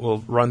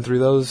we'll run through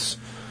those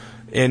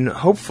in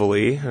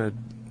hopefully a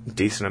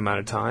decent amount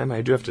of time.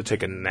 I do have to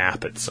take a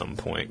nap at some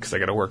point because I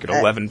got to work at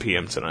 11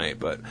 p.m. tonight.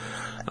 But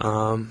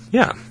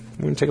yeah,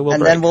 we can take a little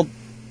break. And then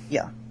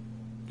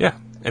yeah,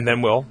 and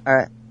then we'll. All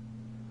right.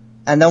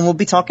 And then we'll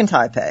be talking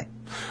Taipei.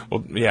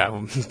 Well,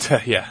 yeah,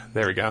 yeah.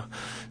 There we go.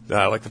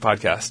 Like the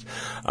podcast.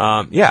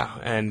 Yeah,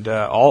 and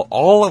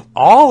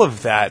all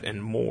of that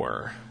and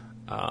more.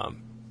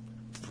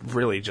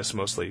 Really, just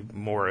mostly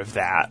more of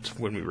that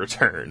when we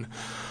return.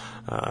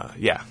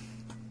 Yeah.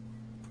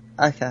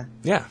 Okay.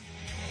 Yeah.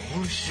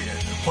 Oh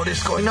shit! What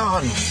is going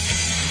on?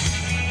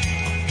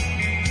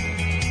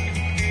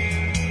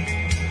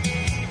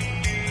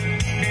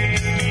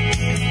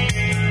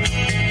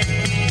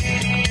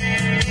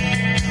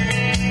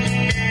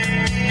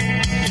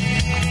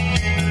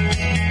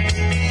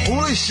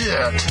 Holy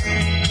shit!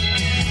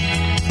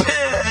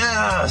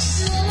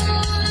 Piss!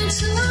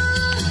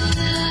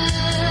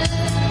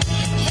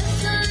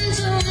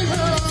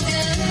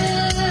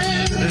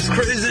 It's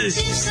crazy!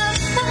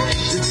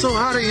 It's so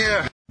hot in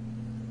here!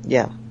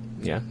 Yeah.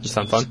 Yeah, just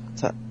sound fun?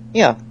 Talk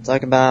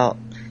about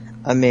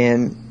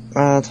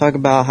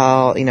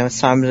how, it's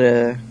time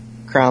to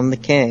crown the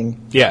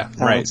king. Yeah,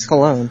 right. It's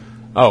Cologne.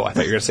 Oh, I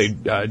thought you were going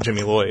to say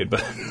Jimmy Lloyd,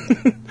 but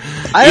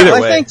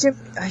I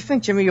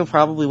think Jimmy will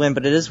probably win,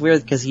 but it is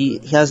weird because he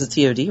has a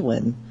TOD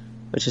win,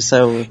 which is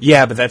so...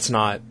 Yeah, but that's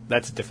a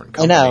different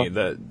company. I know.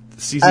 The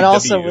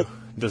CZW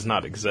does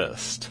not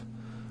exist.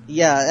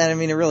 Yeah, and I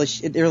mean, it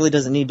really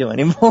doesn't need to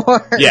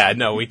anymore. Yeah,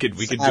 no, we could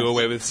do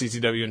away with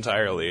CZW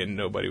entirely and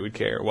nobody would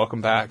care.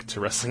 Welcome back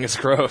to Wrestling is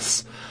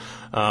Gross.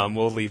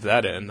 We'll leave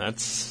that in.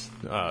 That's,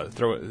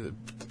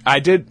 I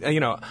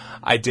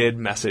did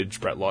message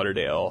Brett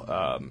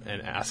Lauderdale,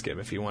 and ask him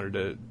if he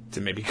wanted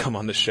to maybe come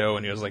on the show,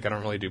 and he was like, I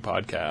don't really do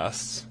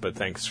podcasts, but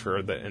thanks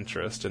for the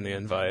interest and the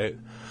invite.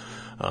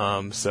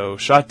 So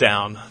shot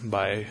down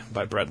by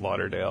Brett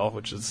Lauderdale,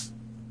 which is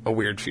a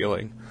weird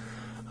feeling.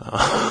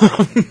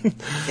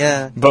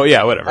 Yeah. But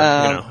yeah, whatever.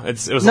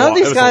 It was none of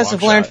these guys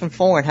have learned from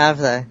Foreign, have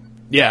they?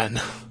 Yeah.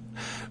 No.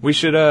 We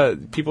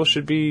should, people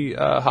should be,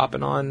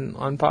 hopping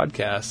on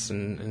podcasts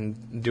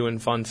and doing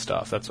fun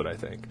stuff. That's what I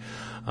think.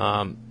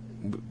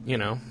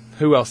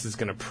 Who else is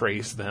going to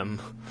praise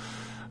them?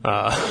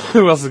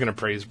 Who else is going to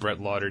praise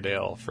Brett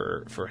Lauderdale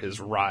for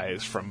his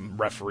rise from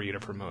referee to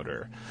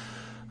promoter?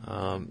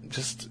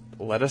 Just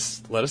let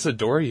us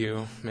adore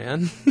you,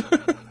 man.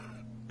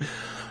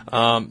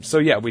 So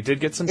yeah, we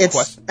did get some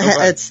questions.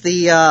 It's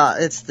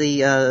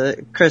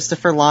the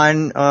Christopher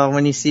line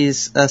when he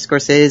sees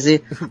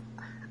Scorsese.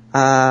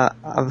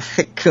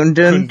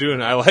 Kundun.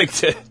 Kundun, I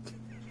liked it.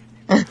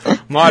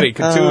 Marty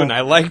Kundun,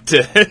 I liked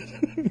it.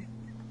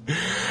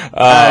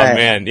 Right.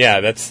 Man,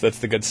 yeah, that's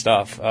the good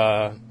stuff.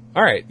 All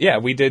right, yeah,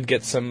 we did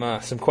get some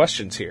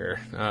questions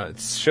here. It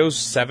shows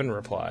 7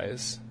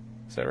 replies.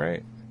 Is that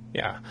right?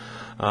 Yeah.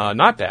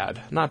 Not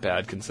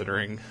bad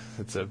considering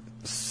it's a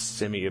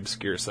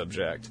semi-obscure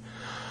subject.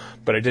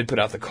 But I did put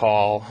out the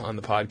call on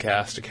the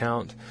podcast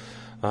account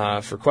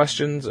for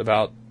questions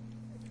about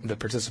the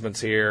participants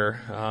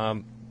here.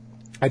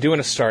 I do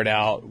want to start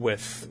out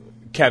with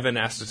Kevin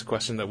asked us a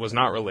question that was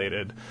not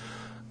related,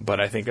 but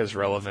I think is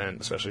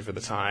relevant, especially for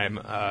the time.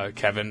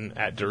 Kevin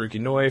at Daruki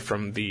Noi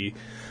from the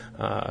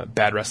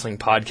Bad Wrestling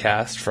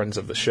Podcast, friends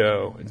of the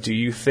show. Do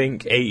you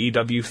think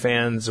AEW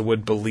fans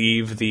would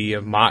believe the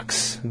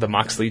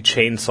Moxley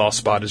chainsaw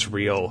spot is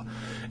real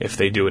if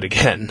they do it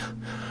again?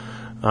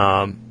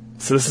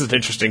 So this is an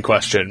interesting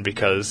question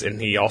because, and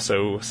he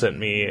also sent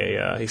me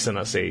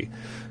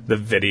the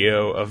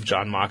video of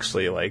Jon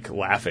Moxley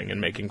laughing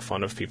and making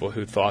fun of people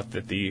who thought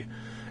that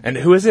and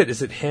who is it?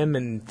 Is it him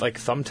and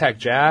Thumbtack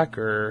Jack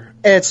or?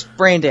 It's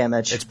Brain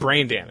Damage. It's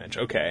Brain Damage.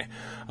 Okay.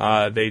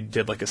 They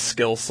did a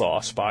skill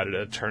saw spot at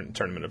a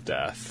Tournament of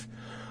Death,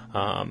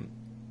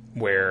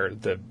 where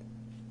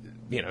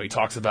he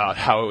talks about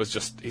how it was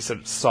he said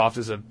it's soft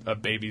as a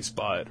baby's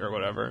butt or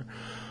whatever.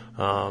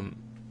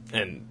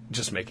 And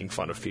just making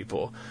fun of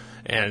people.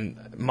 And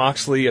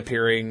Moxley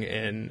appearing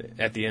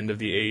at the end of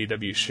the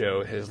AEW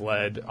show has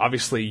led,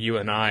 obviously you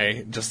and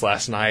I just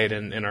last night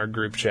in our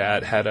group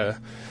chat had a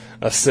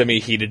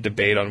semi-heated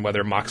debate on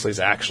whether Moxley's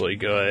actually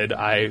good.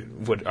 I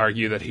would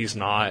argue that he's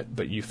not,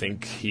 but you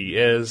think he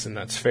is, and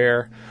that's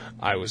fair.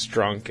 I was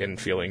drunk and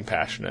feeling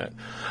passionate.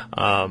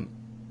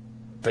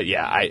 But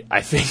yeah,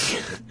 I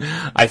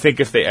think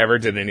if they ever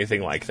did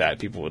anything like that,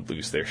 people would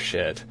lose their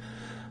shit.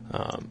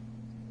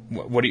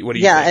 What do you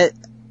think?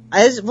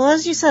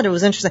 as you said, it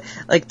was interesting.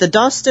 Like the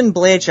Dustin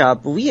Blade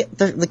job,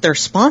 the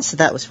response to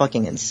that was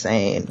fucking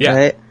insane. Yeah.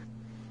 Right?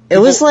 It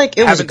was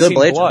a good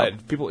Blade blood.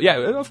 job. People, yeah,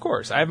 of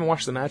course. I haven't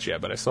watched the match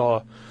yet, but I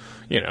saw,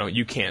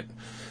 you can't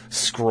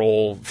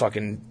scroll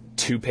fucking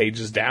 2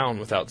 pages down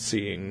without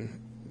seeing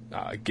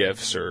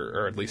GIFs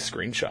or at least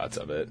screenshots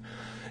of it.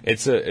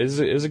 It's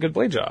a good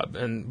Blade job,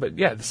 but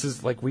yeah, this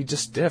is like we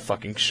just did a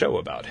fucking show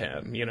about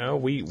him. We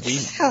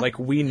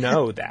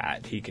know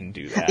that he can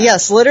do that.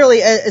 Yes,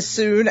 literally as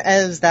soon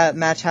as that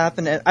match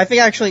happened, and I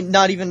think actually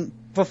not even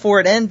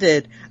before it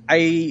ended,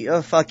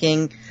 I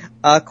fucking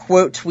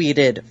quote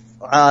tweeted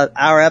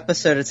our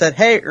episode. It said,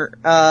 "Hey,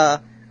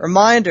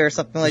 reminder," or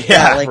something like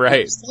that. Like, right.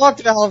 We just talked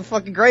about how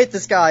fucking great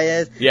this guy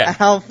is. Yeah. And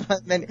how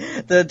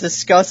the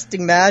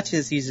disgusting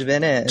matches he's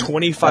been in.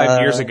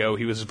 25 years ago,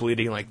 he was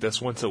bleeding like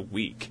this once a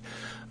week.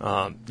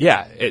 And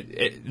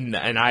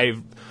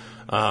I've,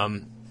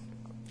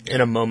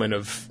 in a moment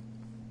of,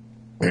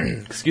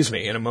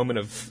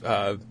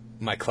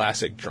 my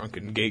classic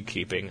drunken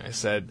gatekeeping, I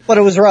said, but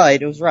it was right.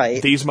 It was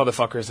right. These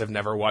motherfuckers have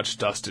never watched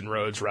Dustin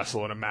Rhodes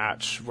wrestle in a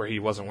match where he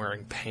wasn't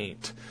wearing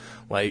paint.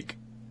 Like,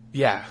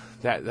 yeah,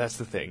 that's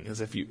the thing,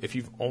 is if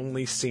you've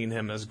only seen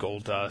him as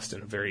Goldust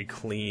in a very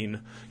clean,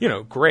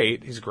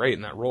 great, he's great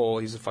in that role,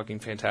 he's a fucking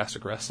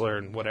fantastic wrestler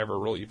in whatever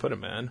role you put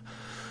him in,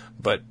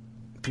 but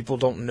people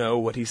don't know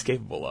what he's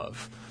capable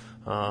of.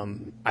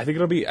 I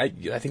think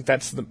I think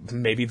that's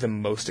maybe the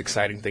most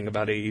exciting thing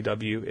about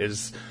AEW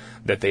is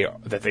that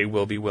they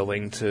will be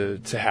willing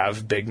to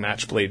have big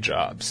match Blade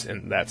jobs,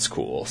 and that's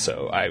cool.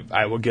 So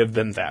I will give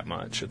them that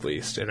much at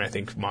least, and I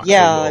think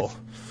Moxley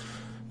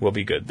will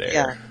be good there.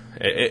 Yeah.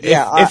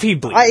 If he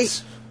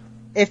bleeds.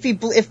 If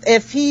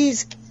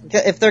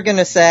they're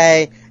gonna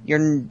say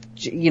and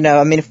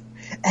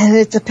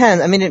it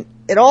depends. I mean,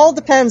 it all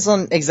depends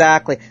on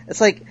exactly. It's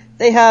like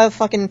they have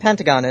fucking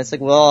Pentagon. And it's like,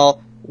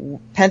 well,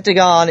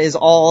 Pentagon is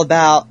all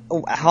about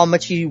how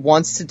much he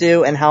wants to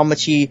do and how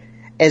much he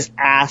is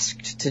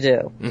asked to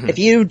do. Mm-hmm. If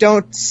you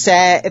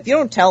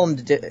don't tell him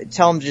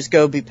to just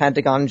go be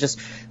Pentagon and just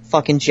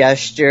fucking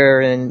gesture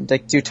and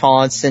like do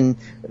taunts, and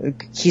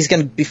he's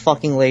gonna be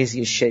fucking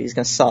lazy as shit. He's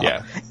gonna suck.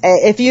 Yeah.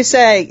 If you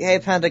say, hey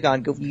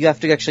Pentagon, you have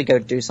to actually go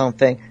do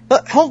something,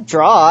 but he'll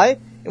try.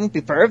 It won't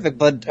be perfect,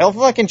 but he'll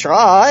fucking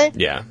try.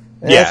 Yeah.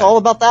 Yeah. It's all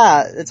about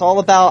that. It's all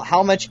about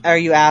how much are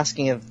you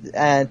asking of,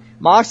 and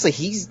Moxley,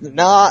 he's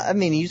not, I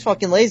mean, he's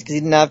fucking lazy because he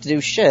didn't have to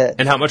do shit.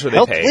 And how much would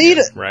they pay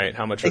him, right?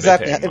 How much would they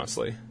pay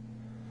Moxley?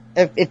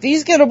 If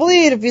he's gonna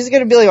bleed, if he's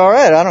gonna be like,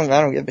 alright, I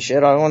don't give a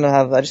shit, I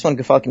just want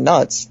to go fucking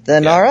nuts,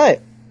 then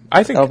alright.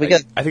 I think that'll be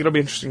good. I think it'll be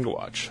interesting to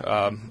watch.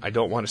 I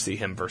don't want to see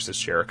him versus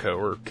Jericho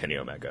or Kenny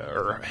Omega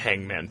or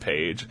Hangman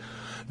Page.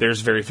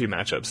 There's very few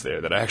matchups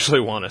there that I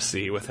actually want to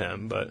see with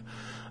him, but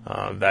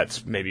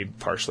that's maybe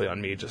partially on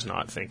me just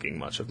not thinking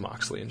much of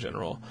Moxley in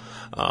general.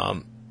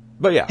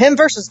 But yeah. Him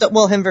versus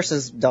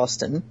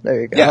Dustin. There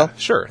you go. Yeah,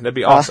 sure. That'd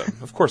be awesome.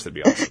 Of course that'd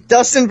be awesome.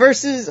 Dustin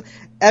versus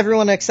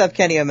everyone except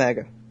Kenny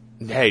Omega.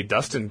 Hey,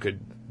 Dustin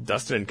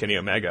and Kenny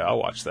Omega, I'll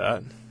watch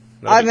that.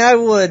 I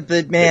would,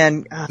 but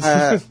man,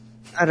 I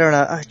don't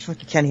know.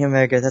 Kenny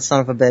Omega, that son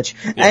of a bitch.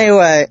 Yeah.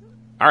 Anyway.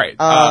 All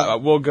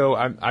right, we'll go.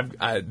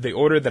 The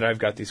order that I've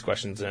got these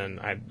questions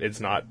in, it's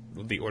not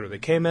the order they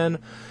came in.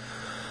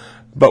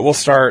 But we'll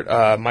start,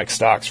 Mike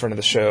Stocks, friend of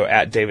the show,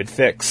 at David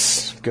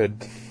Fix. Good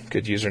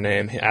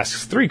username. He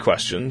asks 3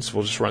 questions.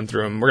 We'll just run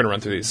through them. We're going to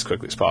run through these as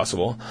quickly as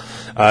possible.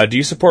 Do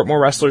you support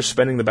more wrestlers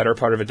spending the better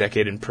part of a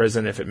decade in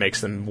prison if it makes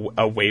them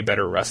a way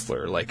better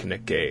wrestler, like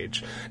Nick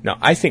Gage? Now,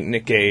 I think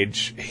Nick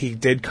Gage, he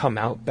did come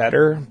out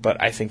better,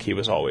 but I think he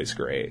was always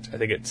great. I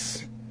think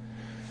it's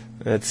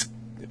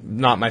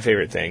not my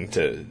favorite thing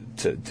to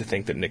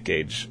think that Nick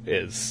Gage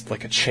is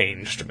like a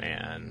changed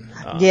man.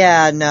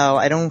 Yeah, no,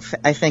 I don't.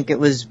 I think it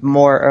was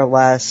more or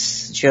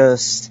less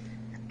just.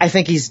 I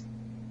think he's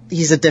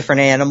a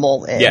different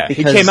animal. Yeah,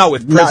 he came out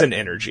with prison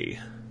energy.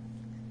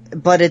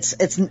 But it's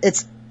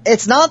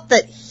not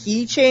that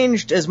he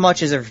changed as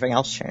much as everything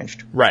else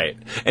changed. Right,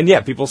 and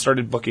yeah, people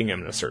started booking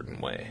him in a certain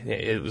way.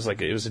 It was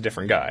a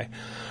different guy.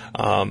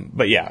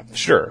 But yeah,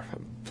 sure.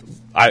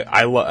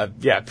 I love,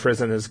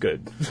 prison is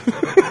good.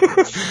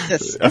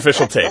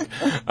 Official take.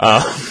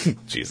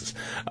 Jesus.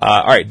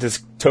 All right. Does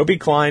Toby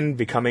Klein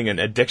becoming an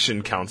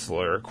addiction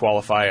counselor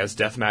qualify as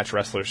Deathmatch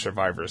Wrestler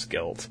Survivor's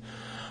Guild?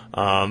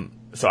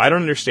 So I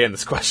don't understand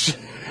this question.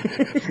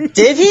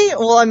 Did he?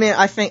 Well, I mean,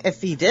 I think if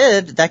he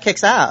did, that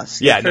kicks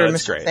ass. Yeah, no,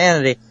 that's great.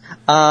 Vanity.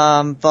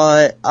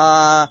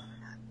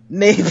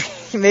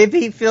 Maybe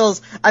he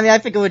feels, I mean, I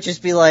think it would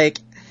just be like,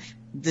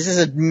 this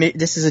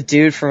is a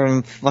dude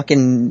from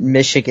fucking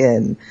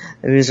Michigan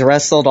who's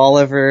wrestled all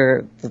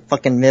over the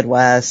fucking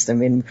Midwest. I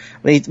mean,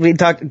 we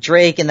talked,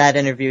 Drake in that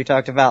interview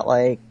talked about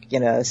like he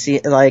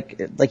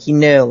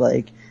knew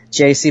like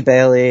J.C.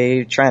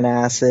 Bailey, Trent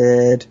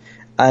Acid,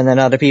 and then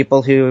other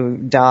people who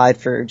died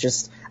for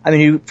just, I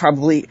mean, who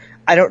probably,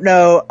 I don't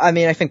know, I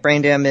mean, I think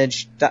brain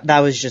damage, that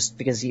was just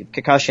because he had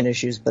concussion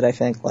issues, but I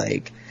think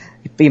like,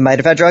 he might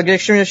have had drug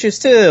addiction issues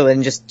too,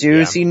 and just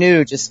dudes he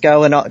knew just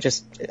going on,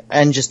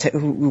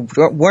 who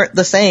weren't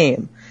the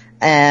same.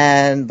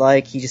 and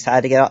like he just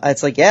had to get out.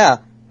 It's like, yeah,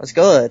 that's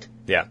good.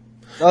 Yeah.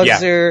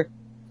 Those are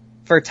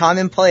for time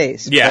and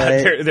place.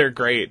 Yeah, but they're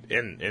great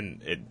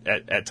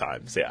at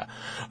times. Yeah,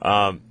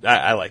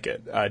 I like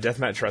it.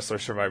 Deathmatch Wrestler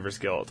Survivor's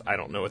Guilt. I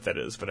don't know what that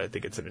is, but I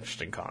think it's an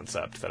interesting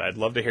concept that I'd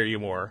love to hear you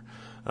more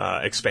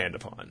expand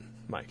upon,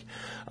 Mike.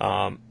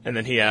 And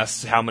then he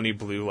asks how many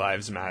Blue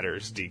Lives Matter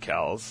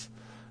decals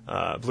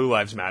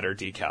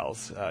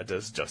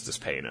does Justice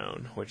Payne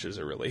own, which is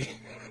a really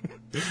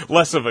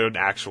less of an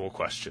actual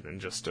question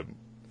and just a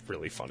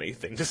really funny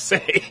thing to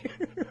say.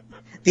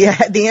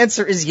 The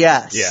answer is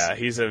yes. Yeah,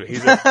 he's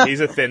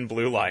a thin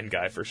blue line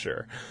guy for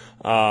sure.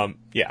 Connor,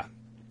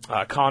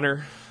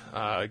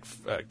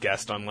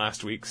 guest on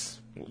last week.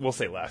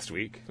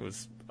 It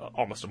was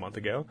almost a month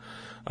ago.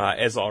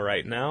 As All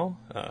Right Now,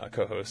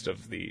 co-host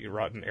of the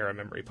Rotten Era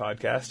Memory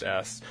podcast,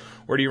 asks,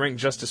 where do you rank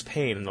Justice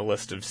Payne in the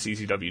list of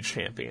CZW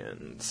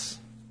champions?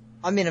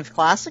 I mean, of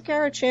classic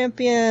era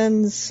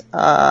champions,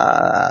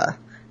 but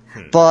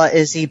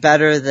is he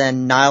better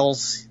than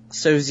Niles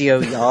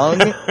Sozio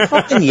Young?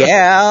 Fucking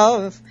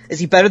yeah. Is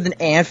he better than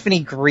Anthony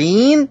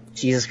Green?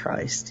 Jesus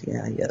Christ.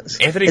 Yeah, he is.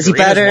 Anthony is Green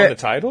he better? has won the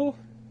title?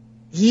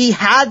 He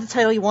had the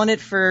title. He won it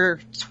for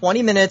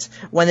 20 minutes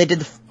when they did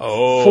the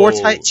four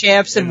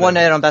champs and won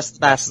it on Best of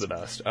the Best. Best of the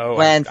Best. Oh,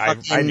 when I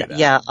knew that.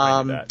 Yeah,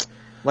 I knew that.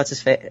 What's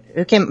his face?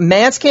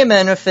 Mance came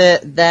in with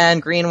it, then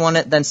Green won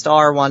it, then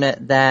Starr won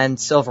it, then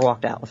Silver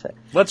walked out with it.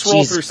 Let's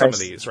roll through some of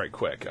these right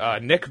quick.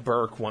 Nick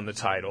Burke won the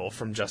title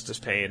from Justice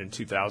Payne in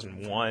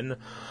 2001.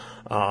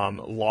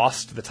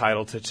 Lost the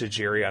title to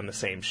Tajiri on the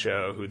same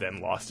show, who then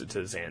lost it to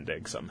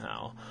Zandig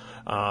somehow.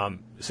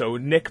 So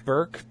Nick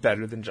Burke,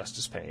 better than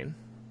Justice Payne.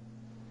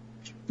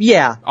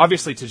 Yeah.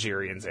 Obviously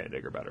Tajiri and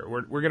Zandig are better.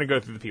 We're gonna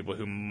go through the people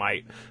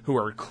who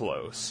are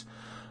close.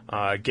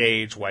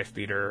 Gage, Wife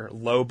Beater,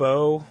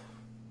 Lobo.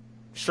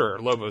 Sure,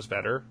 Lobo's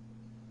better.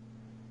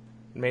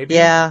 Maybe?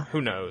 Yeah. Who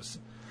knows?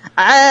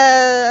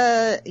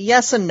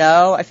 Yes and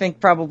no. I think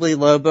probably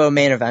Lobo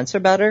main events are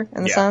better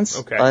in the sense.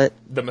 Okay. But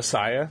The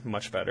Messiah,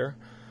 much better.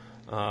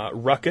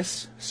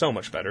 Ruckus, so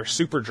much better.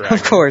 Super Dragon.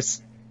 of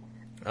course.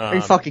 Are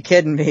you fucking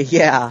kidding me?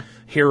 Yeah.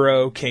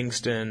 Hero,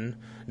 Kingston,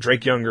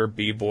 Drake Younger,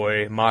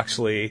 B-Boy,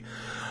 Moxley.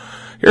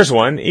 Here's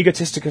one.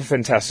 Egotistica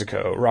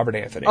Fantastico, Robert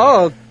Anthony.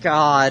 Oh,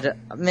 God.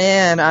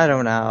 Man, I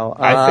don't know.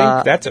 I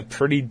think that's a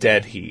pretty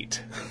dead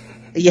heat.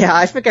 Yeah,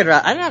 I think I'd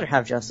rather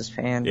have Justice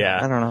Payne.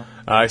 Yeah. I don't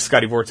know.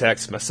 Scotty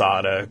Vortex,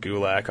 Masada,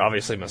 Gulak.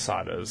 Obviously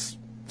Masada's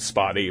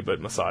spotty, but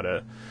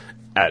Masada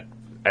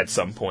at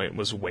some point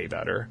was way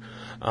better.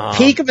 I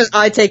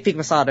take Peak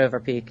Masada over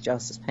Peak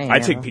Justice Payne. I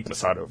take Peak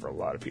Masada over a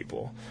lot of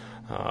people.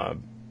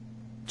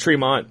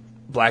 Tremont,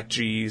 Black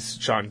G's,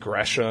 John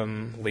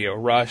Gresham, Leo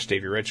Rush,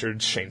 Davey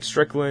Richards, Shane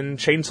Strickland,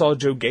 Chainsaw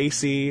Joe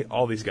Gacy.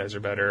 All these guys are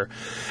better.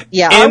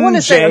 Yeah, MJF. I want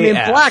to say, I mean,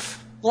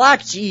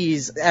 Black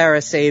G's era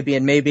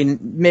Sabian, maybe I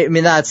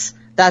mean, that's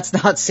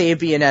not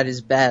Sabian at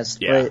his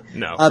best. Yeah, but,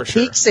 no, for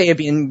Peak sure.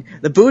 Sabian,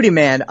 the booty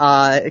man,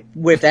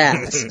 with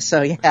ass.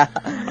 So, yeah.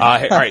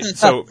 All right,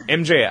 so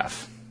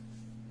MJF.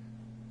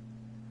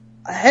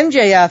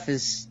 MJF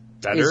is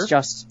Better?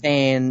 Justice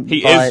Payne.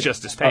 He is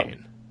Justice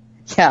Payne.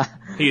 Yeah.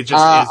 He is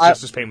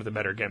Justice Payne with a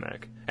better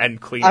gimmick and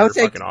cleaner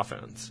fucking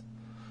offense.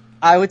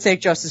 I would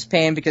take Justice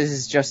Payne because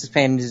his Justice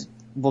Payne is,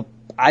 well,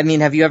 I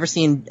mean, have you ever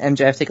seen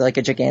MJF take like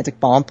a gigantic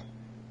bump?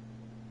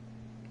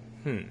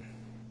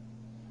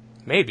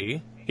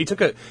 Maybe. He took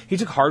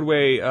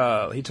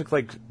Hardway, he took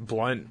like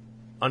blunt,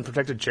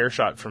 unprotected chair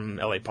shot from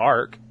LA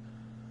Park.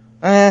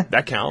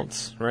 That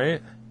counts,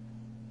 right?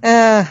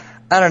 I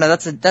don't know.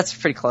 That's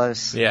pretty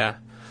close. Yeah.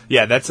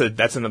 Yeah,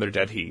 that's another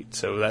dead heat.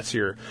 So that's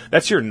your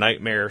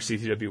nightmare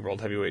CZW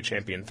World Heavyweight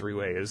Champion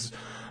 3-way is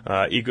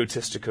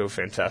Egotistico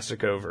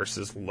Fantastico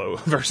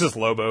versus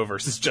Lobo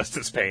versus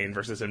Justice Payne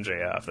versus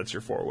MJF. That's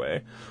your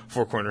 4-way,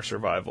 4-corner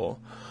survival.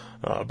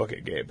 Book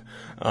it, Gabe.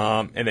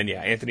 And then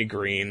Anthony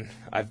Green.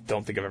 I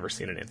don't think I've ever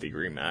seen an Anthony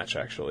Green match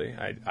actually.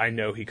 I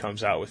know he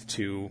comes out with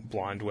 2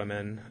 blonde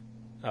women.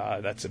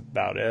 That's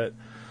about it.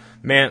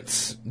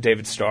 Mance,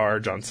 David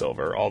Starr, John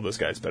Silver, all those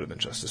guys better than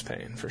Justice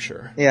Payne for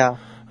sure. Yeah.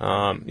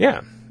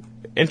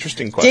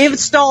 Interesting question. David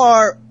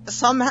Starr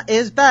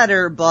is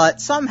better,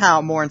 but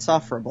somehow more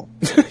insufferable.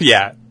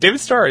 Yeah, David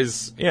Starr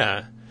is.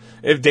 Yeah,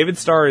 if David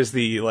Starr is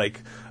the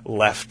like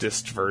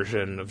leftist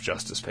version of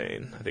Justice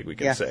Payne, I think we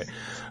can say.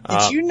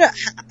 Did you know?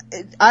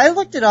 I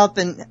looked it up,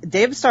 and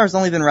David Starr has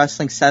only been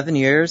wrestling 7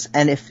 years,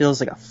 and it feels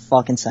like a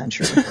fucking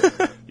century.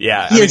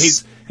 Yeah, I mean,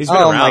 he's been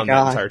around the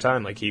God. entire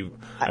time. Like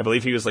I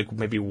believe he was like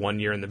maybe 1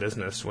 year in the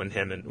business when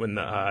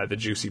the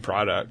Juicy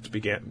product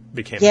became.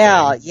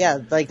 Yeah,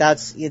 like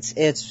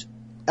it's.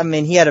 I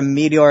mean, he had a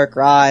meteoric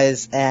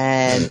rise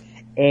and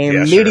a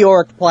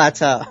meteoric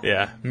plateau.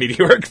 Yeah,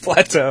 meteoric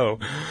plateau.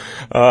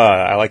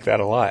 I like that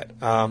a lot.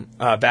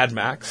 Bad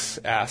Max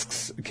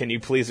asks, can you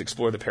please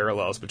explore the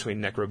parallels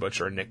between Necro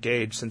Butcher and Nick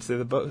Gage, since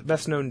they're the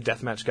best-known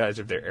deathmatch guys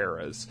of their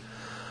eras?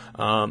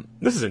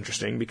 This is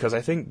interesting because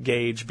I think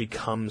Gage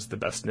becomes the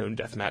best-known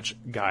deathmatch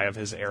guy of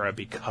his era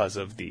because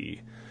of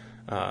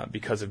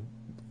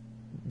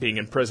being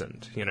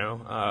imprisoned,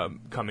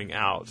 coming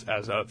out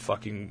as a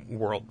fucking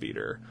world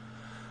beater.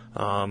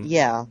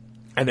 Yeah.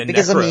 And then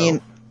Because,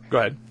 Necro, go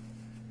ahead.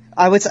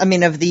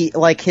 Of the,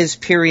 like, his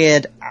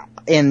period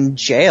in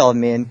jail,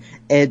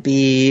 it'd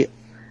be,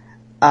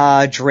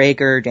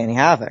 Drake or Danny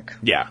Havoc.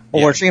 Yeah.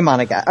 Or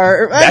Tremont again.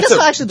 Or I guess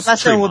actually the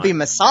best one would be Tremont.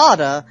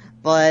 Masada,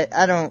 but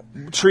I don't...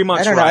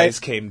 Tremont's I don't know. rise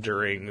came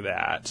during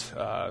that.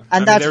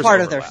 And that's there's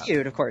part of their overlap.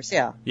 feud, of course,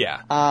 yeah.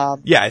 Yeah.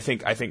 I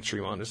think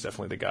Tremont is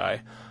definitely the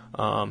guy.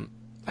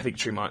 I think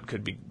Tremont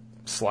could be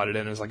slotted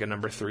in as like a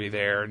number 3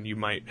 there, and you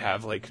might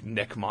have like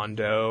Nick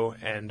Mondo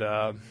and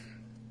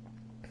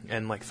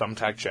like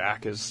Thumbtack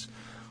Jack is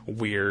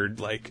weird,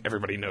 like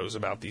everybody knows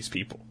about these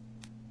people.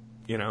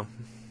 I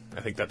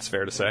think that's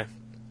fair to say.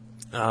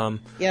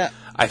 Yeah.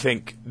 I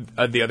think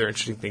the other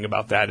interesting thing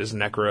about that is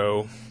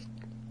Necro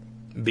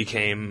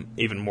became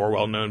even more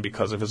well known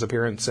because of his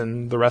appearance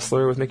in The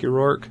Wrestler with Mickey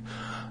Rourke.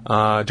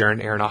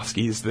 Darren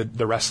Aronofsky's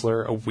The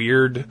Wrestler,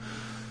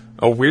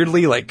 a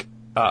weirdly like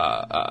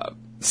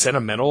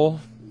sentimental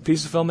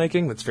piece of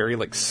filmmaking that's very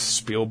like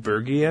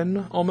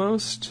Spielbergian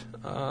almost.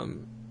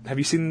 Have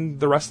you seen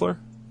The Wrestler?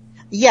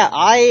 Yeah,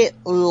 I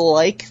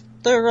like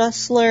The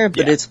Wrestler,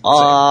 but Yeah, it's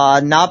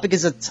not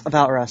because it's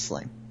about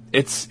wrestling.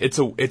 It's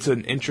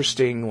an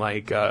interesting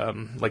like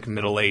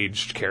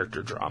middle-aged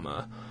character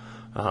drama.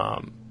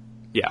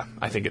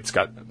 I think it's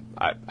got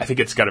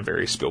a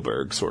very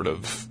Spielberg sort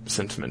of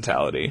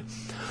sentimentality.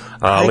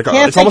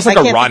 It's almost like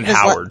a Ron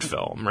Howard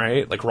film,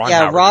 right? Like Ron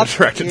Howard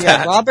directed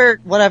that.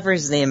 Robert, whatever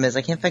his name is,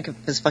 I can't think of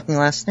his fucking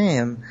last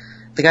name.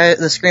 The guy,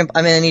 the screen.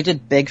 He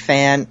did Big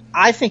Fan.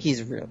 I think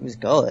he's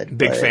good.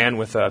 Big Fan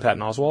with Patton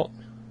Oswalt.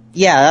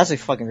 Yeah, that's a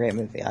fucking great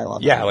movie. I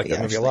love. Yeah, I like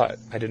that movie a lot.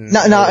 I didn't.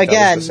 No, know that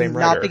again, was the same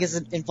writer. not because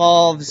it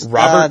involves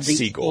Robert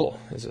Siegel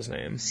is his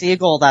name.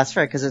 Siegel, that's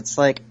right, because it's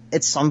like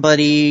it's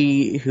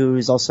somebody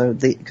who's also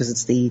the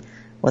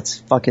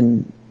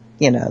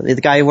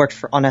guy who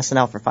worked on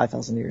SNL for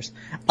 5,000 years.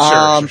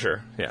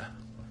 Sure, yeah.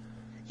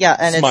 Yeah,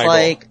 and Smigel. it's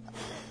like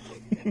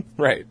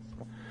Right.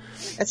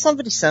 it's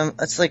somebody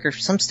it's like or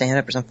some stand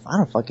up or something. I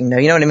don't fucking know.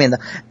 You know what I mean? The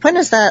point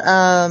is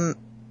that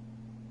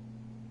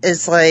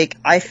is like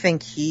I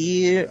think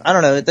I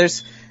don't know.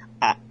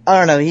 I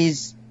don't know.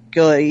 He's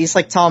good. He's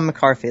like Tom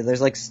McCarthy.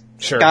 There's like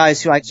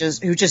guys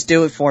who just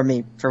do it for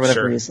me for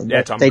whatever reason.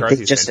 Yeah, Tom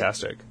McCarthy's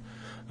fantastic.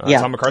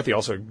 Tom McCarthy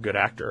also a good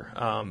actor.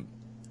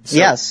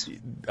 Yes.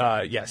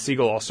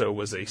 Siegel also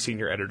was a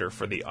senior editor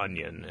for The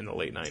Onion in the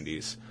late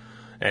 90s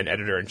and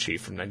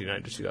editor-in-chief from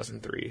 99 to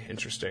 2003.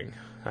 Interesting.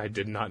 I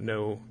did not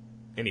know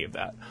any of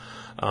that.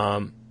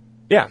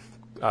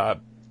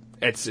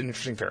 It's an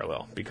interesting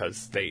parallel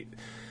because they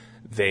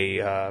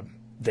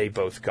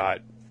both got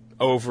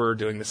over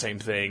doing the same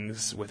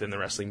things within the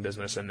wrestling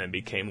business and then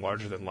became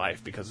larger than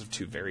life because of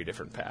two very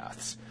different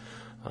paths.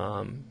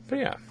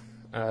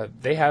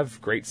 They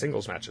have great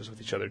singles matches with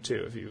each other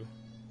too, if you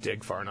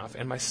dig far enough.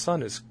 And my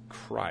son is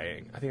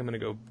crying. I think I'm going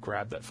to go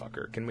grab that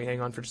fucker. Can we hang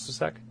on for just a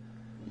sec?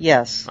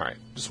 Yes. All right,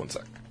 just one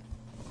sec.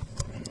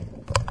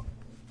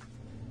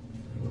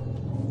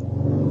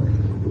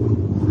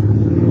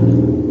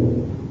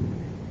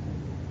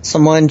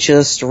 Someone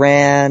just drove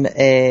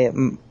a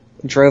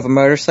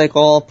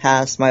motorcycle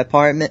past my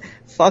apartment.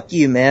 Fuck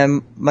you,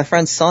 man. My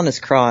friend's son is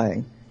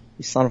crying.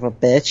 You son of a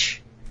bitch.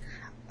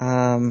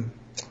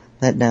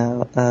 But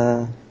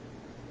no,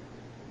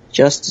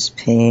 Justice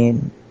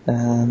Payne.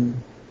 The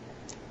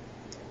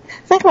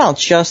thing about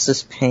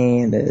Justice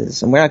Payne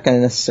is, and we're not going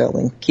to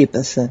necessarily keep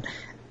this in,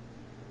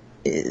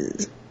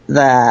 is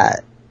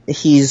that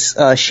he's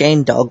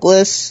Shane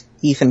Douglas,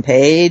 Ethan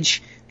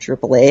Page,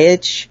 Triple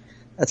H.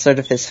 That's sort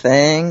of his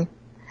thing.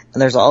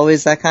 And there's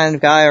always that kind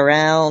of guy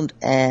around,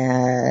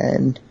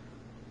 and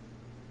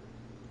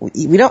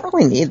we don't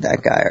really need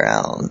that guy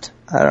around.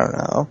 I don't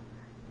know.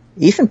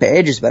 Ethan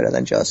Page is better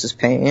than Justice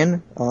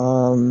Payne.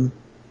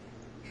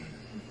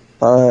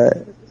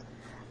 But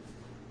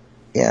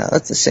yeah,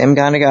 that's the same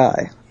kind of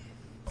guy.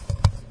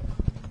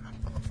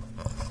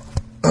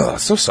 Oh,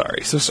 so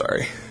sorry.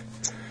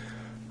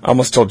 I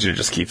almost told you to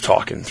just keep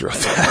talking throughout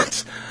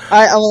that.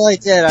 I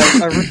did.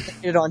 I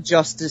related on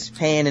Justice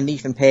Payne and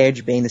Ethan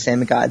Page being the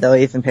same guy, though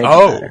Ethan Page is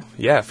better.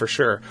 Yeah, for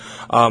sure.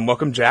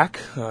 Welcome, Jack,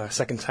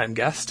 second-time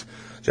guest.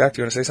 Jack,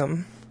 do you want to say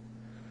something?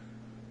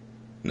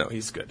 No,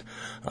 he's good.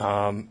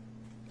 I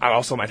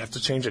also might have to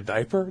change a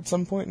diaper at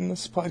some point in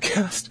this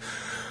podcast.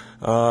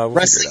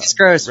 Wrestling is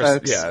gross,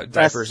 folks. Yeah,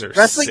 diapers are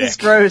Wrestling sick. is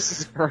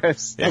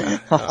gross. Yeah,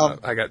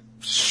 I got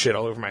shit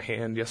all over my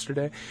hand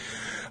yesterday.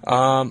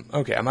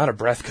 Okay, I'm out of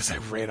breath because I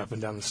ran up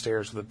and down the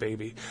stairs with a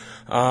baby.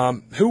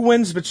 Who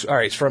wins?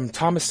 Alright, it's from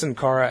Thomas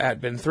Sankara at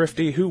Ben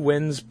Thrifty. Who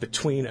wins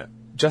between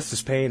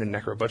Justice Payne and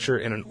Necro Butcher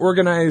in an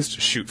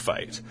organized shoot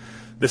fight?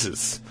 This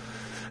is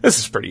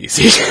pretty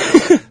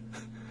easy.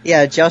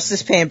 Yeah,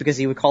 Justice Payne because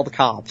he would call the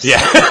cops.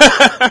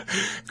 Yeah.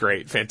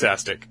 Great.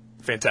 Fantastic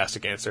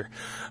answer.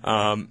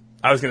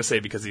 I was going to say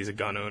because he's a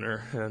gun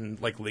owner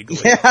and, like, legally.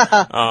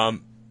 Yeah.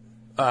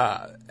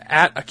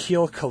 At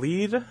Akil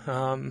Khalid,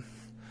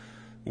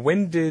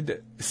 when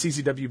did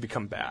CZW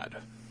become bad?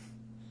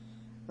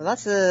 Well,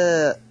 that's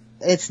a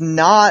it's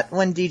not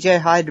when DJ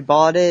Hyde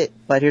bought it,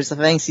 but here's the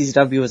thing,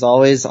 CZW was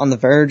always on the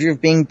verge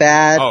of being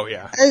bad. Oh,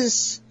 yeah.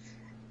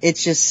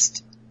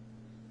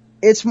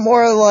 It's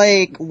more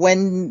like,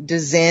 when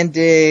does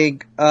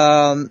Zandig,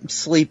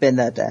 sleep in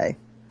that day?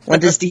 When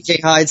does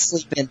DJ Hyde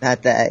sleep in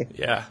that day?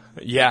 Yeah.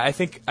 Yeah, I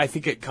think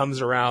it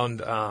comes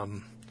around,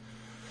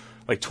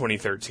 like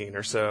 2013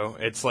 or so.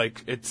 It's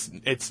like,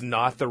 it's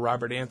not the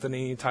Robert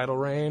Anthony title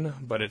reign,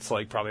 but it's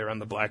like probably around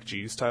the Black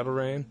G's title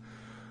reign.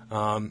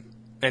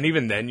 And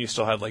even then, you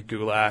still had like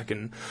Gulak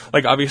and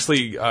like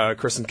obviously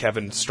Chris and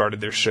Kevin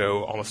started their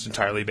show almost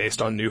entirely based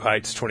on New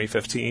Heights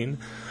 2015.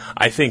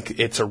 I think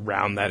it's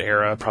around that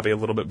era, probably a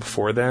little bit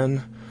before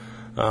then.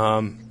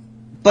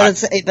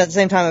 But at the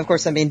same time, of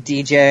course, I mean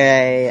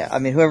DJ, I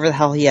mean whoever the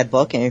hell he had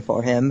booking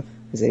for him,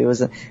 because he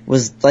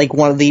was like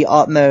one of the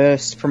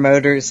utmost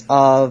promoters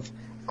of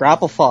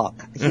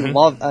Grapplefuck. He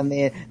loved. I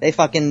mean, they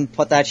fucking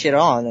put that shit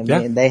on. I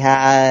mean,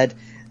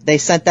 they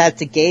sent that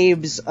to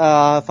Gabe's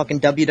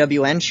fucking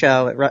WWN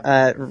show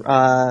at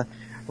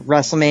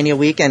WrestleMania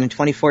weekend in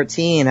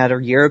 2014 at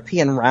a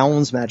European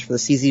rounds match for the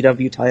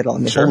CZW title. I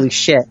mean, sure. Holy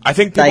shit! I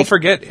think people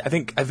forget. I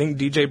think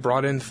DJ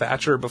brought in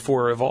Thatcher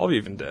before Evolve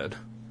even did.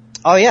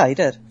 Oh yeah, he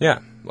did. Yeah,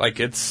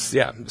 like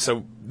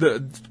So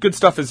the good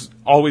stuff is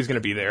always going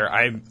to be there.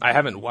 I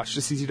haven't watched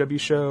a CZW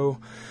show.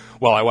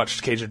 Well, I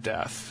watched Cage of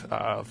Death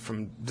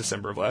from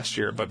December of last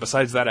year, but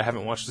besides that, I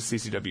haven't watched a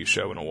CZW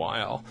show in a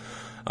while.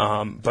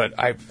 But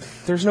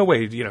there's no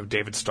way,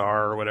 David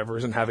Starr or whatever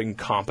isn't having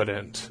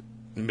competent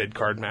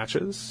mid-card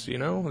matches,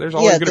 There's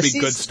always going to be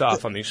good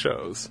stuff on these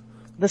shows.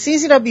 The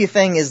CZW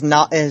thing is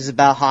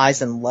about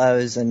highs and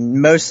lows,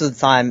 and most of the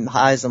time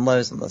highs and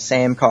lows on the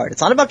same card.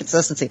 It's not about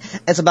consistency.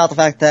 It's about the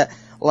fact that,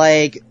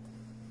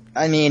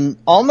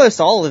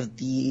 almost all of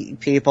the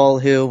people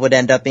who would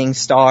end up being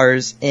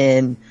stars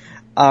in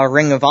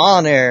Ring of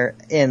Honor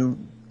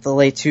in the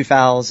late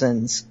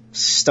 2000s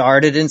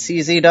started in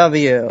CZW.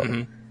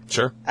 Mm-hmm.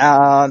 Sure.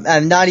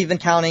 I'm not even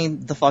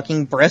counting the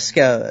fucking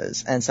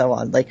Briscoes and so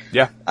on. The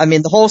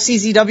whole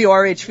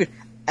CZW RH feud,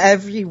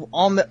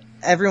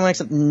 everyone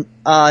except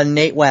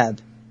Nate Webb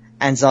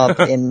ends up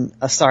in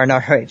a star in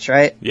RH,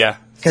 right? Yeah.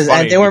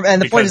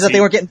 The point is that they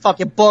weren't getting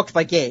fucking booked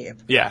by Gabe.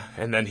 Yeah,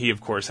 and then he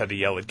of course had to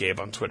yell at Gabe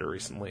on Twitter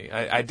recently.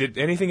 Did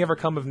anything ever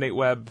come of Nate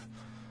Webb?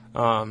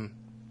 The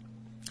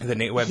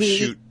Nate Webb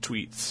shoot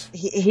tweets.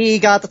 He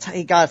got a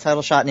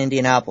title shot in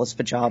Indianapolis,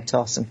 but job to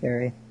Austin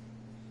Theory.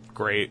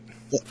 Great.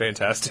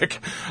 Fantastic.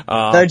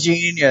 The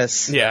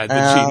genius. Yeah,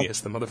 the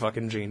genius. The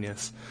motherfucking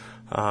genius.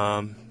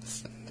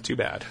 Too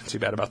bad. Too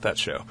bad about that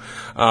show.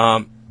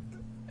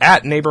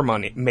 At Neighbor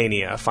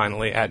Mania,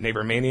 finally, at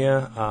Neighbor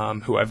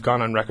Mania, who I've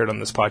gone on record on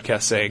this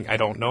podcast saying I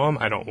don't know him,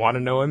 I don't want to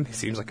know him, he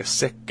seems like a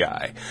sick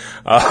guy.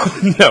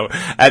 No,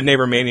 at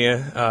Neighbor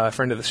Mania,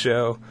 friend of the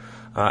show.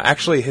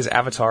 Actually, his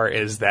avatar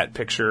is that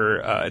picture,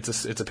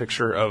 it's a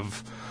picture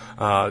of,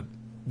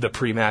 the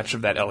pre-match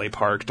of that LA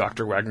Park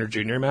Dr. Wagner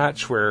Jr.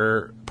 match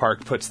where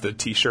Park puts the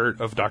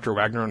t-shirt of Dr.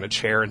 Wagner on a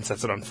chair and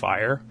sets it on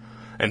fire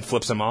and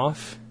flips him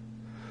off.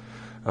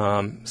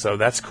 So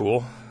that's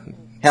cool.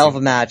 Hell of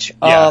a match.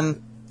 Yeah.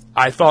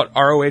 I thought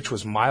ROH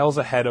was miles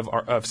ahead of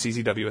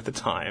CZW at the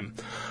time.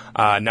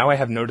 Now I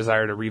have no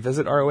desire to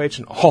revisit ROH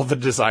and all the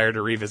desire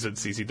to revisit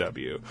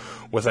CZW.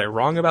 Was I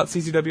wrong about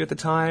CZW at the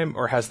time,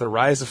 or has the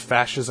rise of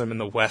fascism in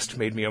the West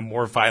made me a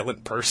more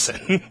violent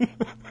person?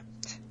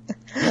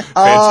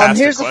 Fantastic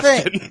here's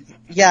question. The thing.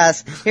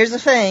 Yes, here's the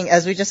thing.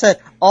 As we just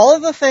said, all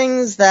of the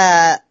things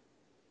that...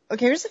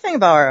 Okay, here's the thing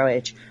about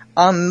ROH.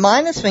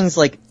 Minus things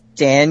like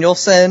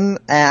Danielson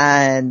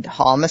and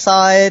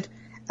Homicide,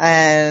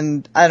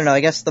 and I don't know,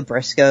 I guess the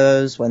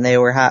Briscoes when they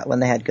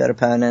had good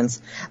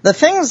opponents. The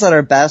things that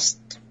are best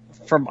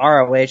from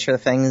ROH are the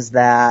things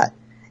that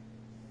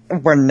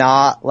were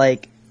not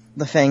like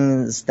the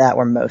things that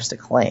were most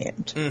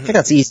acclaimed. Mm-hmm. I think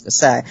that's easy to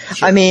say.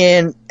 Sure. I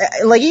mean,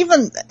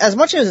 even as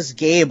much as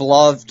Gabe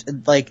loved,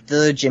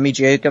 the Jimmy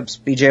Jacobs,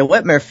 BJ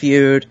Whitmer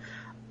feud,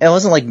 it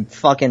wasn't like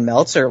fucking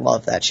Meltzer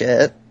loved that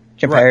shit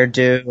compared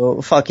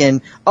to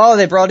fucking,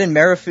 they brought in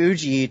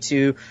Marufuji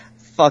to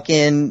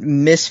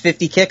fucking miss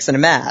 50 kicks in a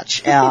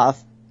match.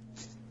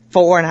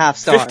 4.5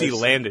 stars. 50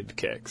 landed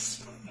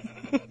kicks.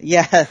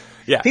 Yeah.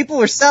 Yeah. People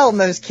were selling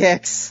those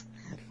kicks.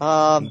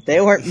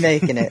 They weren't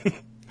making it.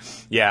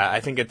 Yeah, I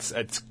think it's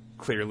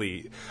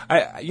clearly,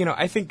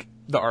 I think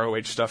the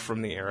ROH stuff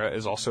from the era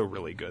is also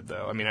really good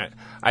though. I mean,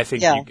 I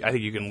think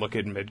you can look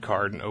at mid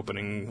card and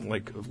opening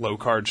low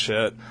card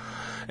shit,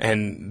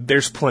 and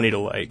there's plenty to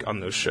like on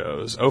those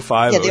shows.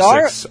 05,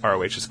 06,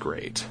 ROH is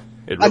great.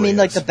 It really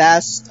is. The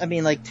best.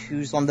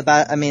 Who's one of the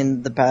best?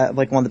 One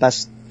of the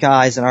best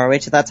guys in ROH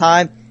at that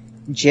time.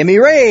 Jimmy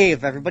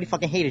Rave. Everybody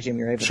fucking hated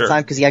Jimmy Rave at the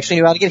time because he actually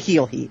knew how to get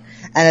heel heat.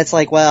 And it's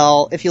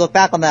if you look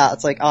back on that,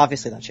 it's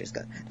obviously that shit's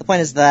good. The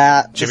point is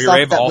that Jimmy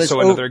Rave also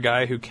another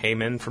guy who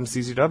came in from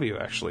CZW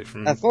actually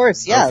from of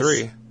course, yes.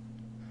 03.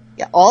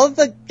 Yeah, all of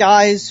the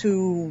guys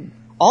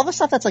all the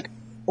stuff that's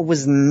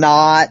was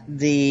not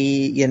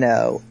the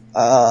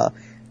I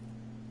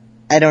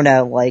don't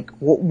know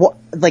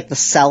what the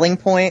selling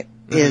point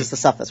is the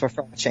stuff that's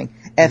refreshing.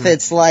 If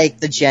it's like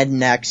the Gen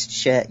Next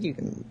shit, you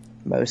can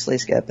mostly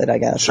skip it, I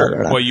guess.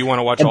 Sure. Well, you want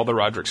to watch all the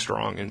Roderick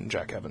Strong and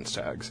Jack Evans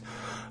tags.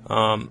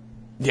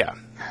 Yeah,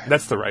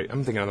 that's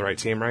I'm thinking of the right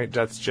team, right?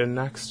 That's Gen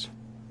Next?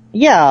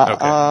 Yeah.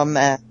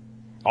 Okay.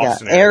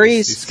 Austin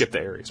Aries. You skip the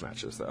Aries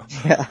matches, though.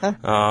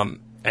 Yeah.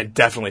 And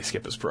definitely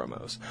skip his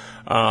promos.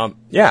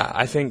 Yeah,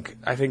 I think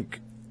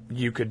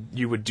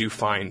you would do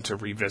fine to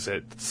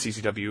revisit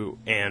CCW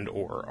and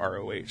or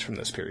ROH from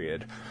this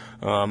period.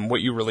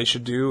 What you really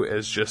should do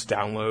is just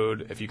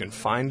download, if you can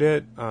find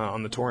it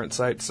on the torrent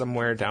site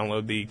somewhere,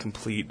 download the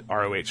complete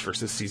ROH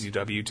versus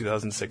CZW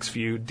 2006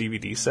 feud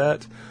DVD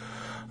set,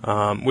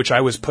 which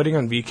I was putting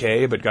on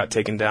VK but got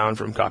taken down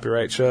from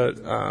copyright shit.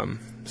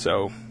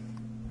 So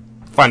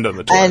find it on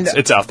the torrents.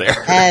 It's out there.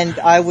 And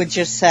I would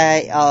just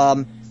say,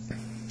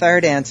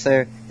 third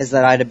answer is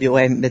that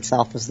IWA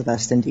Mid-South was the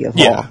best indie of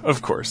all. Yeah,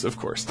 of course.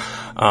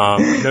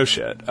 No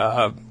shit.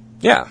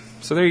 Yeah,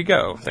 so there you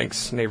go.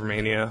 Thanks,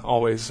 Neighbormania.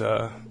 Always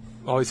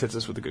hits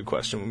us with a good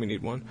question when we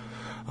need one.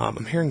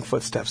 I'm hearing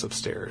footsteps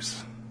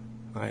upstairs.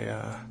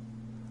 I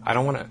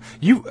don't want to.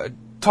 You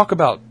talk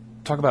about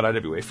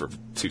IWA for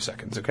 2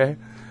 seconds, okay?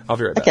 I'll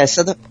be right back. Okay,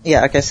 so the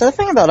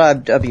thing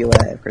about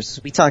IWA, of course,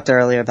 we talked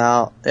earlier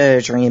about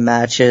dream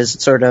matches.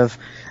 It's sort of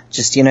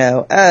just,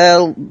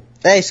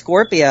 hey,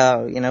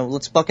 Scorpio,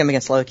 let's book him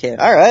against Low Kick.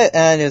 All right,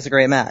 and it was a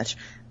great match.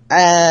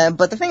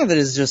 But the thing of it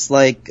is just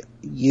like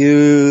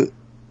Ian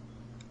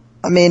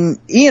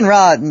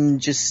Rotten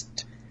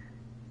just,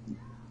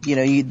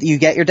 you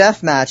get your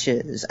death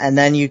matches, and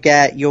then you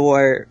get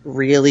your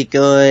really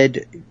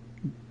good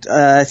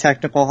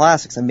technical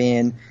classics.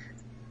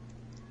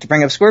 To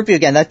bring up Scorpio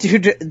again, that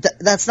dude,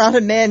 that's not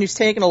a man who's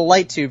taken a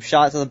light tube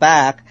shot to the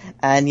back,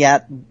 and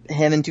yet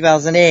him in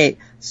 2008,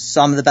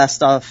 some of the best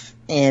stuff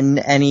in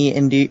any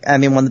indie,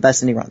 one of the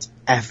best indie runs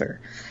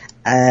ever.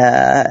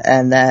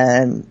 And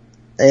then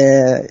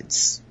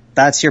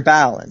that's your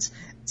balance.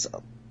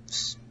 So,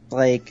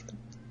 like,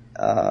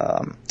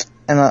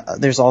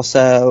 there's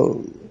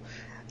also,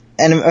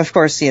 and of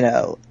course,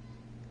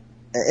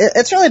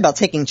 it's really about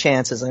taking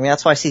chances.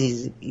 That's why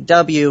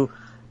CZW,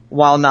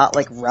 while not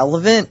like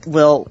relevant,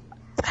 will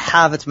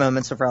have its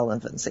moments of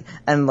relevancy.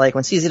 And like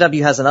when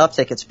CZW has an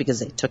uptick, it's because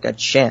they took a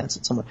chance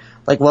at someone.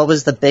 Like what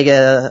was the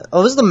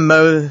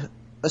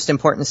most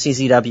important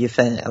CZW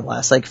thing in the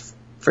last like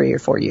 3 or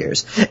 4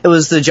 years? It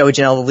was the Joey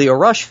Janela Leo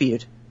Rush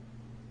feud.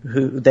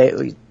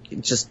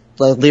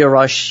 Leo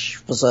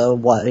Rush was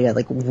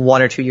like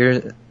 1 or 2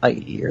 years a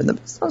year in the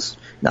business,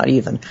 not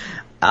even.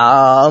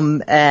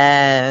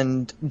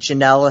 And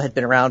Janela had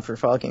been around for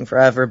fucking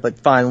forever, but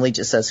finally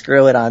just said,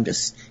 screw it, I'm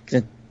just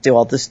gonna do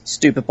all this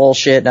stupid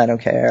bullshit and I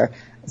don't care.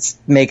 Let's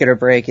make it or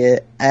break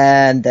it.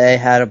 And they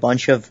had a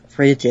bunch of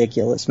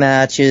ridiculous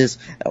matches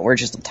that were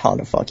just a ton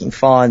of fucking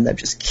fun. They're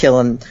just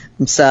killing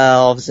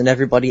themselves and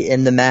everybody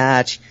in the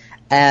match.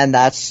 And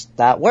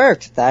that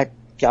worked. That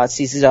got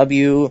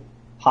CCW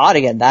hot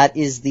again. That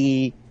is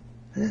the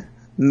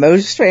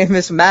most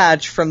famous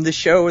match from the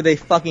show where they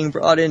fucking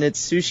brought in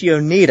Atsushi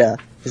Onita.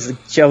 Is the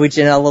Joey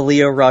Janela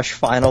Leo Rush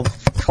final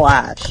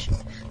clash.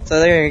 So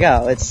there you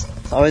go. It's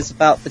always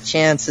about the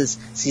chances.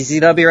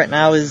 CZW right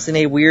now is in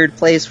a weird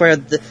place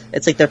where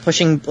it's like they're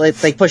pushing, like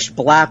they pushed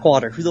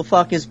Blackwater. Who the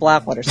fuck is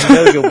Blackwater? Some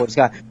Dojo Boys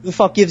guy. Who the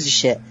fuck gives a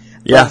shit?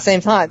 Yeah. But at the same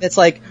time, it's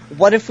like,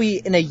 what if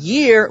in a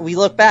year, we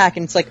look back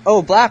and it's like,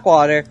 oh,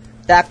 Blackwater,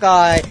 that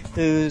guy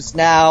who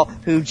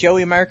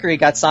Joey Mercury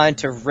got signed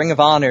to Ring of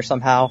Honor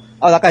somehow.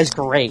 Oh, that guy's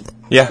great.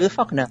 Yeah. Who the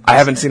fuck knows? I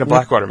haven't seen a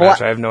Blackwater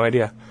match. I have no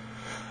idea.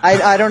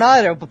 I don't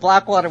either, but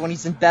Blackwater when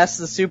he's in Best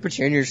of the Super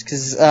Juniors,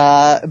 cause,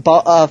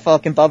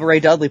 fucking Bubba Ray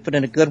Dudley put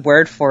in a good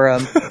word for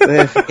him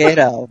with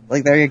Gato.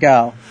 Like, there you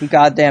go. Who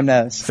goddamn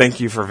knows? Thank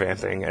you for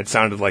vamping. It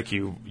sounded like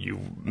you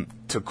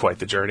took quite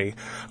the journey.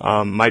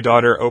 My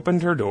daughter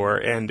opened her door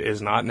and is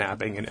not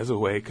napping and is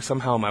awake.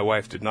 Somehow my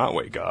wife did not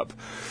wake up.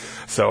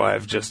 So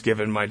I've just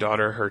given my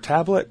daughter her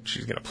tablet.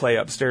 She's gonna play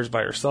upstairs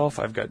by herself.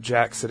 I've got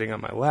Jack sitting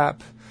on my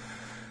lap.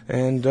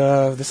 And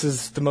this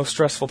is the most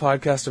stressful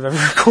podcast I've ever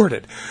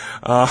recorded.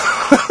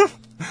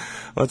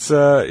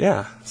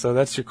 So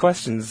that's your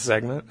questions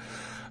segment.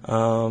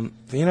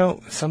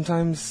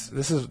 Sometimes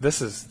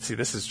this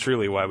is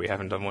truly why we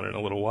haven't done one in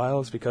a little while,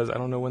 is because I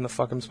don't know when the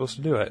fuck I'm supposed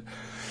to do it.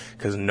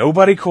 Because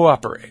nobody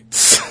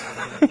cooperates.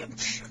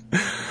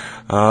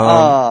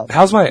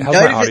 How's my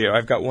audio?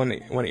 I've got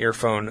one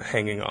earphone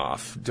hanging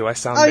off. Do I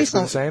sound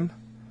basically the same?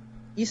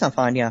 You sound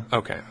fine, yeah.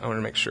 Okay, I want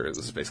to make sure this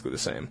is basically the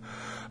same.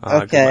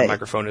 Okay. My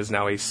microphone is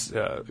now a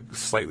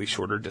slightly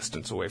shorter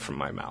distance away from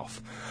my mouth.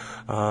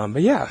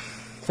 But yeah,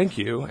 thank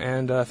you,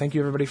 and thank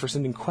you everybody for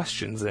sending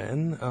questions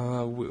in.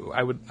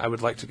 I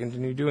would like to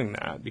continue doing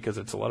that because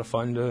it's a lot of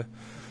fun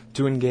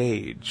to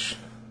engage.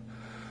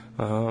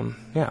 So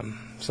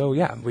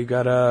we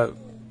got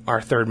our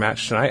third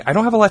match tonight. I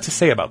don't have a lot to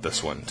say about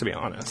this one, to be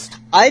honest.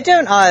 I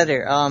don't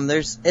either.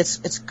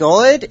 It's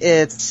good.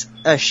 It's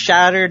a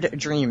Shattered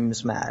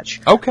Dreams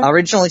match. Okay.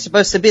 Originally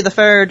supposed to be the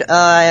third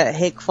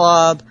Hate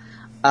Club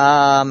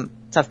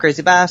Tough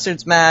Crazy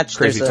Bastards match.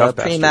 Crazy There's Tough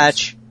a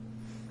pre-match.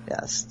 Bastards.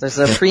 Yes, there's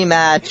a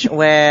pre-match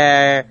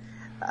where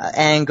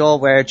angle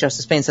where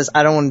Justice Payne says,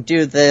 "I don't want to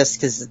do this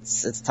because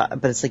it's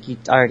but it's like you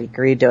already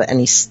agreed to it," and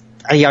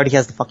he already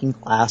has the fucking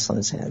glass on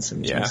his hands. So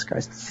Jesus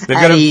Christ. They've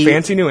got a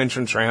fancy new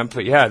entrance ramp,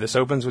 but yeah, this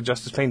opens with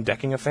Justice Payne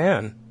decking a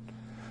fan.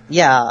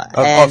 Yeah,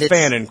 a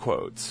fan in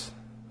quotes.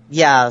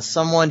 Yeah,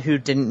 someone who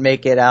didn't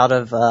make it out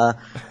of out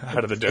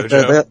of the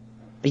dojo.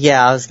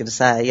 Yeah, I was gonna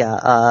say,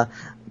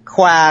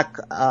 Quack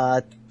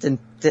didn't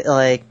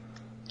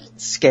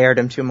scared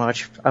him too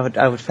much.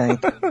 I would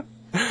think.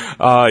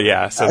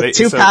 Yeah. So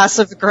too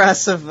passive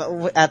aggressive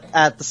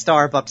at the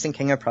Starbucks in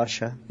King of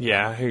Prussia.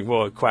 Yeah.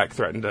 Quack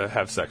threatened to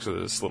have sex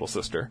with his little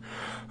sister.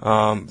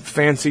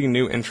 Fancy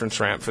new entrance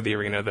ramp for the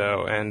arena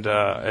though, and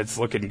it's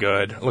looking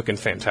good, looking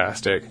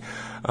fantastic.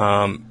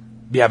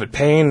 But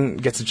Payne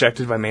gets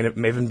ejected by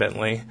Maven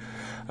Bentley.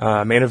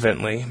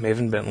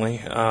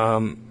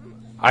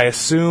 I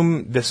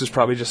assume this is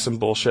probably just some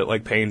bullshit,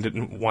 like Payne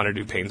didn't want to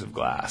do Panes of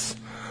Glass.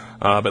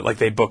 But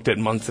they booked it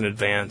months in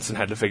advance and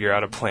had to figure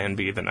out a plan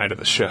B the night of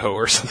the show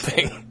or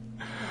something.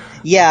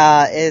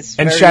 Yeah, it's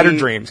Shattered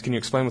Dreams, can you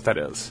explain what that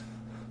is?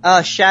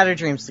 Shattered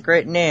Dreams, the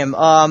great name.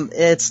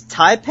 It's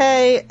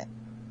Taipei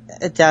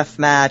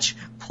Deathmatch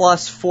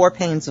plus 4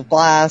 panes of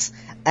glass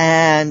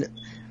and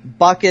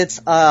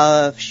buckets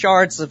of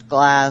shards of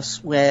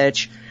glass,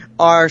 which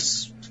are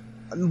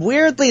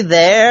weirdly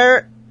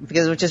there,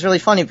 which is really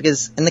funny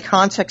because in the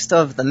context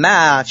of the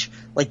match,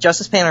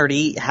 Justice Payne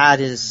already had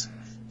his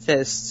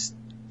fists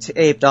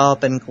taped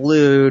up and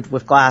glued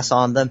with glass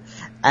on them,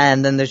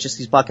 and then there's just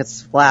these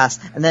buckets of glass.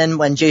 And then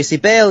when J.C.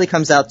 Bailey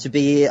comes out to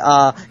be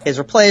his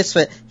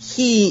replacement,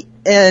 he,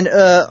 in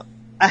a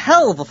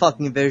hell of a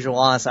fucking visual,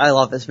 honestly, I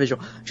love this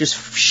visual, just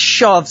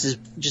shoves his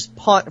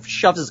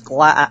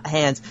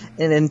hands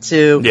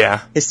into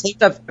his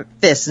taped up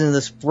fists into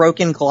this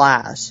broken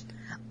glass.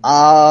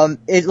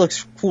 It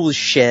looks cool as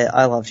shit.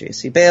 I love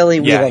J.C. Bailey.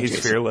 He's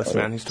fearless,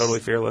 man. He's totally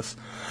fearless.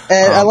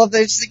 And I love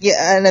that.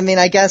 And I mean,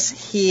 I guess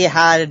he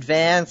had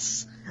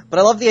advance, but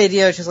I love the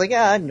idea. It's just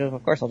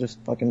of course I'll just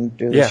fucking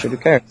do this shit. Who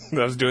cares?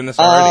 I was doing this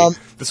already.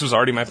 This was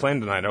already my plan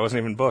tonight. I wasn't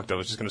even booked. I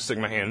was just going to stick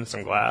my hand in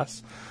some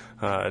glass,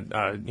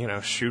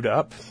 shoot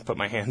up, put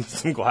my hand in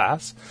some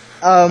glass.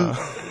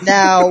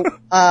 Now,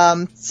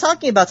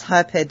 talking about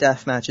Taipei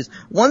Death matches,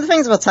 one of the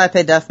things about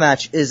Taipei Death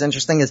Match is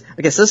interesting is,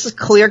 okay, so this is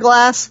clear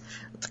glass.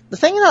 The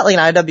thing about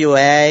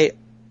IWA,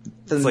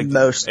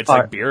 it's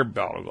like beer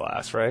bottle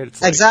glass, right?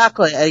 It's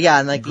exactly, and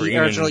green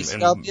the original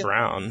and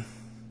brown.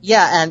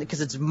 Yeah, and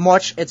because it's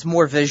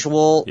more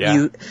visual.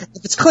 Yeah.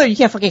 If it's clear, you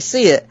can't fucking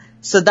see it.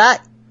 So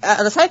that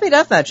the Taipei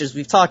Death matches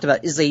we've talked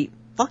about is a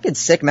fucking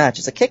sick match.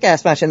 It's a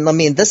kick-ass match, and I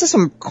mean, this is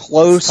some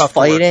close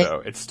fighting.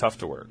 It's tough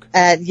to work.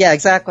 And yeah,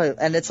 exactly.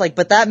 And it's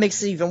but that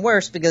makes it even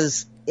worse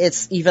because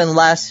it's even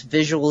less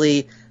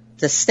visually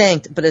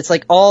distinct. But it's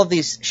all of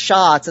these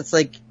shots.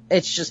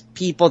 It's just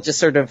people just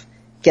sort of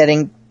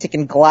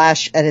taking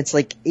glass, and it's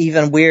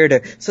even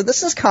weirder. So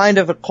this is kind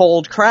of a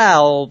cold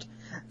crowd.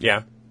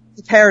 Yeah.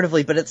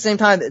 Comparatively, but at the same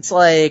time, it's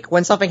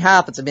when something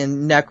happens, I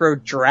mean,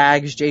 Necro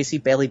drags J.C.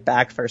 Bailey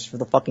back first for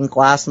the fucking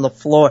glass on the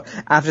floor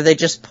after they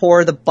just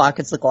pour the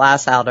buckets of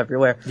glass out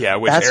everywhere. Yeah,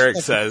 which Eric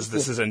says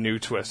this is a new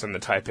twist in the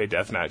Taipei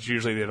Death Match.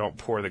 Usually they don't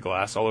pour the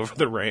glass all over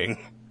the ring,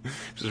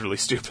 which is really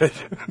stupid.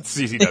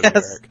 CZ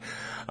does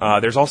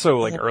Eric. There's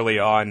also, early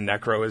on,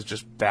 Necro is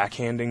just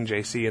backhanding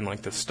JC in,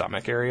 the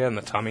stomach area and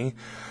the tummy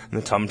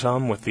and the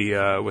tum-tum with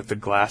the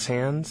glass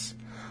hands.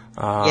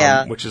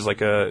 Which is I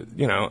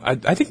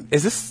think,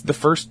 is this the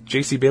first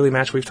JC Bailey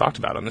match we've talked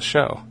about on the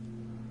show?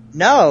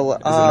 No,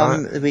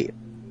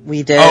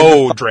 we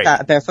did. Drake.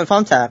 Barefoot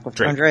Thumbtack with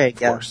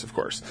Drake. Of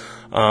course.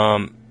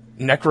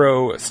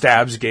 Necro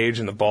stabs Gage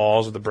in the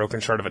balls with a broken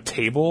shard of a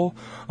table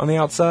on the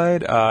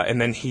outside,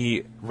 and then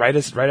he, right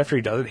after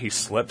he does it, he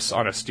slips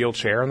on a steel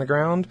chair on the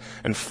ground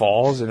and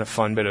falls in a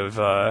fun bit of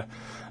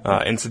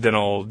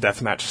incidental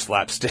deathmatch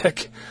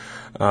slapstick.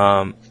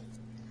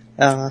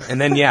 And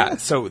then,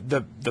 so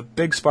the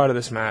big spot of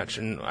this match,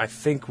 and I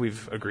think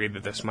we've agreed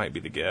that this might be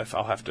the GIF.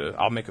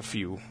 I'll make a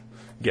few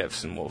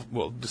GIFs and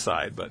we'll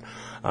decide. But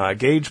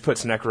Gage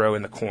puts Necro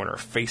in the corner,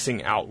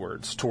 facing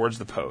outwards towards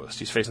the post.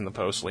 He's facing the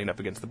post, leaned up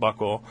against the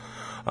buckle.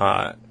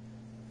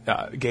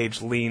 Gage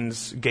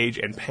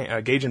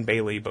and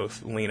Bailey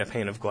both lean a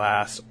pane of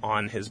glass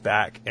on his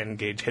back, and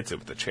Gage hits it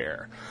with the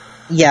chair.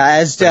 Yeah,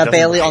 as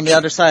Bailey on the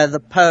other side of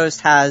the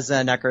post has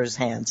Necro's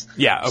hands.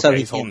 Yeah, okay, so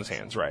he's holding his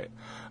hands, right.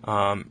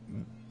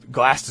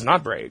 Glass does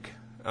not break,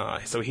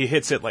 so he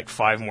hits it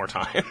 5 more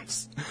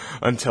times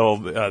until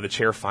the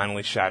chair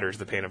finally shatters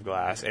the pane of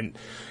glass. And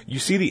you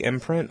see the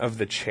imprint of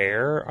the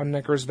chair on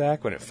Necro's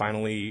back when it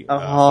finally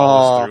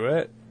follows through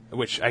it,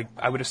 which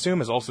I would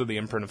assume is also the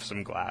imprint of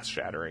some glass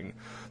shattering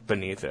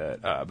beneath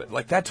it.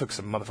 But that took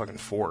some motherfucking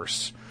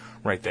force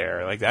right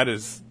there. That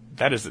is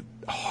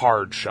a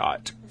hard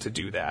shot to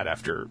do that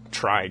after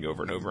trying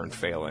over and over and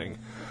failing.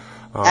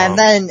 And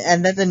then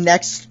the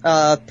next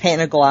pane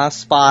of glass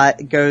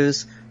spot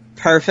goes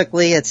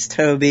perfectly. It's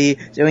Toby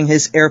doing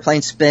his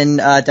airplane spin,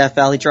 Death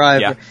Valley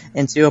Drive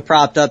into a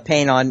propped up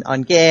paint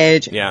on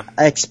Gage. Yeah.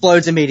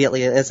 Explodes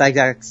immediately. It's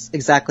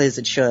exactly as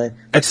it should.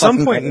 At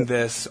some point in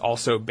this,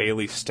 also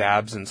Bailey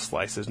stabs and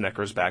slices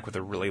Necro's back with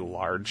a really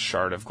large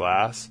shard of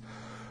glass.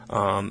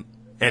 And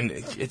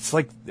it's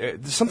like,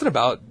 there's something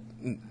about,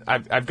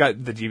 I've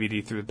got the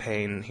DVD through the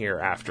pain here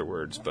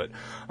afterwards, but,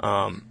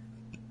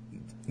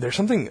 there's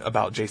something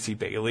about J.C.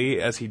 Bailey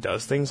as he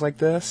does things like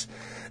this,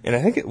 and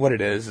I think what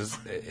it is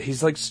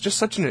he's like just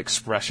such an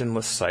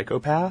expressionless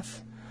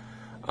psychopath.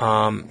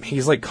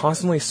 He's like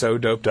constantly so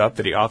doped up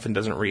that he often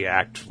doesn't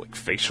react like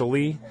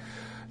facially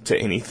to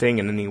anything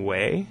in any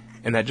way,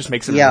 and that just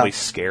makes him really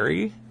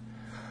scary.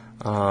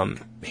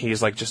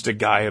 He's like just a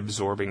guy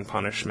absorbing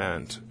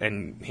punishment,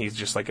 and he's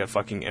just like a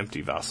fucking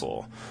empty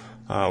vessel.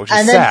 Which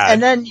is sad.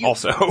 And then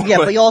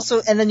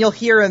and then you'll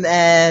hear him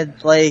and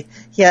like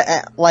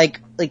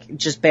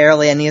just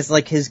barely, and he has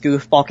like his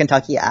goofball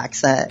Kentucky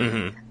accent,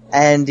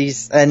 and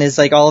his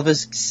like all of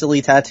his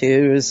silly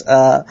tattoos.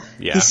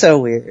 He's so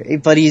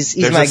weird, but he's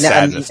there's a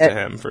sadness to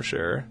him for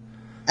sure.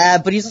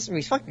 But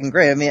he's fucking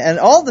great. I mean, and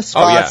all the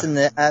spots in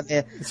the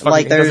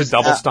like there's a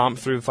double stomp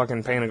through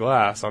fucking pane of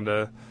glass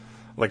onto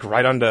like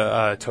right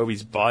onto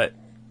Toby's butt.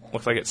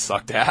 Looks like it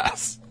sucked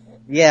ass.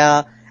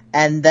 Yeah.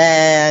 And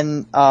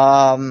then,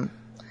 I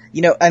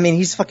mean,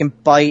 he's fucking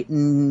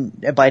biting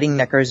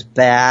Necro's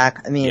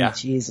back. I mean,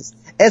 Jesus.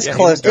 It's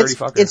close.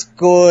 It's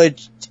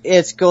good.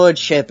 It's good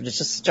shit, but it's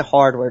just such a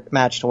hard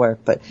match to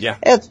work. But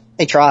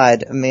they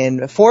tried. I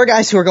mean, 4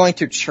 guys who are going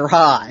to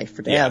try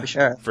for damn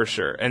sure. For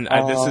sure. And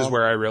this is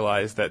where I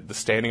realized that the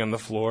standing on the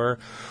floor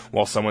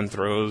while someone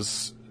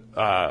throws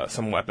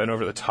some weapon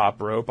over the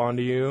top rope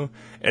onto you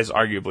is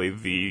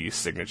arguably the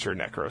signature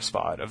Necro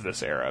spot of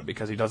this era,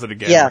 because he does it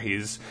again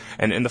where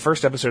and in the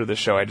first episode of this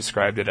show I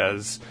described it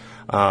as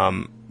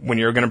when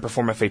you're going to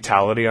perform a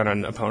fatality on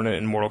an opponent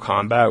in Mortal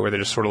Kombat where they're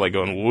just sort of like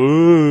going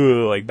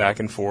woo, like back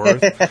and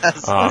forth.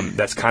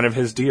 That's kind of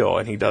his deal,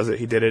 and he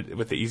did it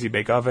with the Easy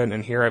Bake Oven,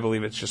 and here I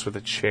believe it's just with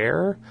a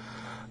chair.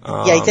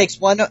 He takes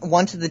one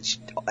to the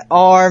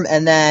arm,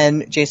 and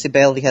then J.C.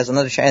 Bailey has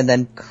another chair, and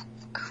then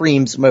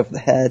creams him over the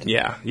head.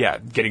 Yeah,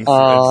 getting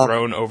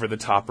thrown over the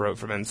top rope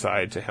from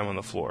inside to him on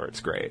the floor.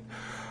 It's great.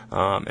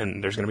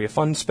 And there's going to be a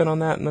fun spin on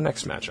that in the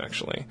next match,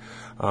 actually.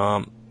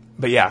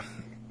 But yeah,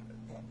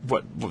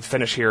 what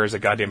finish here is a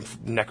goddamn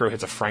Necro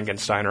hits a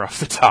Frankensteiner off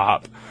the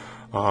top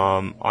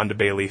onto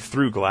Bailey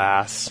through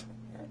glass.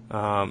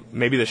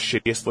 Maybe the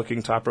shittiest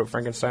looking top rope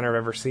Frankensteiner I've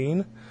ever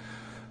seen.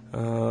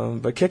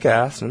 But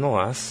kick-ass,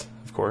 nonetheless.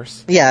 Of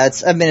course. Yeah,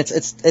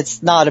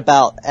 it's not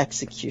about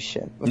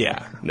execution.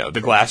 Yeah, no,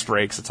 the glass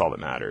breaks, it's all that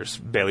matters.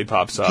 Bailey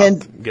pops up,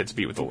 gets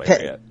beat with a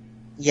lariat.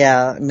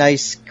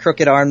 Nice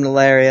crooked arm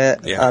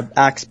lariat,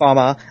 axe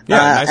bomber. Yeah,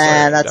 nice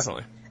lariat,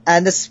 definitely.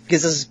 And this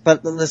gives us,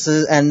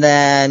 and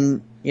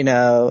then,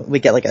 we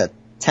get like a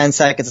 10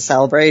 seconds of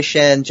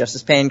celebration,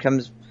 Justice Pain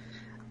comes,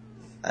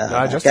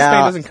 Justice Pain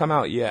doesn't come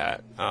out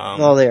yet.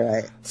 Well, you're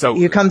right. So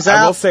he comes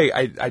out. I will say,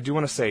 I do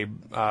want to say,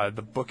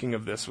 the booking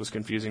of this was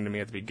confusing to me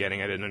at the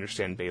beginning. I didn't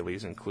understand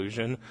Bailey's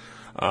inclusion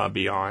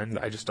beyond.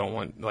 I just don't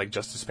want, like,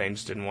 Justice Pain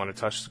just didn't want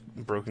to touch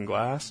broken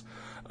glass.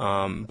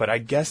 But I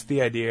guess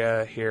the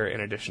idea here,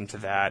 in addition to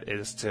that,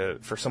 is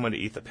for someone to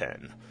eat the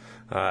pin.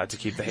 To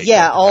keep the hate.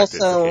 Yeah,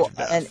 also,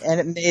 and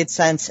it made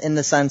sense in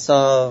the sense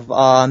of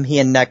he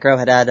and Necro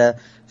had a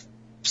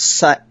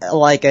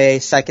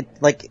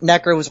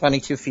Necro was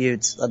running 2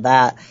 feuds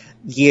that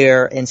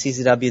year in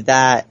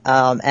CZW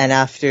and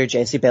after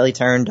JC Bailey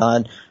turned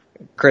on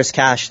Chris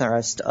Cash and the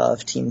rest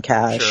of Team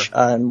Cash,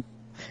 for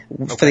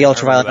the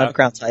Ultraviolet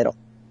Underground title.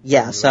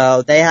 Yeah,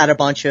 so they had a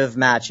bunch of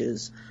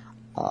matches.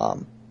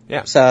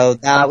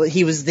 So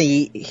he was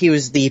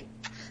the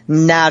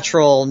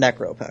natural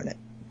Necro opponent.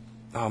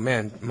 Oh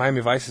man, Miami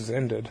Vice has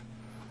ended.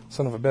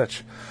 Son of a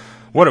bitch.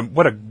 What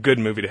a good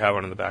movie to have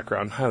on in the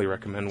background. Highly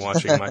recommend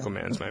watching Michael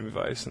Mann's Miami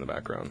Vice in the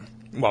background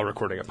while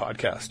recording a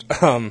podcast.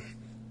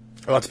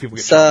 Lots of people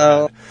get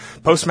shot.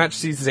 Post-match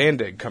sees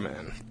Zandig come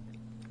in.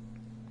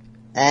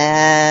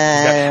 And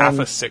he's got half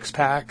a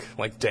 6-pack,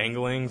 like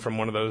dangling from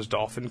one of those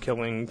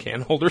dolphin-killing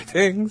can holder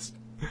things.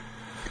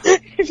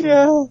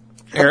 Yeah.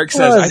 Eric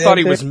says, I thought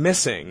he was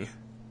missing.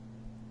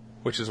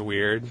 Which is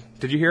weird.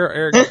 Did you hear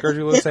Eric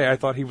Gargiulo say, I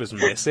thought he was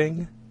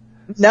missing?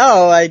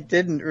 No, I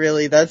didn't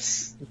really.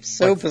 That's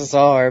so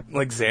bizarre.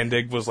 Like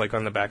Zandig was like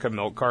on the back of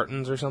milk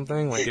cartons or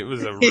something. Like it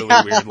was a really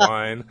weird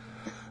line.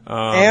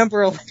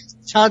 Amber,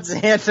 John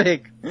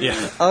Zandig.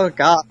 Yeah. Oh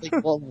god.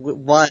 Like,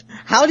 what?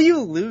 How do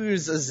you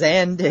lose a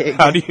Zandig?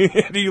 How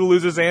do you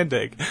lose a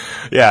Zandig?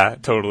 Yeah,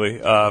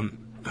 totally.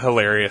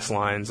 Hilarious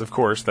lines. Of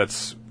course,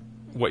 that's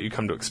what you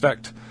come to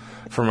expect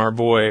from our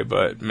boy,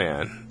 but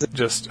man,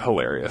 just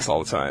hilarious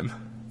all the time.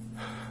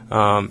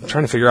 Trying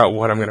to figure out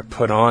what I'm going to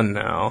put on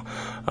now.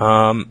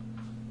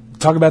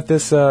 Talk about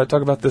this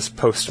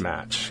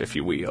post-match, if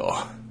you will.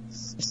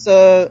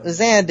 So,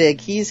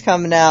 Zandig, he's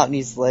coming out and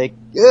he's like,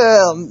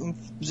 yeah,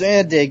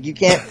 Zandig, you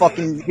can't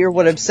fucking hear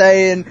what I'm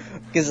saying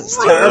because it's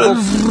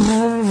terrible.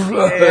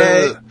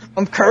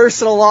 I'm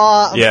cursing a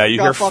lot. Yeah,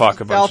 you hear fuck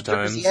a bunch of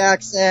times. The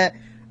accent.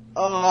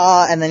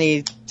 And then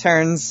he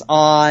turns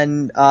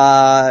on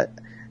Necro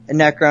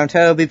and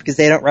Toby because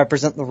they don't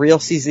represent the real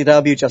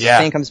CZW. Justice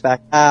Pain comes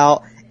back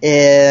out.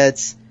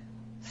 It's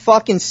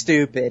fucking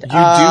stupid. You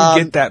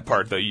do get that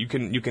part though. You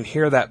can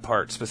hear that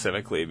part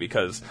specifically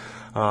because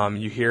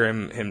you hear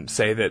him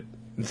say that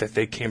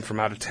they came from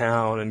out of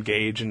town, and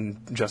Gage and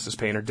Justice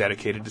Pain are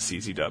dedicated to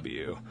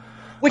CZW.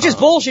 Which is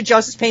bullshit.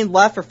 Justice Pain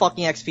left for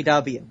fucking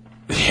XPW.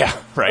 Yeah,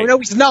 right. Oh, no,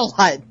 he's not.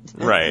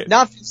 Right.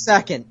 Not for a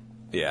second.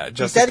 Yeah,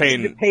 Justice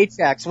Pain. To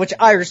paychecks, which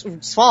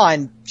it's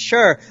fine,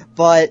 sure,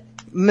 but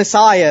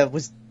Messiah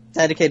was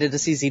dedicated to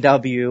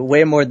CZW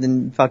way more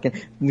than fucking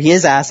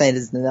his ass ain't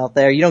isn't out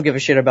there. You don't give a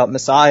shit about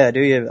Messiah,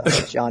 do you,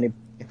 Johnny?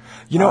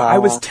 You know, I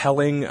was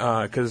telling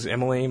because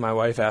Emily, my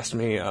wife, asked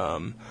me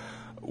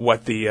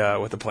what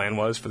the plan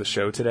was for the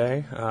show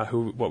today,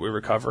 what we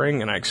were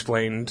covering, and I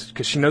explained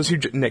because she knows who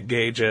Nick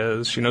Gage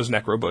is. She knows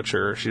Necro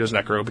Butcher. She knows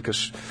Necro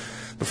because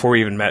before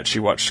we even met, she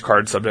watched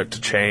Card Subject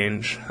to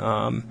Change,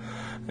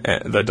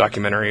 the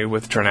documentary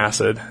with Trent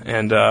Acid,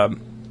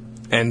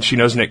 and she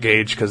knows Nick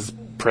Gage because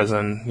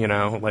prison,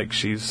 like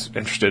she's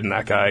interested in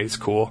that guy. He's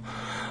cool.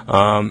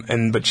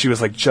 But she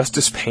was like,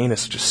 Justice Pain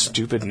is such a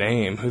stupid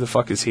name. Who the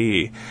fuck is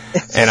he?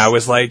 And I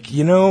was like,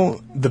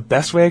 the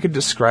best way I could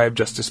describe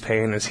Justice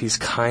Pain is he's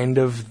kind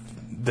of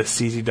the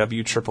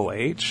CZW Triple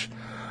H.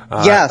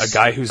 Yes. A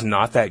guy who's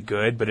not that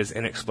good, but is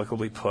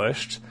inexplicably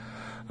pushed.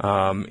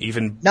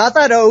 Even not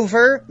that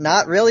over,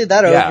 not really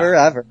that over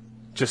ever.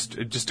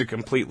 Just a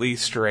completely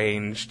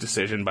strange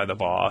decision by the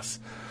boss.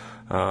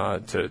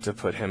 To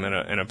put him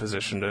in a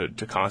position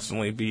to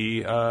constantly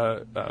be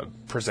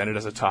presented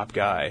as a top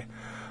guy,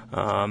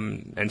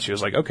 and she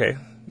was like, okay,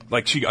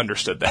 like she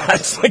understood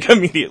that like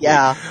immediately.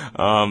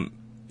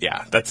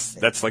 Yeah,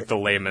 that's like the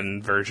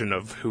layman version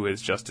of who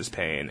is Justice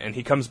Pain, and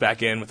he comes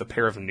back in with a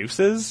pair of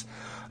nooses.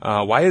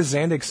 Why is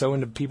Zandig so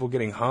into people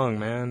getting hung,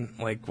 man?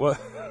 Like what?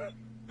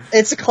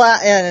 It's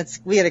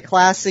we had a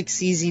classic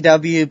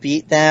CZW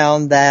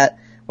beatdown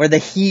where the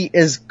heat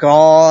is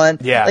gone.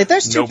 Yeah. Like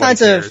there's two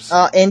kinds of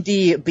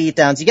indie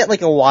beatdowns. You get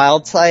like a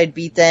wild side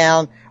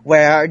beatdown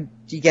where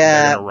you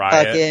get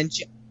fucking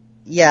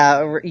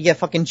you get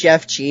fucking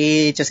Jeff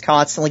G just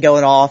constantly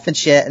going off and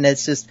shit, and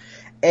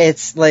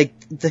it's like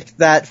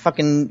that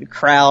fucking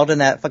crowd in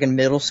that fucking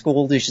middle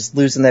school who's just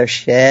losing their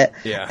shit.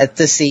 Yeah.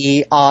 To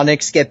see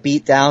Onyx get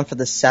beat down for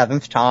the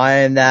 7th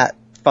time that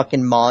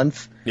fucking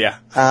month. Yeah.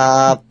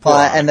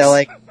 And they're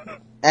like,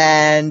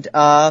 and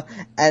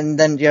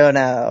then,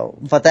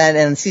 but then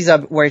in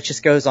season where it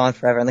just goes on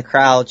forever and the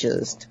crowd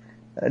just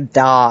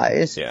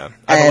dies. Yeah.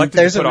 I'd like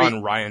to put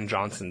on Ryan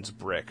Johnson's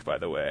brick, by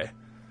the way.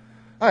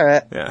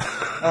 Alright. Yeah.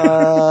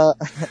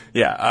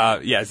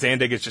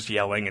 Zandig is just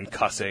yelling and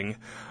cussing.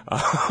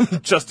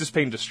 Justice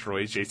Pain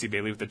destroys JC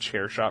Bailey with a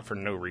chair shot for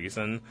no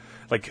reason.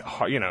 Like,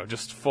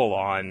 just full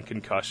on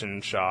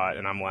concussion shot,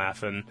 and I'm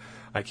laughing.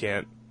 I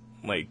can't,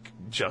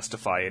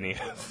 justify any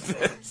of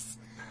this.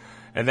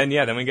 And then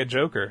we get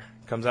Joker.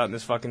 Comes out in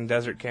this fucking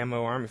desert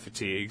camo army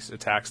fatigues,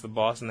 attacks the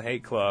boss in the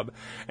Hate Club,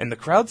 and the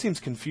crowd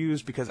seems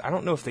confused because I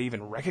don't know if they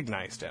even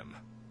recognized him.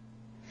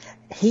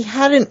 He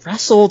hadn't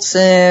wrestled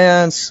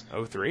since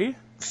 03?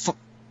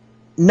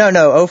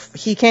 No,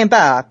 he came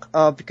back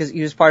because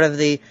he was part of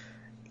the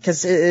he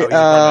was part of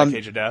that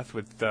Cage of Death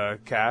with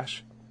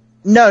Cash.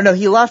 No,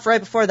 he left right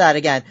before that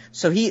again.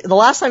 So the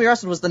last time he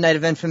wrestled was the Night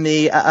of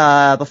Infamy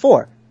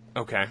before.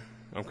 Okay.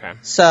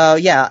 So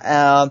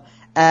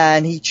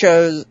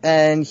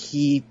and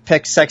he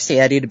picked Sexy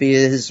Eddie to be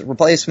his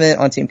replacement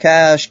on Team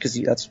Cash, because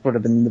that's would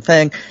have been the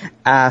thing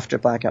after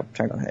Blackout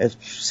turned on. It's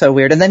so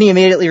weird. And then he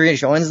immediately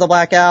rejoins the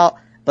Blackout,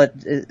 but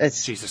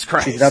it's Jesus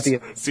Christ.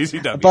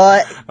 CZW.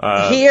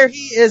 But here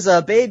he is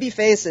a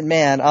babyface, and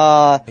man,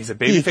 he's a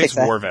babyface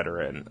war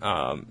veteran.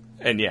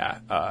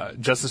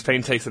 Justice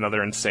Pain takes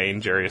another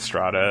insane Jerry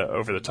Estrada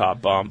over the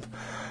top bump.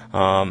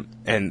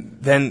 And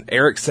then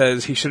Eric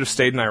says he should have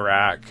stayed in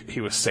Iraq.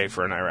 He was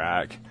safer in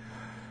Iraq.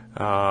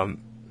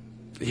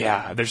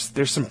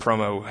 There's some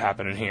promo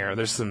happening here.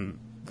 There's some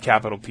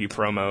capital P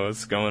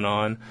promos going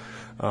on.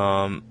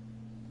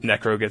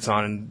 Necro gets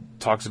on and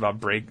talks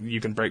about you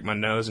can break my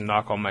nose and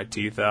knock all my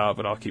teeth out,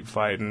 but I'll keep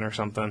fighting or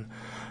something.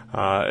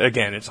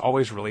 Again, it's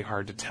always really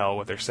hard to tell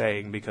what they're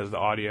saying because the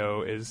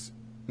audio is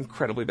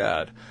incredibly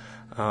bad.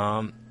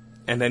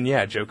 And then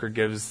Joker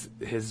gives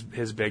his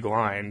big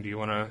line. Do you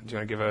wanna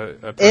give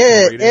a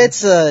personal reading?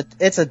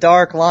 It's a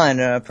dark line,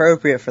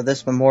 appropriate for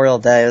this Memorial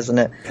Day, isn't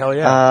it? Hell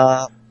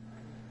yeah.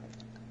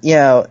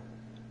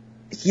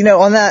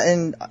 On that,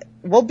 and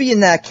we'll be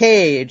in that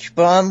cage,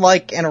 but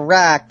unlike in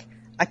Iraq,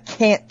 I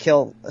can't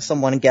kill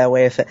someone and get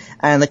away with it.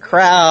 And the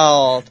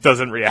crowd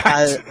doesn't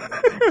react.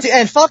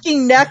 And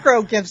fucking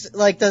Necro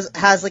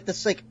has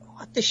this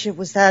what the shit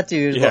was that,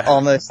 dude? Yeah.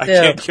 Almost. I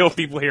can't kill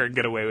people here and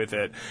get away with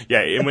it. Yeah,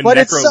 and when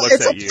Necro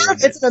looks at you.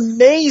 It's an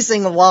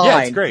amazing line.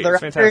 Yeah, it's great. It's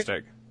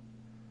fantastic.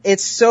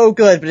 It's so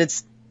good, but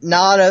it's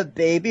not a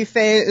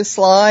babyface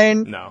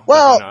line. No.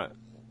 Well, not.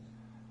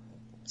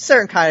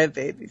 Certain kind of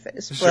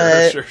babyface.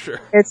 Sure.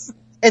 It's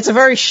it's a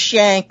very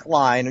Shank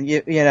line.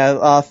 You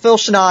know, Phil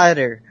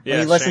Schneider, Yeah,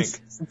 when he listens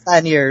Shank. in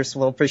 10 years,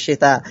 will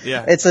appreciate that.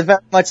 Yeah. It's a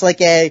very much like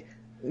a,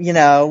 you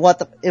know,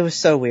 it was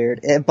so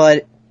weird.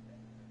 But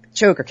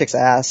Joker kicks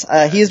ass.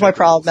 He's my Joker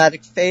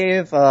problematic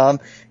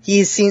fave.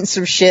 He's seen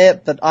some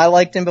shit, but I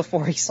liked him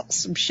before he saw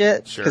some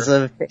shit Sure. because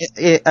of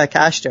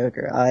Cash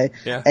Joker.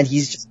 Yeah. And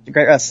he's just a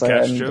great wrestler.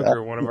 Cash and,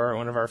 Joker,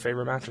 one of our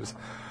favorite matches.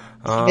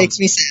 makes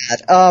me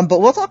sad.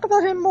 But we'll talk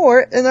about him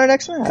more in our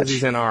next match. Because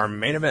he's in our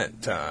main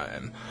event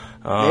time.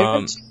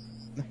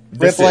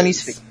 Rip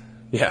Lenny's feet.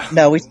 Yeah.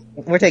 No,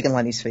 we're taking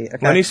Lenny's feet.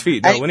 Okay? Lenny's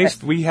feet. No,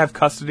 we have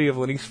custody of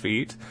Lenny's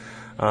feet.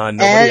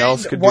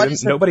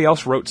 Nobody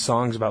else wrote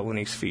songs about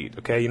Lenny's feet.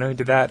 Okay, you know who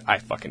did that? I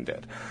fucking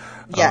did.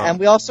 Yeah, and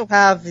we also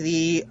have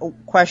the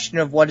question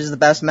of what is the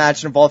best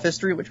match in Evolve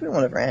history, which we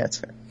won't ever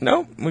answer.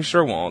 No, we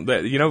sure won't.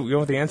 You know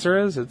what the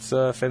answer is? It's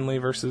Finlay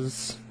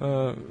versus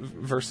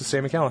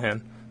Sami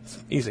Callihan. It's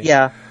easy.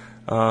 Yeah.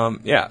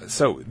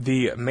 So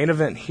the main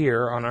event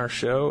here on our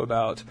show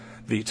about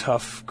the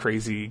tough,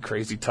 crazy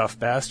tough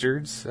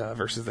bastards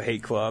versus the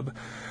Hate Club.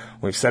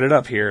 We've set it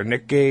up here.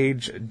 Nick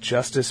Gage,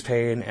 Justice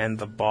Payne, and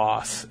the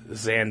boss,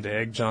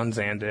 John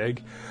Zandig,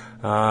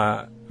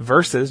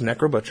 versus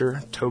Necro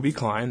Butcher, Toby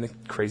Klein, the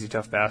crazy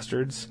tough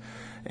bastards,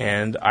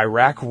 and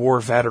Iraq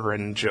War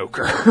veteran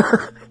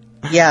Joker.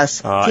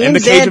 Yes. Team in the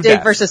Cage of Zandig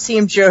Death. versus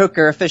Team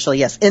Joker officially,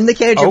 yes. In the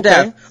Cage of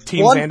Death.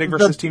 Team Zandig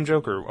versus Team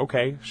Joker.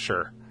 Okay,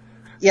 sure.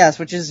 Yes,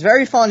 which is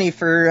very funny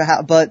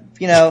but,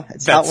 you know,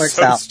 it's how it works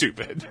so out.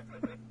 Stupid.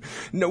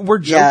 No, were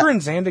Joker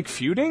and Zandig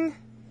feuding?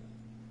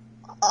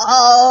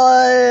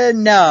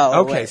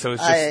 No. Okay, so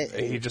it's just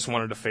he just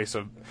wanted to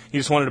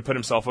put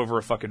himself over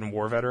a fucking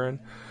war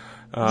veteran.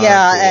 Cool.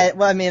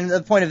 Cool. I mean,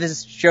 the point of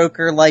his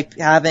Joker,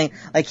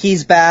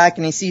 he's back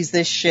and he sees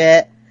this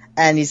shit,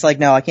 and he's like,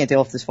 no, I can't deal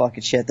with this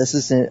fucking shit. This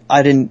isn't,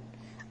 I didn't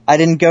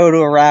go to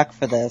Iraq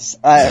for this.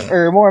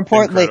 Or more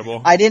importantly,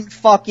 Incredible. I didn't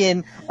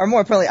fucking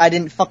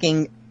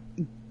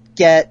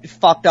get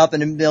fucked up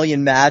in a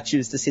million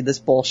matches to see this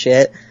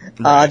bullshit.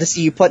 Right. To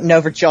see you putting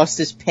over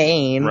Justice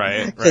Payne.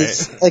 Right.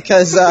 Because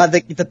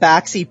the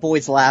Backseat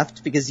Boys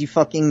left because you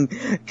fucking,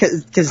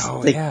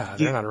 they're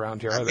not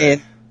around here, are they?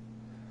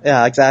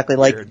 Yeah, exactly.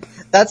 Weird.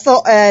 That's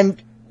the,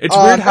 and, it's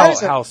weird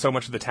how so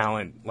much of the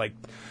talent,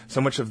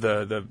 so much of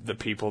the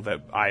people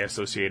that I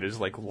associate as,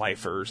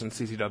 lifers in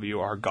CCW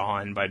are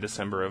gone by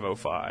December of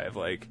 2005.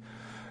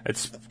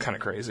 It's kind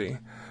of crazy.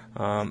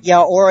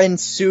 Or in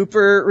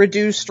super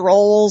reduced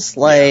roles,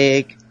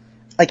 like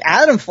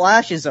Adam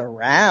Flash is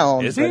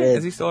around. Is he?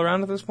 Is he still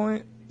around at this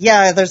point?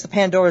 Yeah, there's the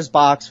Pandora's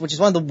Box, which is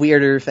one of the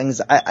weirder things.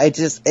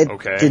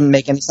 Didn't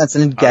make any sense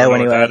and didn't go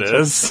anywhere. That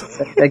is.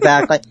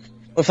 Exactly.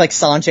 With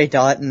Sanjay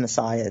Dutt and the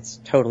Messiah,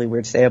 it's totally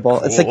weird stable.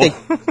 Cool. It's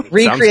like the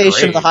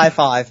recreation of the high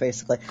five,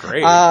 basically.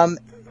 Great.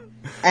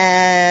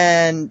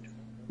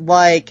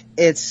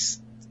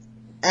 It's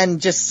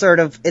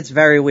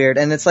very weird.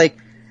 And it's like,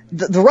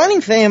 the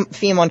running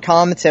theme on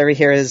commentary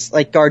here is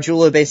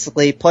Gargiulo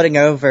basically putting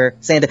over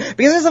Zandig.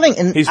 Because there's something,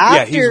 and he's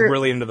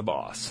really into the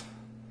boss.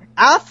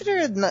 After,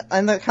 in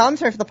the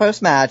commentary for the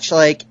post-match,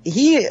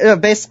 he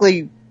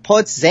basically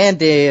puts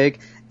Zandig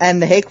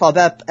and the Hate Club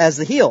up as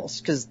the heels,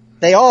 because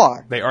they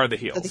are. They are the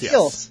heels, They're the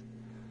heels.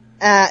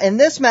 In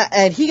this match,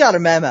 and he got a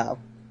memo.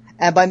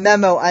 And by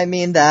memo, I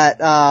mean that,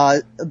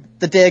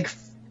 the Dig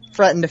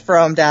threatened to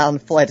throw him down a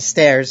flight of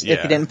stairs if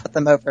he didn't put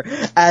them over,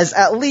 as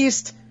at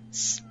least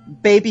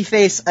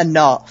babyface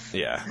enough.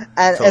 Yeah.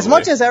 And totally. as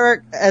much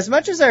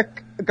as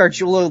Eric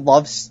Gargiulo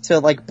loves to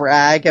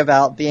brag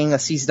about being a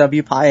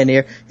CCW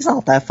pioneer, he's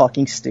not that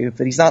fucking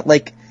stupid. He's not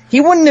he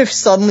wouldn't have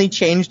suddenly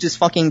changed his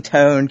fucking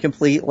tone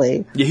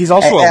completely. Yeah, he's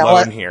also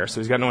alone here, so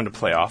he's got no one to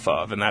play off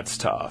of, and that's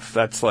tough.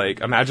 That's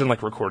imagine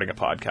recording a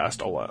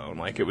podcast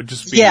alone. It would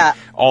just be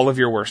all of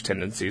your worst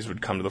tendencies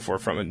would come to the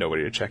forefront with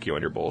nobody to check you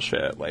on your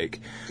bullshit.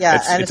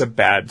 It's a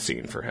bad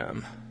scene for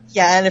him.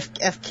 Yeah, and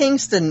if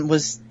Kingston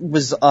was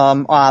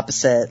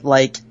opposite,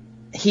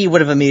 he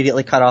would have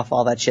immediately cut off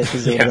all that shit.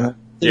 How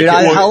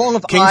long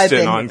have Kingston I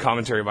been on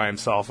commentary by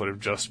himself would have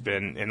just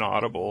been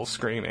inaudible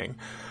screaming.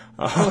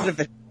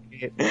 It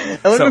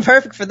would have been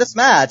perfect for this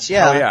match,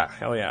 yeah.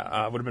 Hell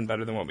yeah. Would have been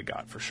better than what we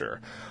got, for sure.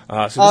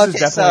 So this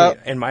is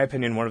definitely, in my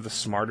opinion, one of the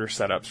smarter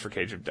setups for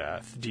Cage of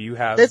Death. Do you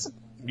have...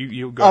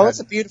 You go ahead.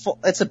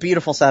 It's a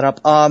beautiful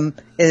setup.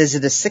 Is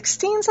it a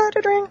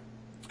 16-sided ring?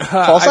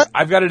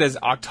 I've got it as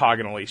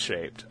octagonally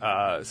shaped.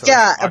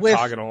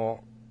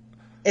 Octagonal.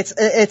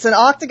 It's an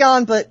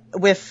octagon, but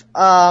with,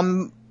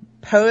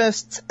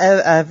 posts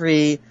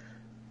every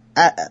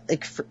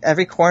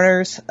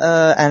corners,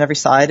 and every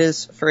side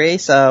is free,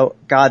 so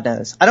God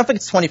knows. I don't think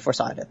it's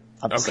 24-sided.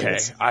 Obviously. Okay.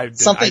 I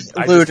just have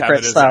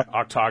it as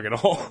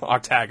octagonal.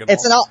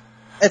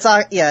 It's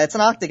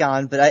an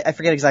octagon, but I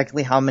forget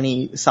exactly how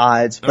many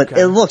sides, but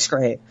it looks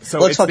great. So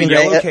it looks the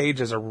yellow great. cage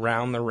is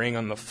around the ring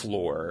on the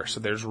floor, so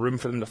there's room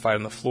for them to fight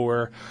on the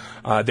floor.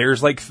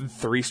 There's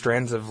 3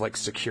 strands of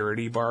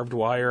security barbed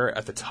wire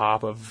at the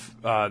top of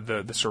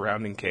the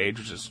surrounding cage,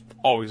 which is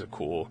always a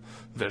cool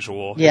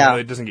visual. Yeah.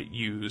 It doesn't get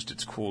used.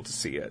 It's cool to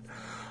see it.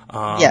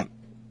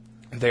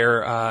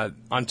 There,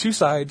 on two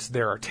sides,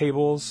 there are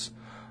tables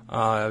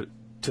to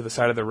the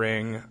side of the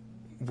ring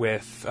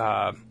with,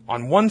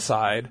 on one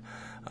side,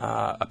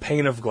 a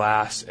pane of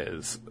glass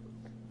is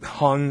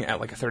hung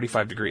at like a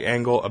 35-degree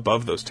angle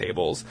above those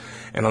tables,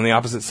 and on the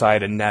opposite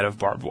side, a net of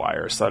barbed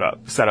wire set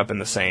up in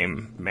the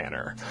same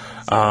manner.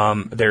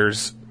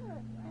 There's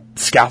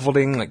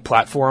scaffolding, like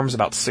platforms,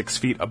 about 6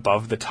 feet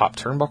above the top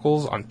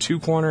turnbuckles on two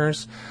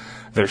corners.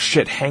 There's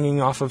shit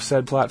hanging off of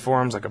said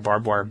platforms, like a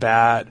barbed wire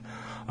bat.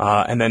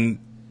 And then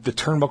the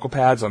turnbuckle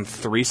pads on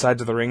three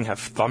sides of the ring have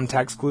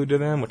thumbtacks glued to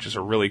them, which is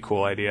a really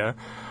cool idea.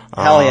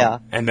 Hell yeah.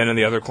 And then in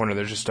the other corner,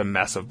 there's just a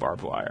mess of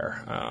barbed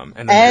wire.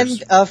 And then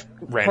there's of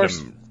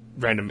course,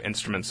 random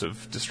instruments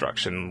of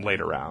destruction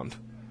laid around.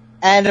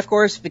 And of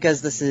course,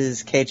 because this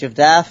is Cage of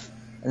Death,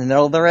 in the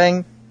middle of the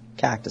ring,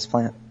 cactus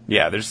plant.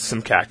 Yeah, there's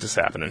some cactus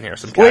happening here,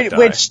 some cacti.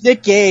 Which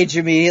Nick Gage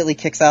immediately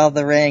kicks out of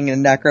the ring,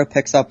 and Necro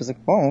picks up as like,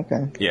 oh,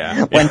 okay.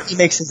 Yeah. When he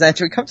makes his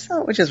entry, comes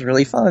out, which is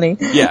really funny.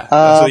 Yeah.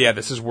 So yeah,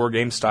 this is War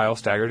Game style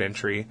staggered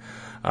entry.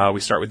 We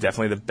start with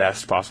definitely the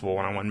best possible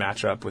one-on-one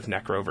matchup with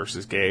Necro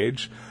versus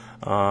Gage.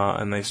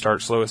 And they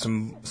start slow with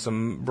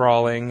some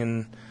brawling,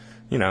 and,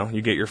 you know,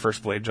 you get your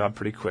first blade job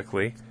pretty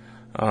quickly.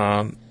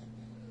 Not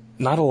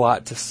a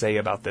lot to say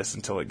about this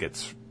until it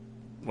gets,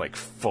 like,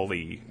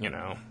 fully, you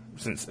know,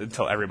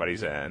 until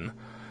everybody's in.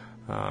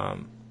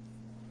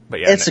 But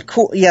yeah. It's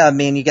I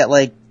mean, you get,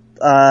 like,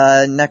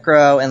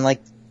 Necro and,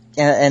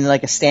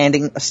 like, a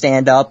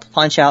stand-up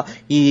punch out.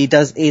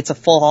 It's a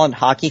full-on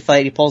hockey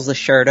fight. He pulls the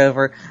shirt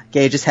over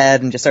Gage's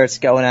head and just starts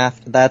going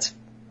after.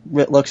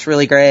 Looks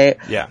really great.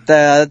 Yeah.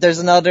 There's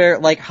another,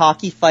 like,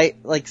 hockey fight,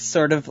 like,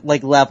 sort of,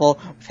 like, level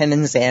with him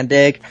and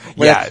Zandig,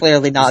 where they're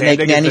clearly not Zandig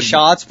making any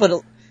shots, but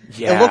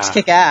it looks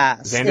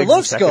kick-ass. Zandig's it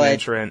looks the second good.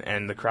 entrant,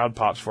 and the crowd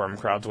pops for him,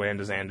 crowd's way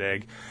into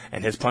Zandig,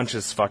 and his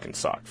punches fucking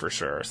suck, for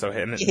sure. So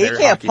He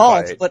can't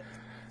punch, but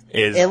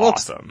is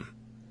awesome.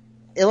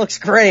 It looks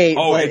great,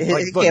 but he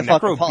look, can't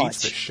fucking Necro punch.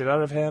 beats the shit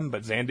out of him,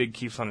 but Zandig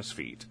keeps on his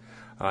feet.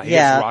 He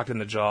gets rocked in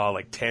the jaw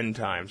like 10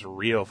 times,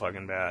 real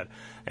fucking bad,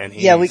 and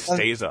he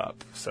stays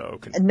up. So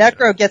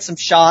Necro gets some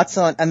shots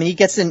on. I mean, he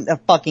gets in a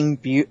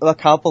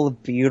couple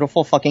of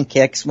beautiful fucking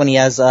kicks when he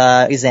has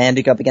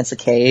Zandig up against the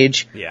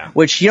cage. Yeah.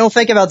 Which you don't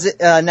think about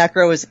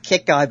Necro as a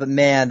kick guy, but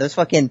man, those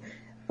fucking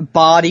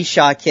body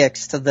shot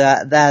kicks to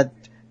the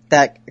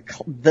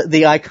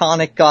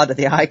iconic god of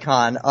the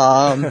icon.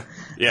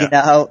 Yeah. You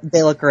know,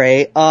 they look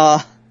great.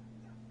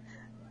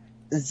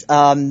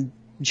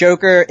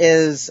 Joker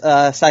is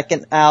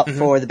second out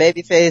for the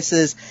baby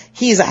faces.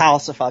 He's a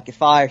house of fucking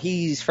fire.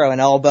 He's throwing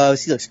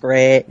elbows. He looks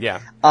great. Yeah.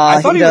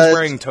 I thought he was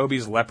wearing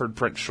Toby's leopard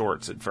print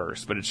shorts at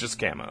first, but it's just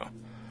camo.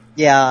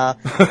 Yeah.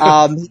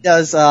 He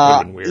does,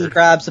 he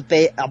grabs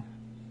a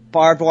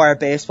barbed wire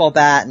baseball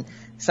bat and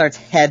starts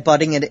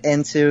headbutting it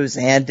into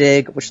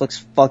Zandig, which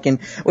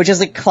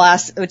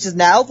is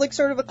now like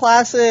sort of a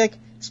classic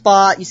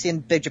spot you see in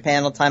Big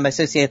Japan all the time. I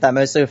associate that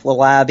mostly with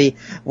Little Abby,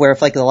 where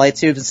it's like the light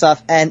tubes and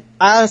stuff, and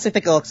I honestly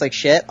think it looks like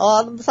shit a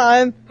lot of the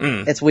time.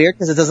 It's weird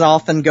because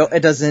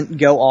it doesn't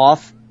go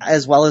off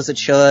as well as it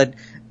should.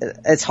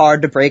 It's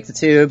hard to break the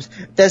tubes.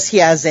 He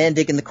has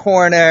Zandig in the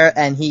corner,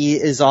 and he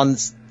is on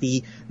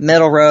the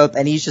middle rope,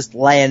 and he's just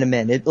laying him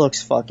in. It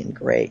looks fucking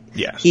great.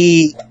 Yeah.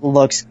 He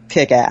looks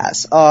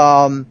kick-ass.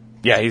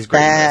 Yeah, he's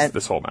great in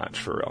this whole match,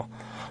 for real.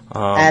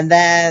 And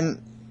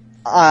then,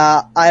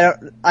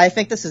 I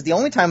think this is the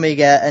only time we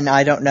get an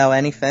I don't know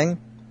anything.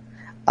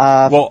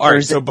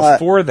 Alright, so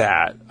before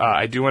that,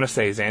 I do want to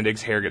say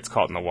Zandig's hair gets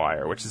caught in the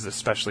wire, which is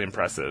especially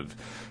impressive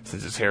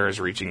since his hair is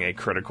reaching a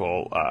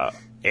critical,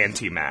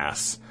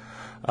 anti-mass.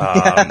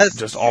 Yes.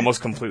 Just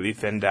almost completely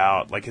thinned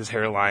out. Like his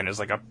hairline is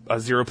like a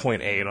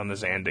 0.8 on the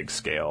Zandig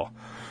scale,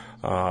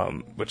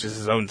 which is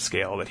his own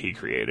scale that he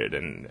created,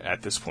 and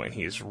at this point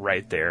he's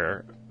right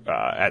there,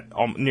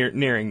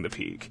 nearing the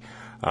peak.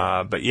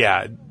 But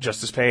yeah,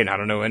 Justice Pain, I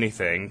Don't Know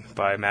Anything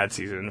by Mad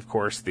Season. Of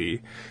course, the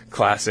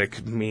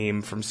classic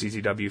meme from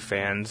CZW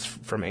fans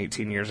from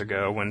 18 years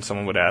ago when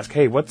someone would ask,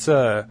 hey, what's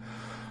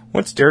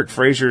Derek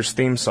Frazier's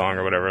theme song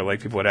or whatever?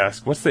 Like people would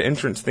ask, what's the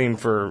entrance theme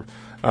for,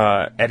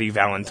 Eddie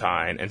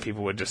Valentine? And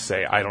people would just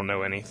say, I Don't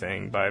Know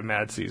Anything by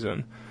Mad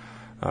Season.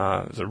 It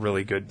was a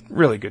really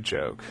good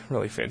joke.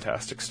 Really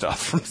fantastic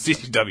stuff from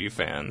CZW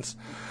fans.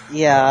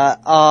 Yeah,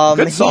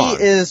 good song.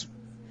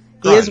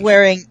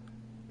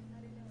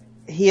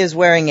 He is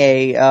wearing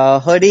a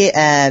hoodie,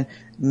 and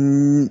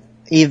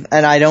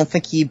I don't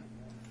think he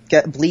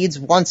bleeds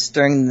once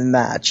during the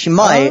match. He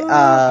might.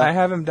 I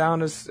have him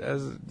down as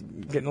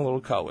getting a little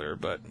color,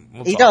 but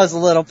he does a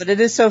little. But it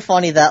is so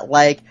funny that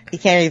like he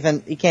can't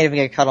even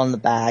get cut on the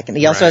back, and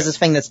he also has this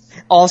thing that's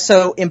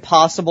also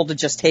impossible to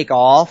just take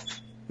off.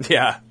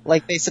 Yeah.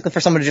 Like, basically for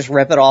someone to just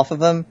rip it off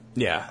of him.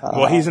 Yeah.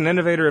 Well, he's an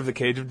innovator of the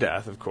Cage of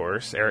Death, of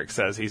course. Eric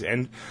says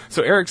Eric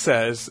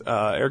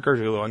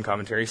Gargiulo on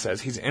commentary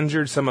says he's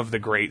injured some of the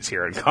greats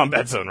here in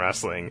Combat Zone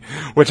Wrestling,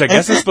 which I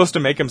guess is supposed to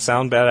make him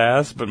sound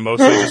badass, but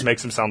mostly just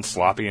makes him sound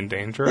sloppy and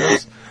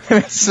dangerous.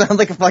 Sound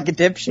like a fucking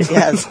dipshit,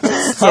 yes.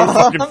 So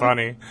fucking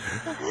funny.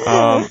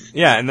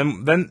 Yeah,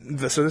 and then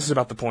so this is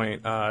about the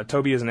point.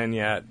 Toby isn't in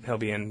yet. He'll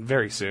be in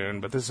very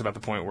soon, but this is about the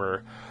point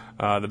where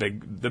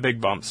the big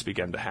bumps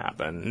begin to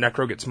happen.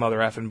 Necro gets mother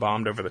effing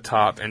bombed over the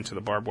top into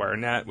the barbed wire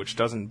net, which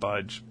doesn't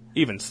budge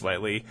even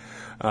slightly,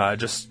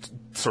 just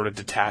sort of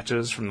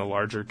detaches from the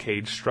larger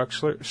cage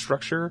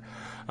structure.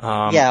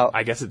 Yeah,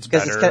 I guess it's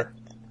better.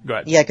 Go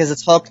ahead. Yeah, because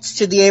it's hooked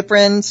to the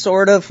apron,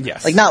 sort of.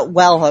 Yes. Like, not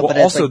well hooked, but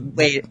also, it's like,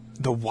 wait.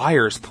 The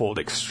wire's pulled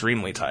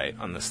extremely tight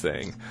on this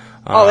thing.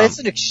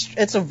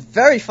 It's a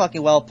very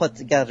fucking well put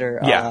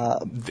together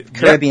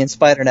Caribbean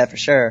spider net for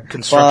sure.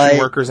 Construction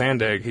worker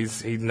Zandig,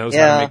 he knows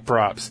how to make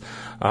props.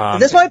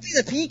 This might be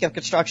the peak of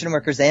construction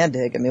worker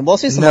Zandig. I mean, we'll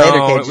see some later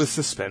cages. No, it was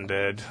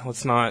suspended.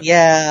 Let's not.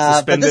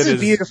 Yeah, but this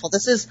is beautiful.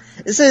 This is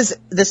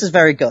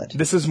very good.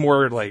 This is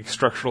more like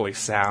structurally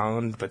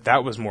sound, but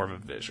that was more of a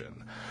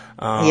vision.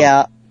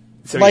 Yeah.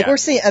 So, we're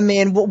seeing, I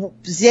mean,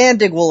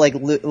 Zandig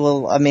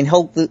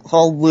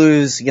he'll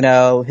lose,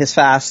 his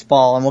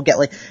fastball, and we'll get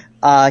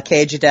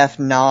Cage of Death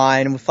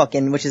 9,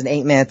 which is an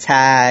 8-man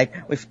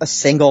tag with a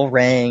single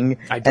ring,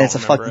 and it's a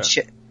fucking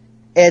shit.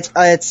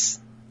 It's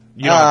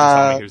you don't have to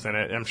tell me who's in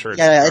it. I'm sure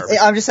it's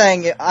I'm just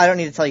saying, I don't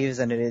need to tell you who's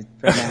in it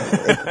right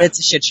now. It's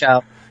a shit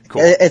show.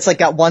 Cool. It's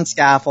got one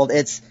scaffold.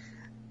 It's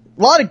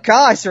a lot of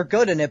guys are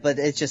good in it, but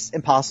it's just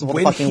impossible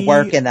to fucking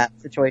work in that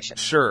situation.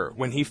 Sure.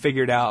 When he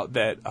figured out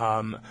that,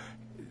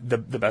 the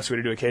best way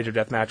to do a Cage of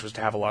Death match was to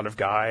have a lot of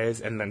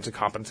guys, and then to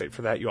compensate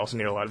for that, you also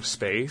need a lot of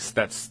space.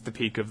 That's the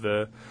peak of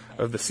the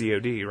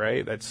COD,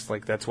 right?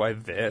 That's why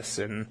this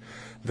and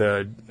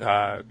the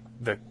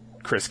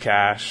Chris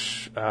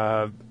Cash,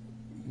 I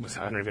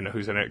don't even know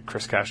who's in it.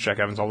 Chris Cash, Jack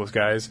Evans, all those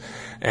guys,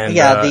 and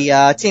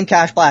the Team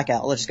Cash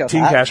Blackout. Let's just go.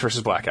 Team Cash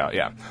versus Blackout,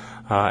 yeah,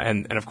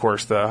 and of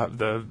course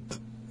the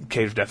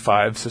Cage of Death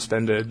 5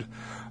 suspended.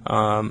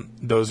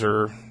 Those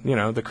are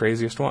the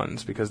craziest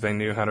ones because they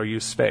knew how to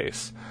use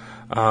space.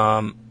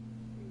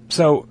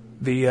 So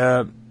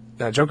the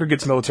Joker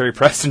gets military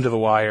pressed into the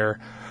wire.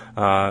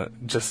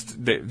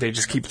 They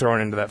just keep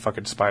throwing into that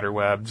fucking spider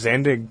web.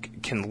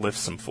 Zandig can lift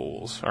some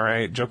fools. All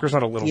right, Joker's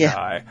not a little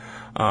guy.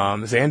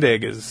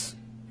 Zandig is.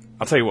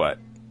 I'll tell you what.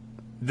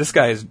 This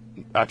guy is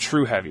a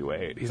true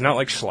heavyweight. He's not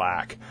like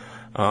Schlack,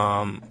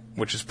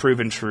 which is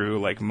proven true.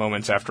 Like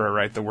moments after I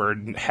write the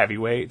word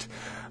heavyweight.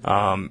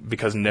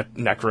 Because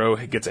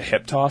Necro gets a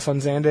hip toss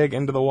on Zandig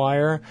into the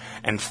wire,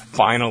 and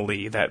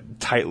finally that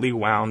tightly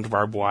wound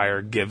barbed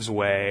wire gives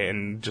way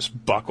and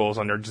just buckles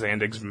under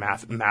Zandig's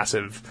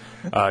massive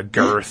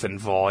girth and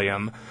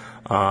volume.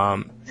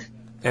 And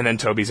then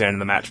Toby's end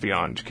and the match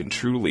beyond can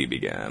truly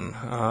begin.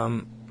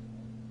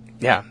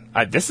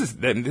 This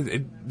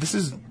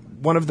is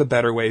one of the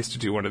better ways to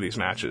do one of these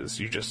matches.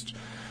 You just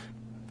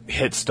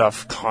hit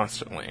stuff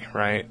constantly,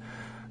 right?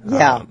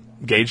 Yeah.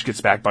 Gage gets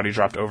back body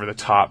dropped over the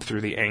top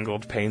through the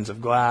angled panes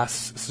of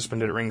glass,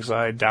 suspended at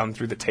ringside, down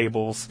through the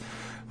tables.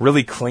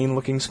 Really clean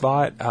looking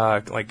spot,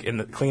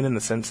 clean in the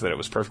sense that it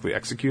was perfectly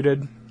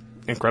executed.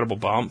 Incredible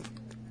bump.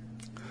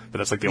 But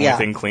that's the only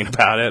thing clean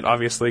about it,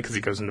 obviously, because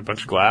he goes into a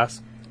bunch of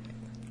glass.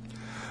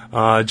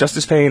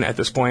 Justice Pain, at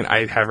this point,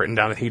 I have written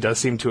down that he does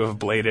seem to have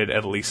bladed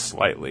at least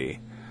slightly.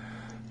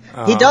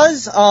 He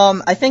does,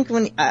 I think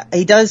when,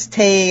 he does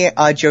take,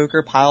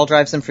 Joker pile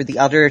drives him for the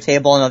other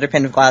table, another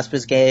pane of glass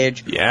was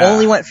Gage. Yeah.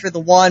 Only went for the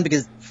one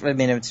because,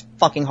 it's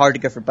fucking hard to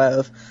go for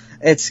both.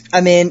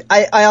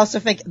 I also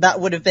think that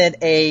would have been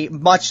a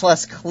much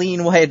less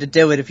clean way to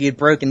do it if you had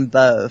broken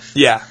both.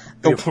 Yeah.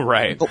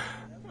 Right.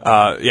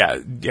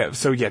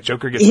 So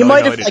Joker gets he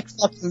might have,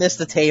 fucking missed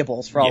the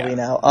tables, for all we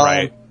know.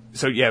 Right.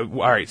 So,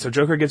 alright, so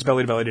Joker gets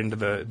belly-to-bellied into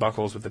the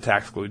buckles with the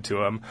tacks glued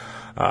to him,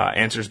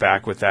 answers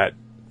back with that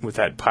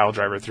pile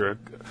driver through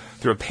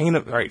a pane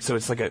of, alright, so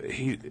it's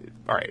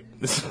alright,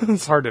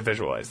 it's hard to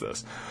visualize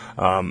this.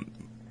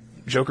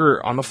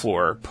 Joker on the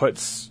floor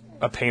puts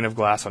a pane of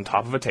glass on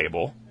top of a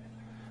table,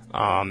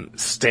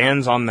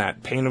 stands on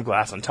that pane of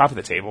glass on top of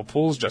the table,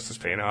 pulls Justice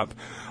Pain up,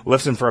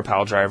 lifts him for a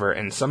pile driver,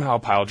 and somehow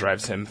pile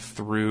drives him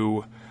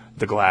through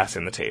the glass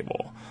in the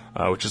table,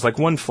 which is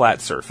one flat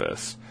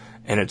surface.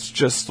 And it's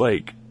just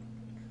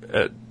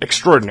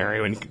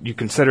extraordinary when you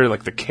consider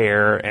the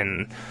care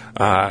and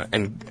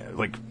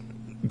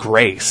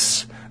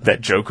grace that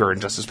Joker and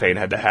Justice Pain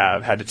had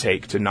to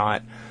take to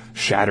not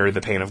shatter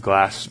the pane of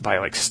glass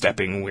by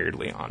stepping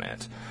weirdly on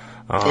it.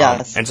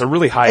 And it's a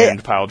really high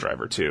end pile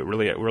driver too.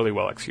 Really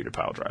well executed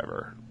pile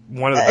driver.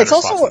 One of the better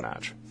spots in the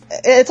match.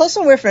 It's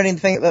also worth noting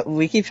the thing that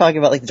we keep talking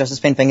about, the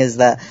Justice Pain thing, is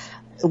that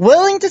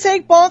willing to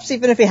take bumps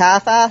even if he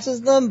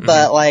half-asses them,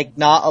 but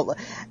not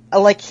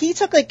he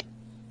took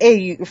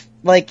he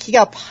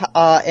got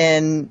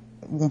in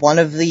one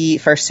of the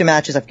first two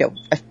matches, I forget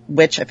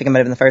which, I think it might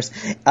have been the first,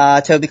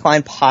 Toby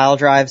Klein pile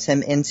drives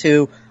him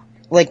into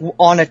like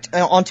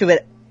onto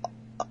it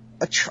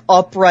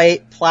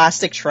upright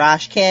plastic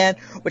trash can,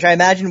 which I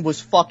imagine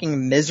was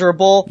fucking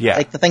miserable. Yeah.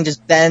 Like the thing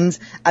just bends.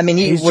 I mean,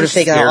 he would have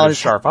taken scared it on of his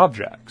sharp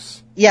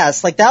objects.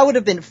 Yes, like that would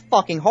have been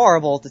fucking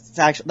horrible.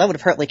 That would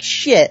have hurt like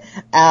shit.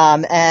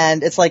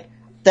 And it's like,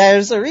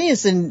 there's a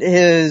reason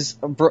his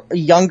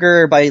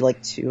younger by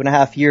like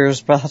 2.5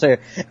 years brother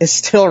is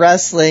still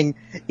wrestling,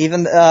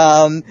 even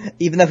though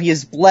he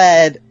has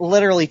bled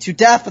literally to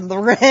death in the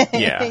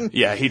ring.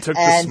 Yeah, he took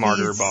the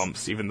smarter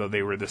bumps, even though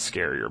they were the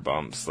scarier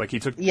bumps. Like he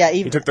took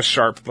the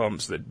sharp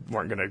bumps that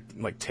weren't gonna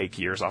like take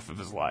years off of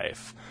his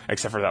life,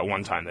 except for that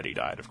one time that he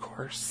died, of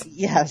course.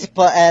 Yes,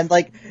 and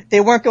like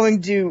they weren't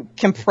going to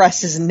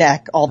compress his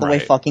neck all the way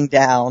fucking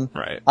down.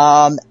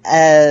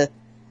 Right.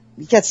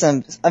 You get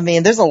some, I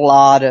mean, there's a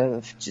lot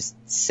of just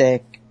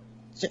sick,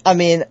 I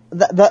mean,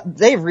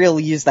 they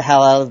really use the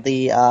hell out of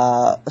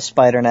the,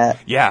 spider net.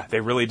 Yeah, they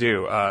really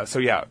do.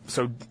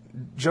 So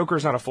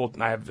Joker's not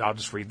I'll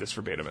just read this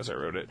verbatim as I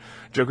wrote it.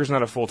 Joker's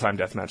not a full-time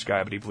deathmatch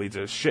guy, but he bleeds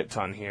a shit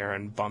ton here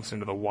and bumps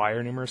into the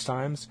wire numerous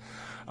times.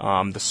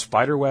 The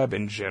spider web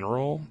in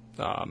general,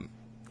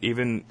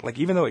 even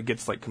though it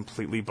gets like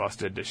completely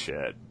busted to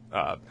shit,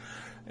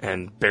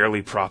 and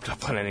barely propped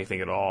up on anything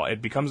at all,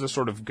 it becomes a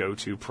sort of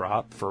go-to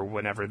prop for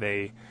whenever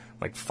they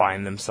like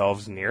find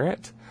themselves near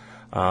it.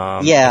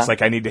 It's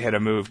like I need to hit a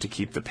move to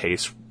keep the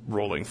pace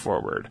rolling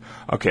forward.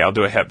 Okay, I'll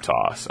do a hip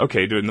toss.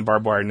 Okay, do it in the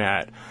barbed wire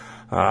net.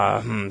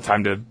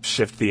 Time to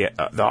shift the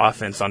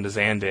offense onto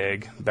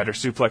Zandig. Better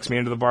suplex me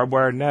into the barbed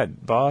wire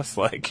net, boss.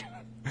 Like,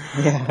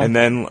 and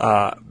then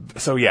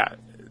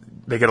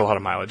they get a lot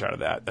of mileage out of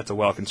that. That's a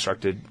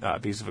well-constructed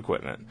piece of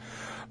equipment.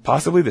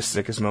 Possibly the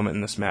sickest moment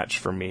in this match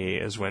for me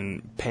is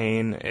when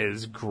Payne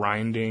is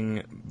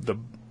grinding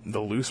the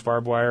loose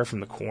barbed wire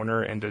from the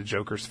corner into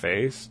Joker's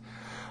face,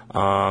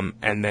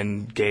 and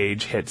then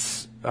Gage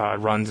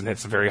runs and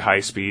hits a very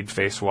high speed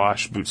face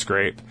wash boot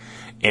scrape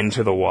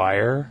into the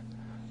wire,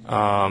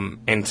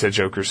 into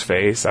Joker's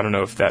face. I don't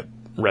know if that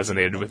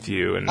resonated with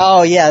you.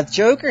 Oh yeah,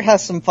 Joker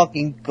has some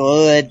fucking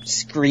good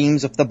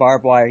screams with the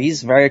barbed wire.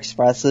 He's very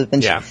expressive,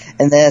 and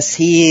in this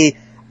he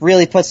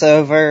really puts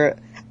over.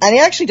 And he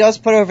actually does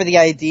put over the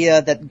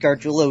idea that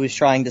Gargiulo was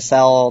trying to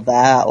sell,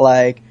 that,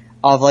 like,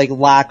 of, like,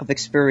 lack of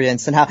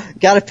experience and how,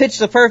 gotta pitch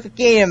the perfect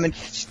game and,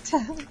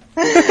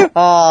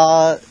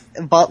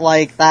 but,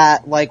 like,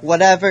 that, like,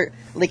 whatever,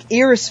 like,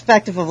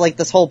 irrespective of, like,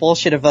 this whole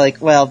bullshit of,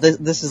 like, well,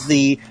 this is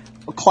the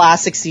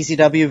classic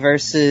CCW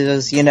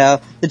versus, you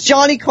know, the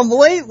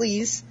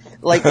Johnny-come-latelys,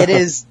 like, it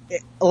is,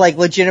 like,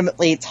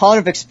 legitimately a ton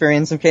of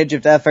experience in Cage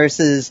of Death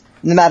versus,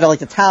 no matter, like,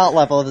 the talent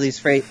level of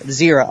these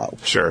zero.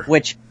 Sure.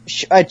 Which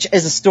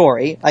is a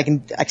story. I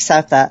can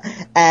accept that.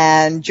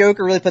 And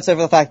Joker really puts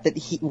over the fact that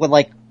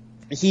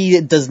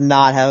he does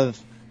not have,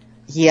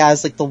 he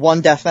has, like, the one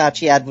death match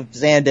he had with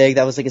Zandig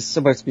that was, like,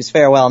 supposed to be his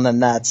farewell, and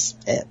then that's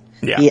it.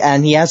 Yeah.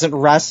 He hasn't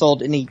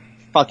wrestled any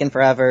fucking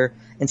forever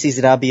in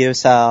CZW,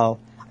 so,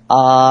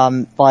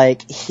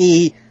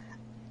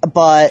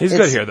 he's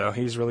good here, though.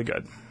 He's really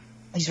good.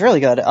 He's really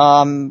good.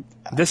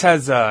 This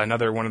has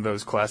another one of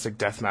those classic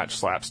deathmatch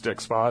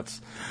slapstick spots,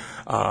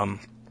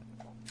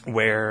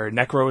 where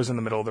Necro is in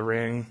the middle of the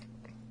ring,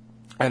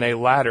 and a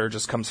ladder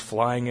just comes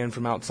flying in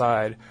from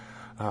outside,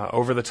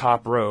 over the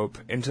top rope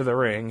into the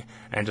ring,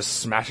 and just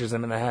smashes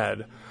him in the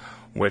head,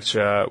 which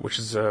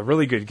is a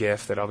really good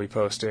gif that I'll be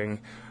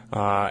posting,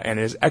 and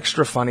is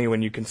extra funny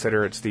when you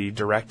consider it's the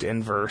direct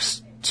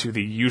inverse to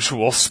the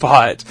usual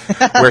spot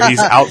where he's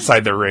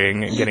outside the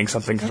ring and getting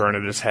something thrown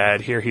at his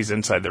head. Here he's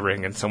inside the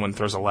ring and someone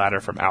throws a ladder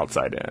from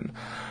outside in.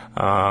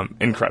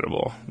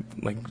 Incredible.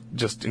 Like,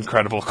 just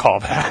incredible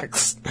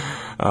callbacks.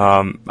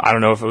 I don't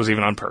know if it was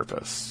even on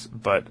purpose,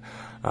 but,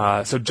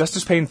 so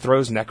Justice Payne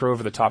throws Necro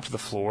over the top to the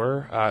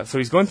floor. So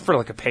he's going for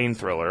like a Pain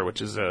Thriller,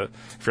 which is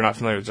if you're not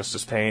familiar with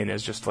Justice Payne,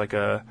 is just like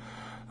an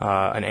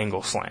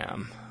angle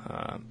slam.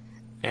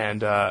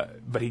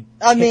 But he.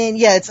 I mean,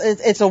 yeah,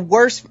 it's a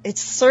worse.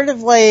 It's sort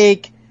of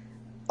like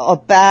a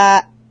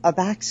back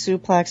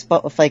suplex,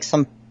 but with like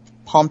some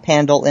pump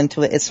handle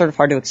into it. It's sort of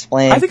hard to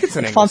explain. I think it's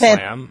an angle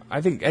slam.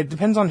 I think it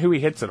depends on who he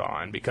hits it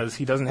on, because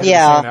he doesn't hit it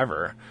the same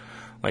ever.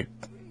 Like,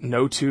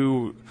 no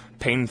two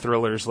Pain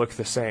Thrillers look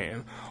the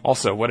same.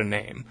 Also, what a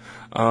name.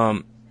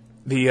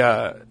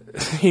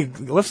 He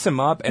lifts him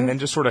up and then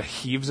just sort of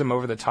heaves him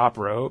over the top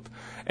rope,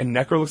 and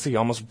Necro looks like he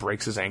almost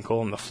breaks his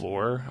ankle on the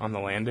floor on the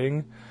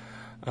landing.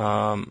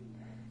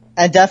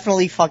 And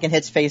definitely fucking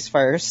hits face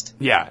first.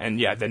 Then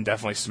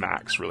definitely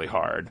smacks really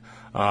hard.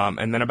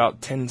 And then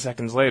about 10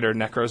 seconds later,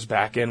 Necro's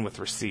back in with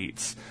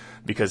receipts,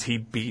 because he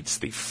beats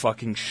the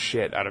fucking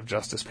shit out of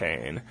Justice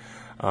Payne.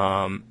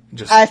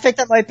 I think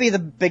that might be the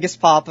biggest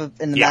pop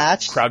in the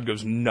match. Crowd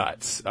goes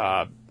nuts.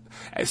 So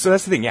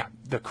that's the thing,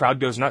 the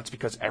crowd goes nuts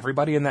because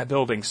everybody in that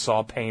building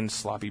saw Payne's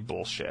sloppy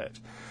bullshit.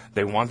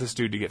 They want this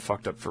dude to get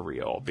fucked up for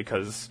real,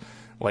 because,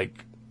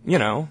 like, you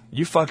know,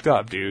 you fucked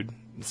up, dude.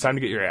 It's time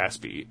to get your ass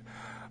beat.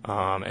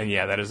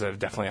 That is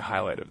definitely a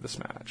highlight of this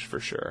match,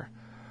 for sure.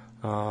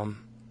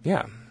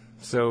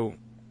 So,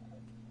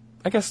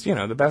 I guess,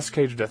 the best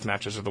cage of death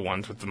matches are the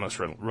ones with the most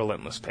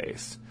relentless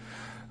pace.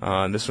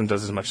 And this one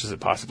does as much as it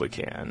possibly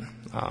can.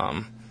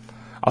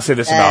 I'll say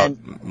this about,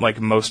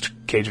 most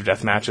cage of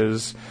death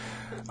matches.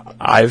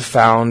 I've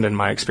found in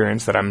my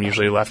experience that I'm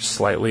usually left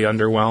slightly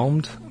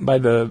underwhelmed by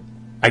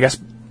I guess,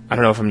 I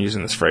don't know if I'm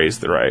using this phrase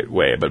the right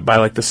way, but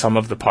by, the sum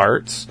of the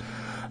parts.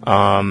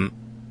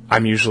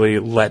 I'm usually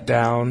let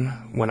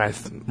down when I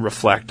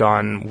reflect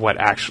on what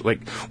actually,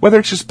 whether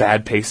it's just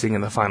bad pacing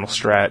in the final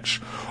stretch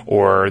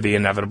or the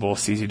inevitable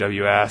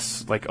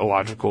CZWS, a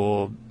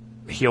logical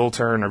heel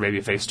turn or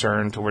babyface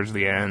turn towards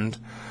the end,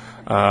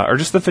 or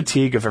just the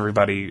fatigue of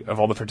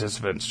all the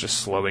participants just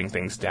slowing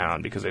things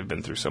down because they've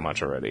been through so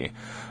much already,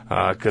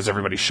 because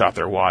everybody shot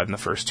their wad in the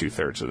first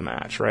 2/3 of the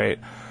match, right?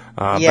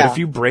 But if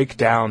you break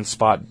down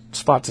spot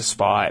to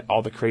spot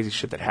all the crazy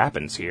shit that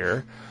happens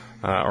here,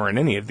 or in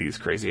any of these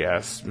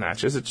crazy-ass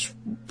matches, it's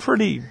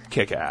pretty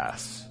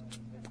kick-ass. It's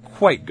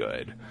quite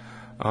good.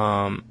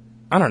 I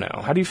don't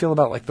know. How do you feel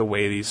about, the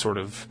way these sort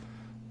of...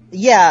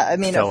 Yeah, I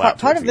mean,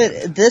 part of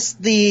it,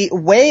 the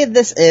way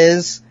this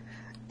is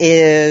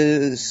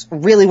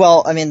really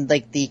well, I mean,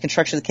 the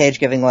construction of the cage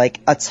giving,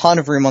 a ton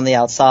of room on the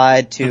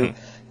outside to...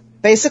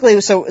 Basically,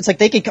 so it's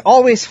they can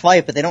always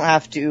fight, but they don't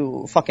have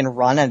to fucking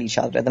run at each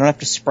other. They don't have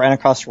to sprint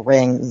across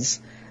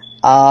rings.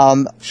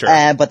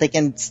 Sure. But they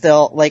can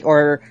still,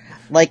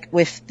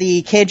 with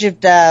the Cage of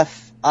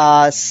Death,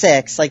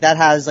 6, that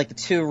has, the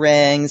 2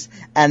 rings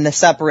and the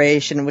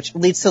separation, which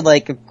leads to, a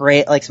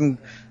great, some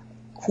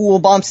cool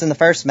bumps in the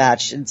first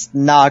match. It's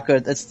not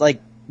good. It's,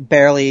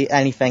 barely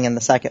anything in the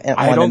second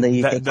one in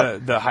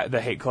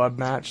the Hate Club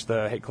match,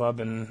 the Hate Club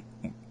and,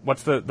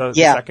 what's the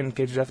second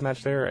Cage of Death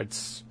match there?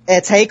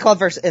 It's Hate Club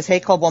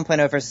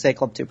 1.0 versus Hate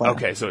Club 2.0.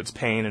 Okay, so it's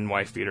Pain and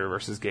Wife Beater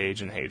versus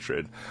Gage and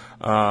Hatred.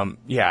 I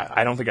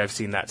don't think I've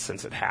seen that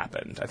since it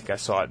happened. I think I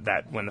saw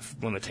that when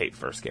the tape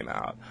first came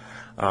out.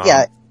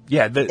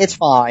 It's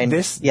fine.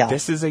 This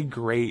is a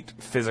great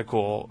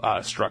physical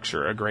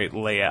structure, a great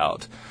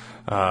layout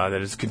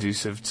that is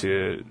conducive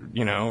to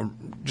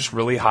just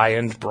really high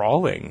end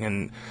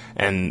brawling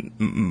and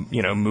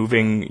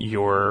moving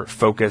your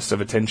focus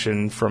of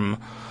attention from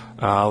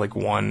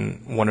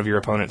one of your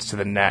opponents to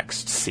the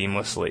next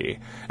seamlessly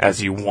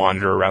as you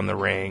wander around the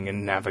ring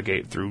and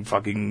navigate through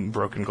fucking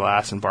broken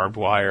glass and barbed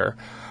wire.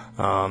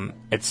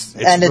 It's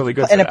really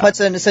good. And it puts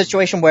it in a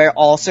situation where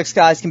all 6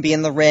 guys can be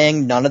in the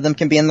ring, none of them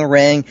can be in the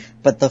ring,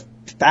 but the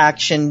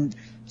action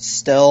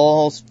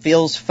still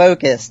feels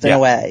focused in a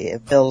way.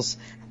 It feels,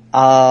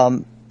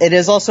 it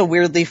is also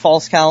weirdly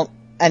false count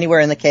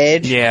anywhere in the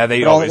cage. Yeah,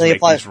 they always make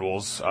these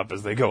rules up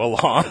as they go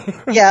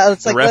along. Yeah,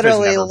 it's the ref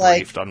literally is never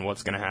briefed on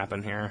what's going to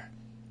happen here.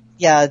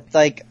 Yeah,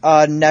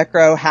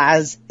 Necro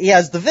has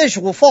the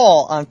visual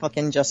fall on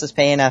fucking Justice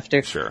Pain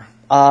after. Sure.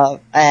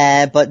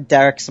 But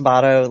Derek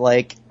Sabato,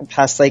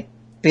 has,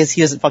 because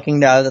he doesn't fucking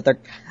know that they're,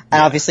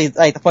 and obviously,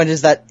 the point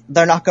is that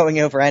they're not going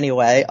over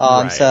anyway,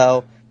 right.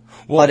 so.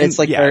 Well, but it's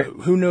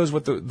who knows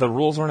what the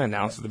rules weren't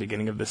announced at the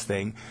beginning of this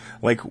thing.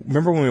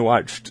 Remember when we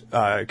watched,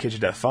 Cage of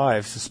Death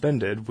 5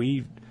 Suspended,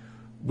 we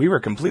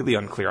were completely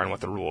unclear on what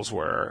the rules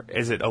were.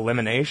 Is it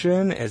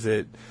elimination? Is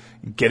it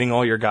getting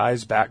all your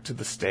guys back to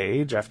the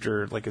stage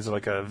after, is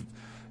it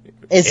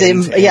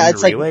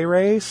relay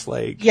race?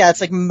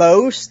 It's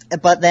most,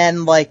 but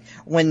then,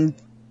 when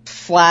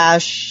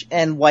Flash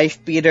and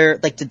Wife Beater,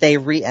 did they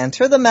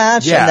re-enter the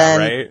match? Yeah, and then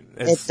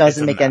right. It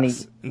doesn't make any...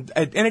 And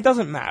it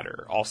doesn't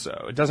matter,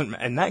 also. It doesn't,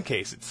 in that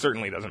case, it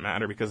certainly doesn't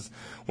matter, because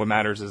what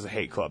matters is the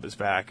Hate Club is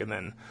back, and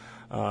then,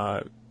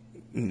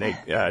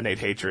 Nate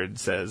Hatred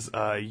says,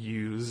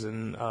 use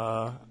and,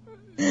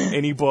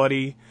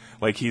 anybody,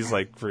 he's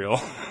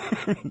real.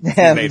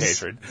 Nate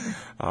Hatred.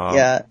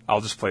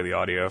 I'll just play the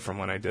audio from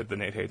when I did the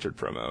Nate Hatred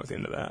promo at the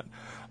end of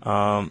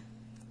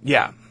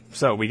that.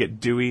 So we get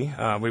Dewey,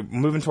 we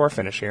move into our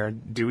finish here.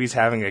 Dewey's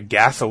having a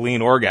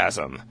gasoline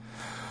orgasm.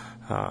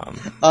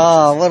 What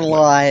a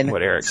line.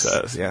 What Eric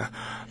says, yeah.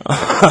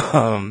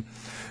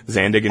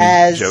 Zandig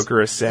and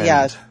Joker ascend.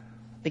 Yeah.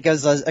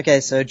 Because,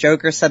 so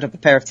Joker set up a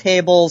pair of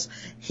tables.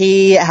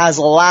 He has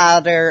a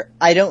ladder.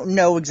 I don't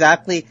know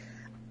exactly,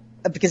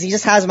 because he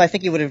just has them. I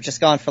think he would have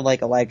just gone for a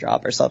leg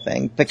drop or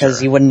something,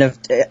 because he wouldn't have,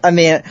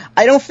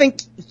 I don't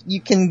think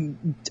you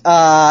can,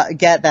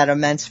 get that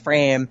immense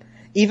frame.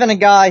 Even a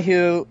guy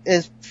who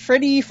is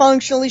pretty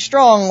functionally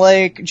strong,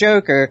 like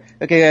Joker,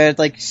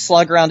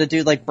 slug around a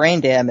dude like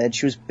Brain Damage,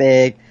 who's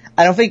big.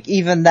 I don't think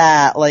even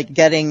that,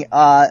 getting,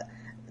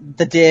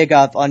 the dig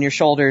up on your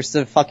shoulders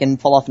to fucking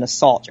pull off an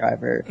assault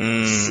driver.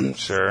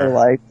 Sure.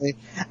 Likely.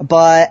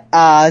 But,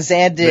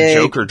 Zandig... The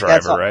Joker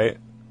driver, right?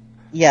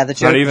 Yeah, the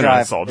Joker driver. Not even an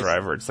assault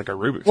driver, it's like a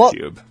Rubik's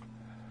Cube.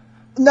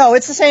 No,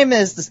 it's the same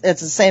as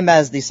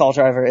the assault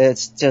driver.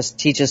 It's just,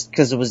 he just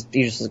was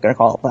gonna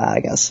call it that,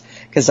 I guess.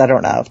 Cause I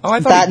don't know. Oh, I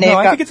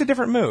think it's a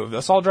different move. The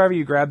assault driver,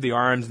 you grab the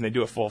arms and they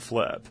do a full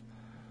flip.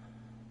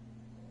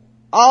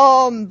 They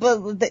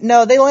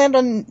land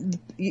on,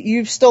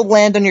 you still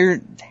land on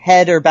your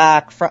head or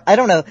back. I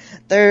don't know.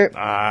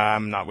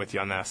 I'm not with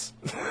you on this.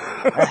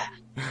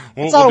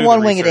 It's not a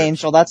one-winged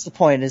angel. That's the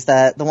point, is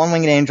that the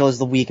one-winged angel is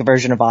the weak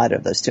version of either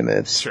of those two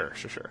moves. Sure.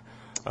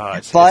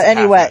 It's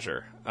anyway.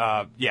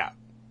 Yeah.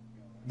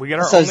 We get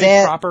our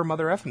only proper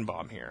mother effing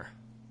bomb here.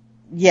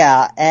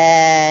 Yeah,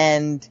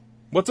 and...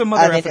 What's a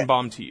mother effing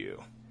bomb to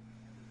you?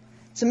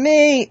 To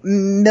me,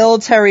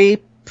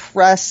 military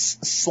press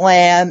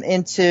slam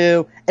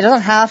into... It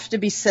doesn't have to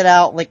be sit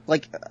out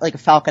like a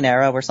Falcon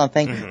Arrow or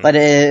something, but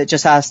it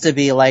just has to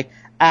be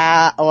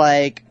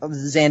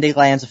Zandig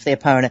lands with the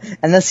opponent.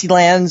 And then he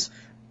lands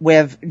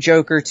with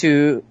Joker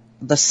to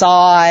the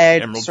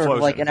side, Emerald sort Flosion.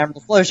 of like an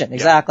Emerald Flosion,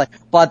 exactly. Yeah.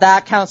 But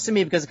that counts to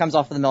me because it comes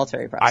off of the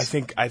military press. I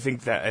think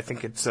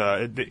it's,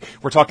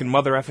 we're talking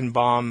mother effing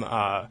bomb,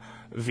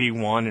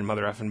 V1 and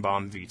mother effing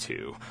bomb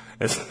V2.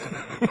 Yes.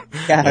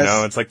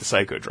 It's like the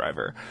Psycho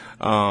Driver.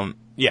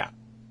 Yeah.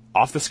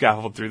 Off the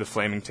scaffold through the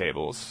flaming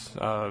tables.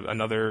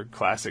 Another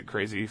classic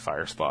crazy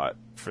fire spot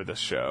for this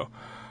show.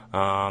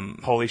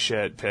 Holy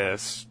shit,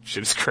 piss.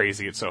 Shit is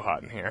crazy, it's so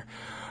hot in here.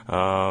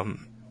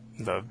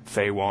 The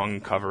Fei Wong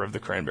cover of the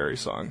Cranberry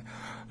song.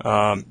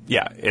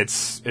 Yeah,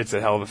 it's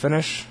a hell of a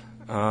finish.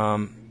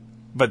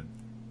 But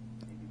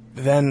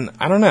then,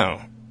 I don't know.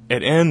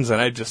 It ends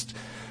and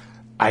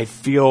I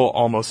feel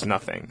almost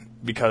nothing.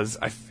 Because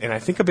I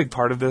think a big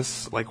part of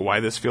this, like why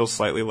this feels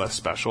slightly less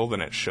special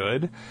than it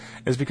should,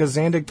 is because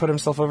Zandig put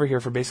himself over here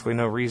for basically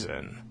no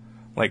reason.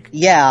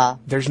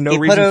 There's no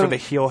reason for the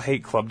heel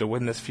hate club to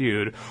win this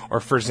feud, or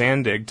for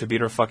Zandig to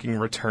beat a fucking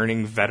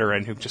returning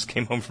veteran who just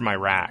came home from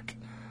Iraq.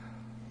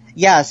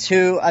 Yes,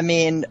 who are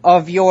you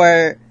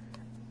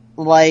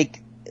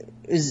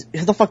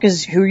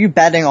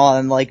betting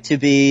on, to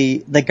be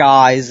the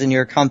guys in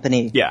your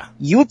company? Yeah.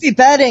 You would be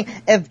betting,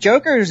 if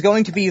Joker is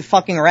going to be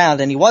fucking around,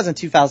 and he was in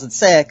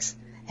 2006,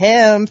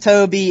 him,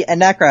 Toby,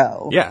 and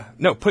Necro. Yeah.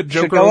 No, put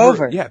Joker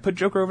over. Yeah, put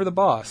Joker over the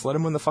boss. Let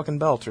him win the fucking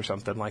belt or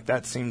something.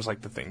 That seems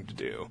like the thing to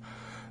do.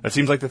 That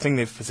seems like the thing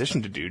they've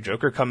positioned to do.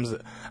 Joker comes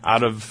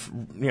out of,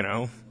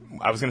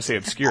 I was gonna say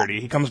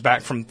obscurity. He comes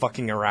back from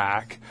fucking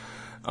Iraq,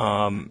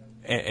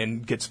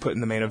 and gets put in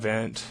the main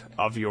event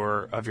of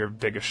your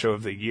biggest show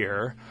of the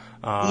year.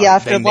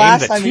 After the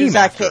last time he was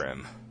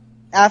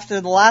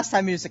after the last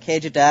time he was at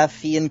Cage of Death,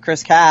 he and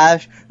Chris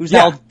Cash, who's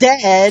now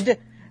dead,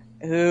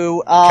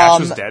 Cash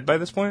was dead by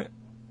this point?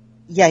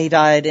 Yeah, he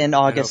died in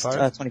August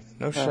 20.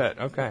 No shit.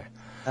 Okay.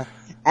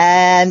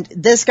 And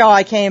this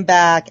guy came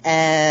back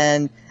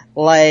and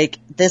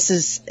this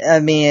is,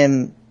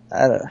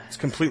 it's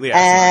completely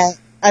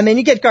asinine.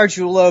 You get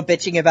Gargiulo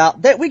bitching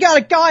about that. We got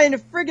a guy in a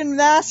friggin'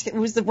 mask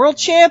who's the world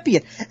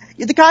champion.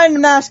 The guy in the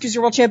mask who's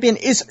your world champion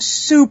is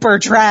Super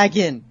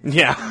Dragon.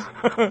 Yeah.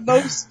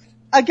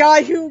 A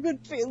guy who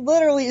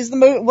literally is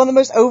one of the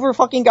most over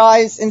fucking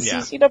guys in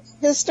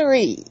CCW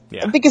history.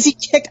 Yeah. Because he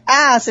kicked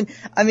ass. And,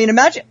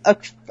 imagine, for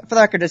the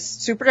record, a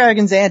Super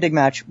Dragon Zandig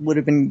match would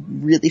have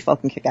been really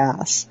fucking kick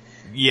ass.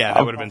 Yeah,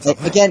 that would have been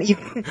something. Again,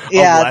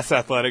 a less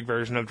athletic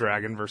version of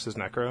Dragon versus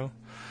Necro.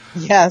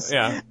 Yes.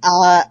 Yeah.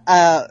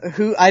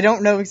 Who, I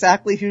don't know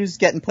exactly who's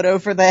getting put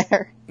over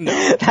there. No.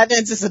 That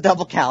ends as a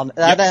double count.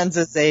 That ends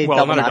as a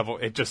double not a double.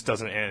 It just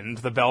doesn't end.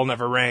 The bell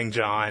never rang,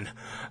 John.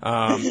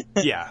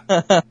 Yeah.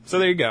 So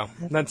there you go.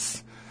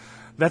 That's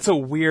a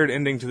weird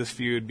ending to this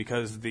feud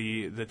because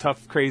the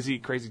tough, crazy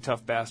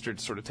tough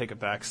bastards sort of take a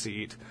back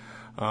seat.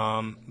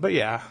 But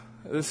yeah,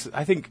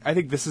 I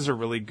think this is a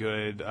really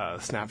good,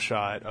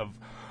 snapshot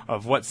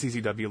of what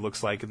CZW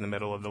looks like in the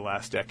middle of the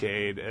last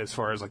decade as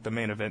far as the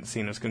main event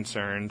scene is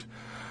concerned.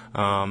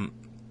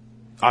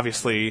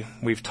 Obviously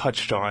we've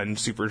touched on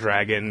Super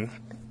Dragon,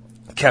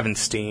 Kevin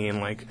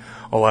Steen,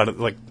 a lot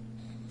of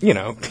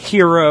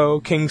Hero,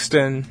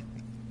 Kingston,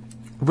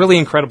 really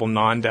incredible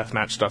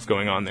non-deathmatch stuff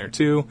going on there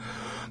too.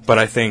 But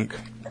I think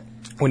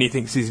when you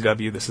think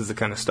CZW, this is the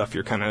kind of stuff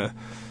you're kind of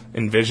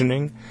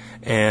envisioning,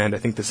 and I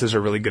think this is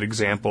a really good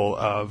example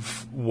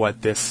of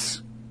what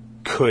this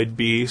could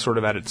be sort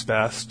of at its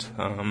best,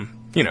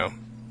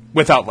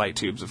 without light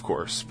tubes, of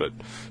course, but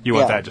you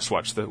want that, just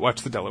watch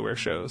the Delaware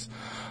shows.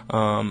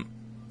 I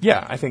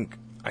think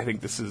I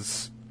had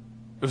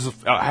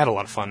a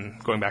lot of fun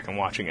going back and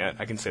watching it.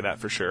 I can say that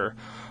for sure.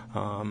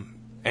 Even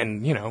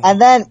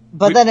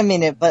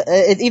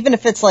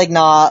if it's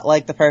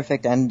not the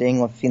perfect ending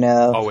with,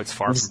 it's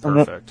far from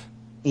perfect.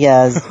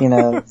 Yeah,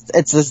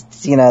 it's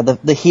just,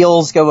 the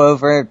heels go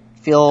over, it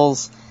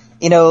feels,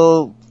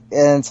 and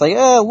it's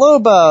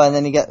Lobo, and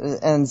then you get,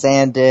 and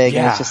Zandig,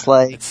 and it's just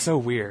it's so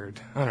weird.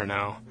 I don't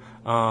know.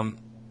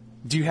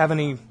 Do you have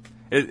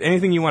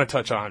anything you want to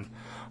touch on?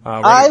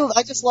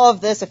 I just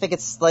love this. I think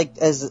it's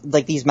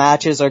these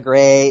matches are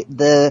great.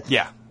 We're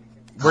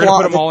gonna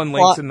put them all in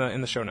links in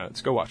the show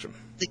notes. Go watch them.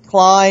 The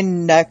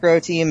Klein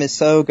Necro team is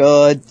so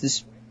good.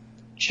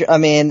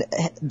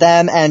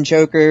 Them and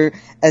Joker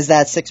as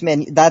that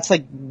 6-man, that's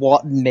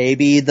what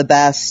maybe the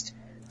best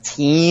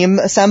team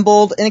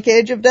assembled in a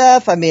Cage of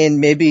Death.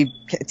 Maybe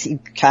Team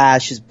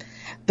Cash is,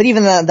 but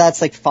even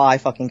that's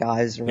 5 fucking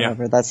guys or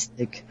whatever. Yeah. That's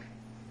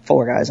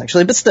 4 guys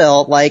actually, but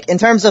still, in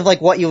terms of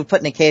what you would put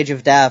in a Cage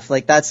of Death,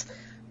 that's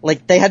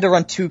they had to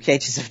run 2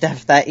 Cages of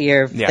Death that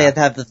year. Yeah. They had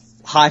to have the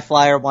High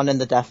Flyer one and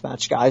the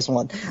Deathmatch Guys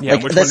one. Yeah,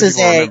 like, which this one is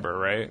do people remember,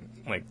 right?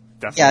 Like,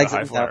 definitely the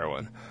High Flyer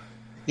one.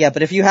 Yeah,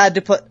 but if you had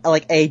to put,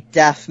 like, a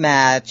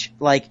deathmatch,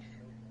 like,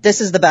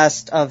 this is the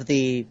best of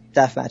the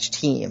deathmatch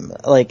team,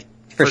 like,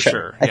 for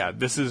sure. Yeah,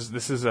 this is,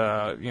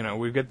 you know,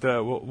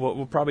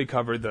 we'll probably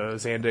cover the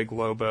Zandig,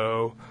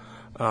 Lobo,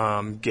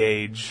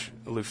 Gage,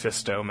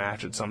 Lufisto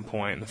match at some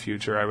point in the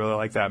future. I really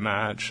like that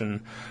match,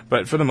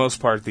 but for the most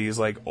part, these,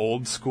 like,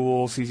 old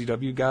school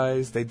CZW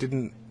guys,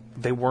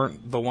 they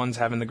weren't the ones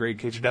having the great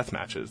cage death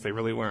matches. They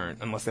really weren't,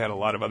 unless they had a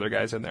lot of other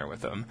guys in there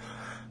with them.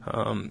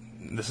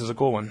 This is a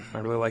cool one. I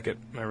really like it.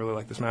 I really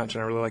like this match,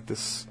 and I really like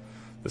this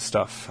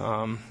stuff.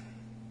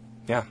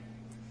 Yeah.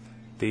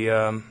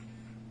 The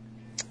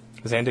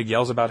Zandig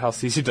yells about how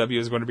CZW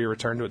is going to be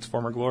returned to its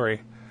former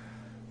glory,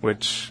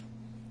 which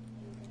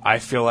I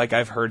feel like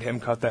I've heard him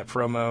cut that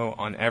promo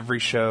on every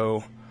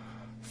show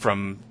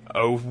from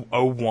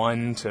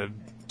 01 to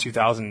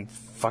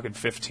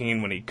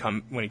 2015 when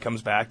he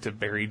comes back to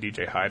bury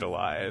DJ Hyde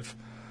alive.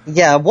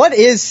 Yeah, what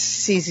is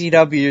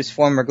CZW's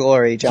former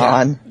glory,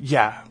 John?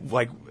 Yeah,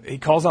 like, he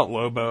calls out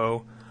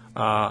Lobo,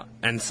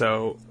 and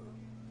so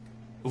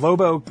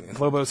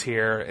Lobo's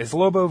here. Is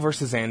Lobo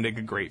versus Zandig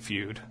a great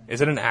feud?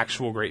 Is it an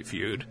actual great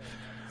feud?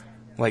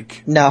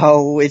 Like,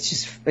 no,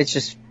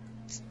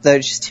 they're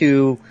just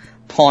two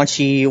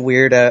paunchy,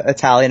 weird,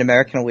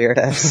 Italian-American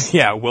weirdos.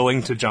 Yeah,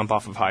 willing to jump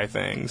off of high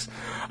things.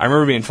 I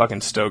remember being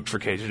fucking stoked for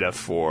Cage of Death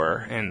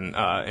 4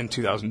 in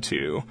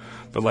 2002.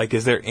 But, like,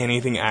 is there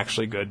anything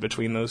actually good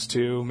between those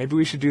two? Maybe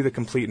we should do the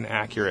complete and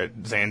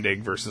accurate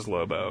Zandig versus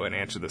Lobo and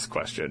answer this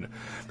question.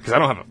 Because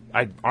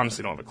I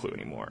honestly don't have a clue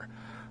anymore.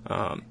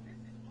 And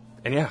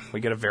yeah, we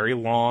get a very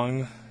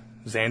long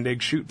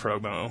Zandig shoot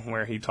promo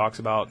where he talks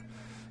about,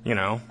 you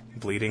know,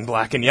 bleeding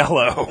black and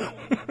yellow.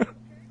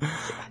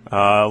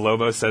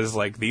 Lobo says,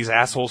 like, these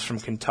assholes from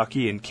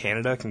Kentucky and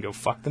Canada can go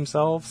fuck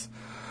themselves.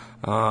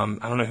 I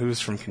don't know who's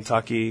from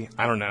Kentucky.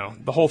 I don't know.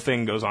 The whole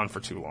thing goes on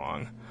for too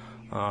long.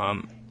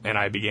 And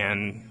I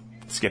began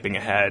skipping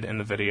ahead in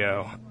the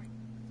video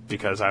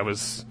because I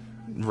was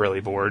really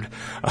bored.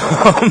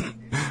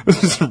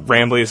 This is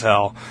rambly as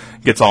hell.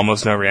 Gets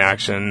almost no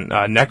reaction.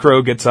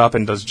 Necro gets up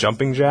and does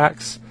jumping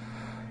jacks.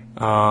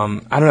 I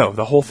don't know.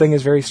 The whole thing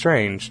is very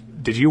strange.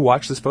 Did you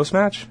watch this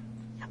post-match?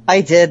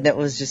 I did, and it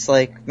was just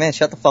like, man,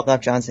 shut the fuck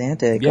up, John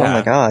Zandig. Yeah. Oh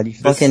my god, you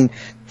fucking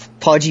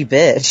pudgy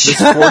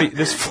bitch.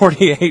 This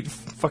 48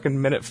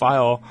 fucking minute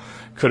file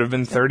could have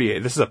been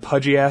 38. This is a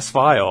pudgy ass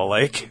file.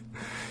 Like,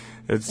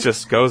 it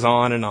just goes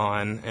on.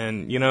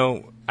 And, you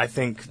know, I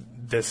think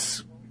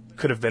this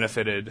could have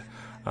benefited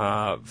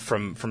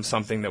from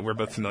something that we're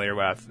both familiar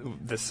with.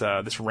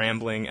 This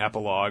rambling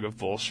epilogue of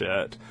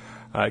bullshit.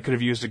 It could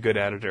have used a good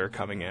editor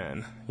coming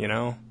in, you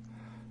know?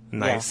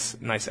 Nice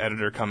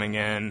editor coming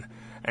in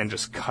and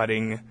just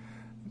cutting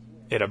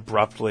it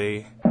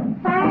abruptly.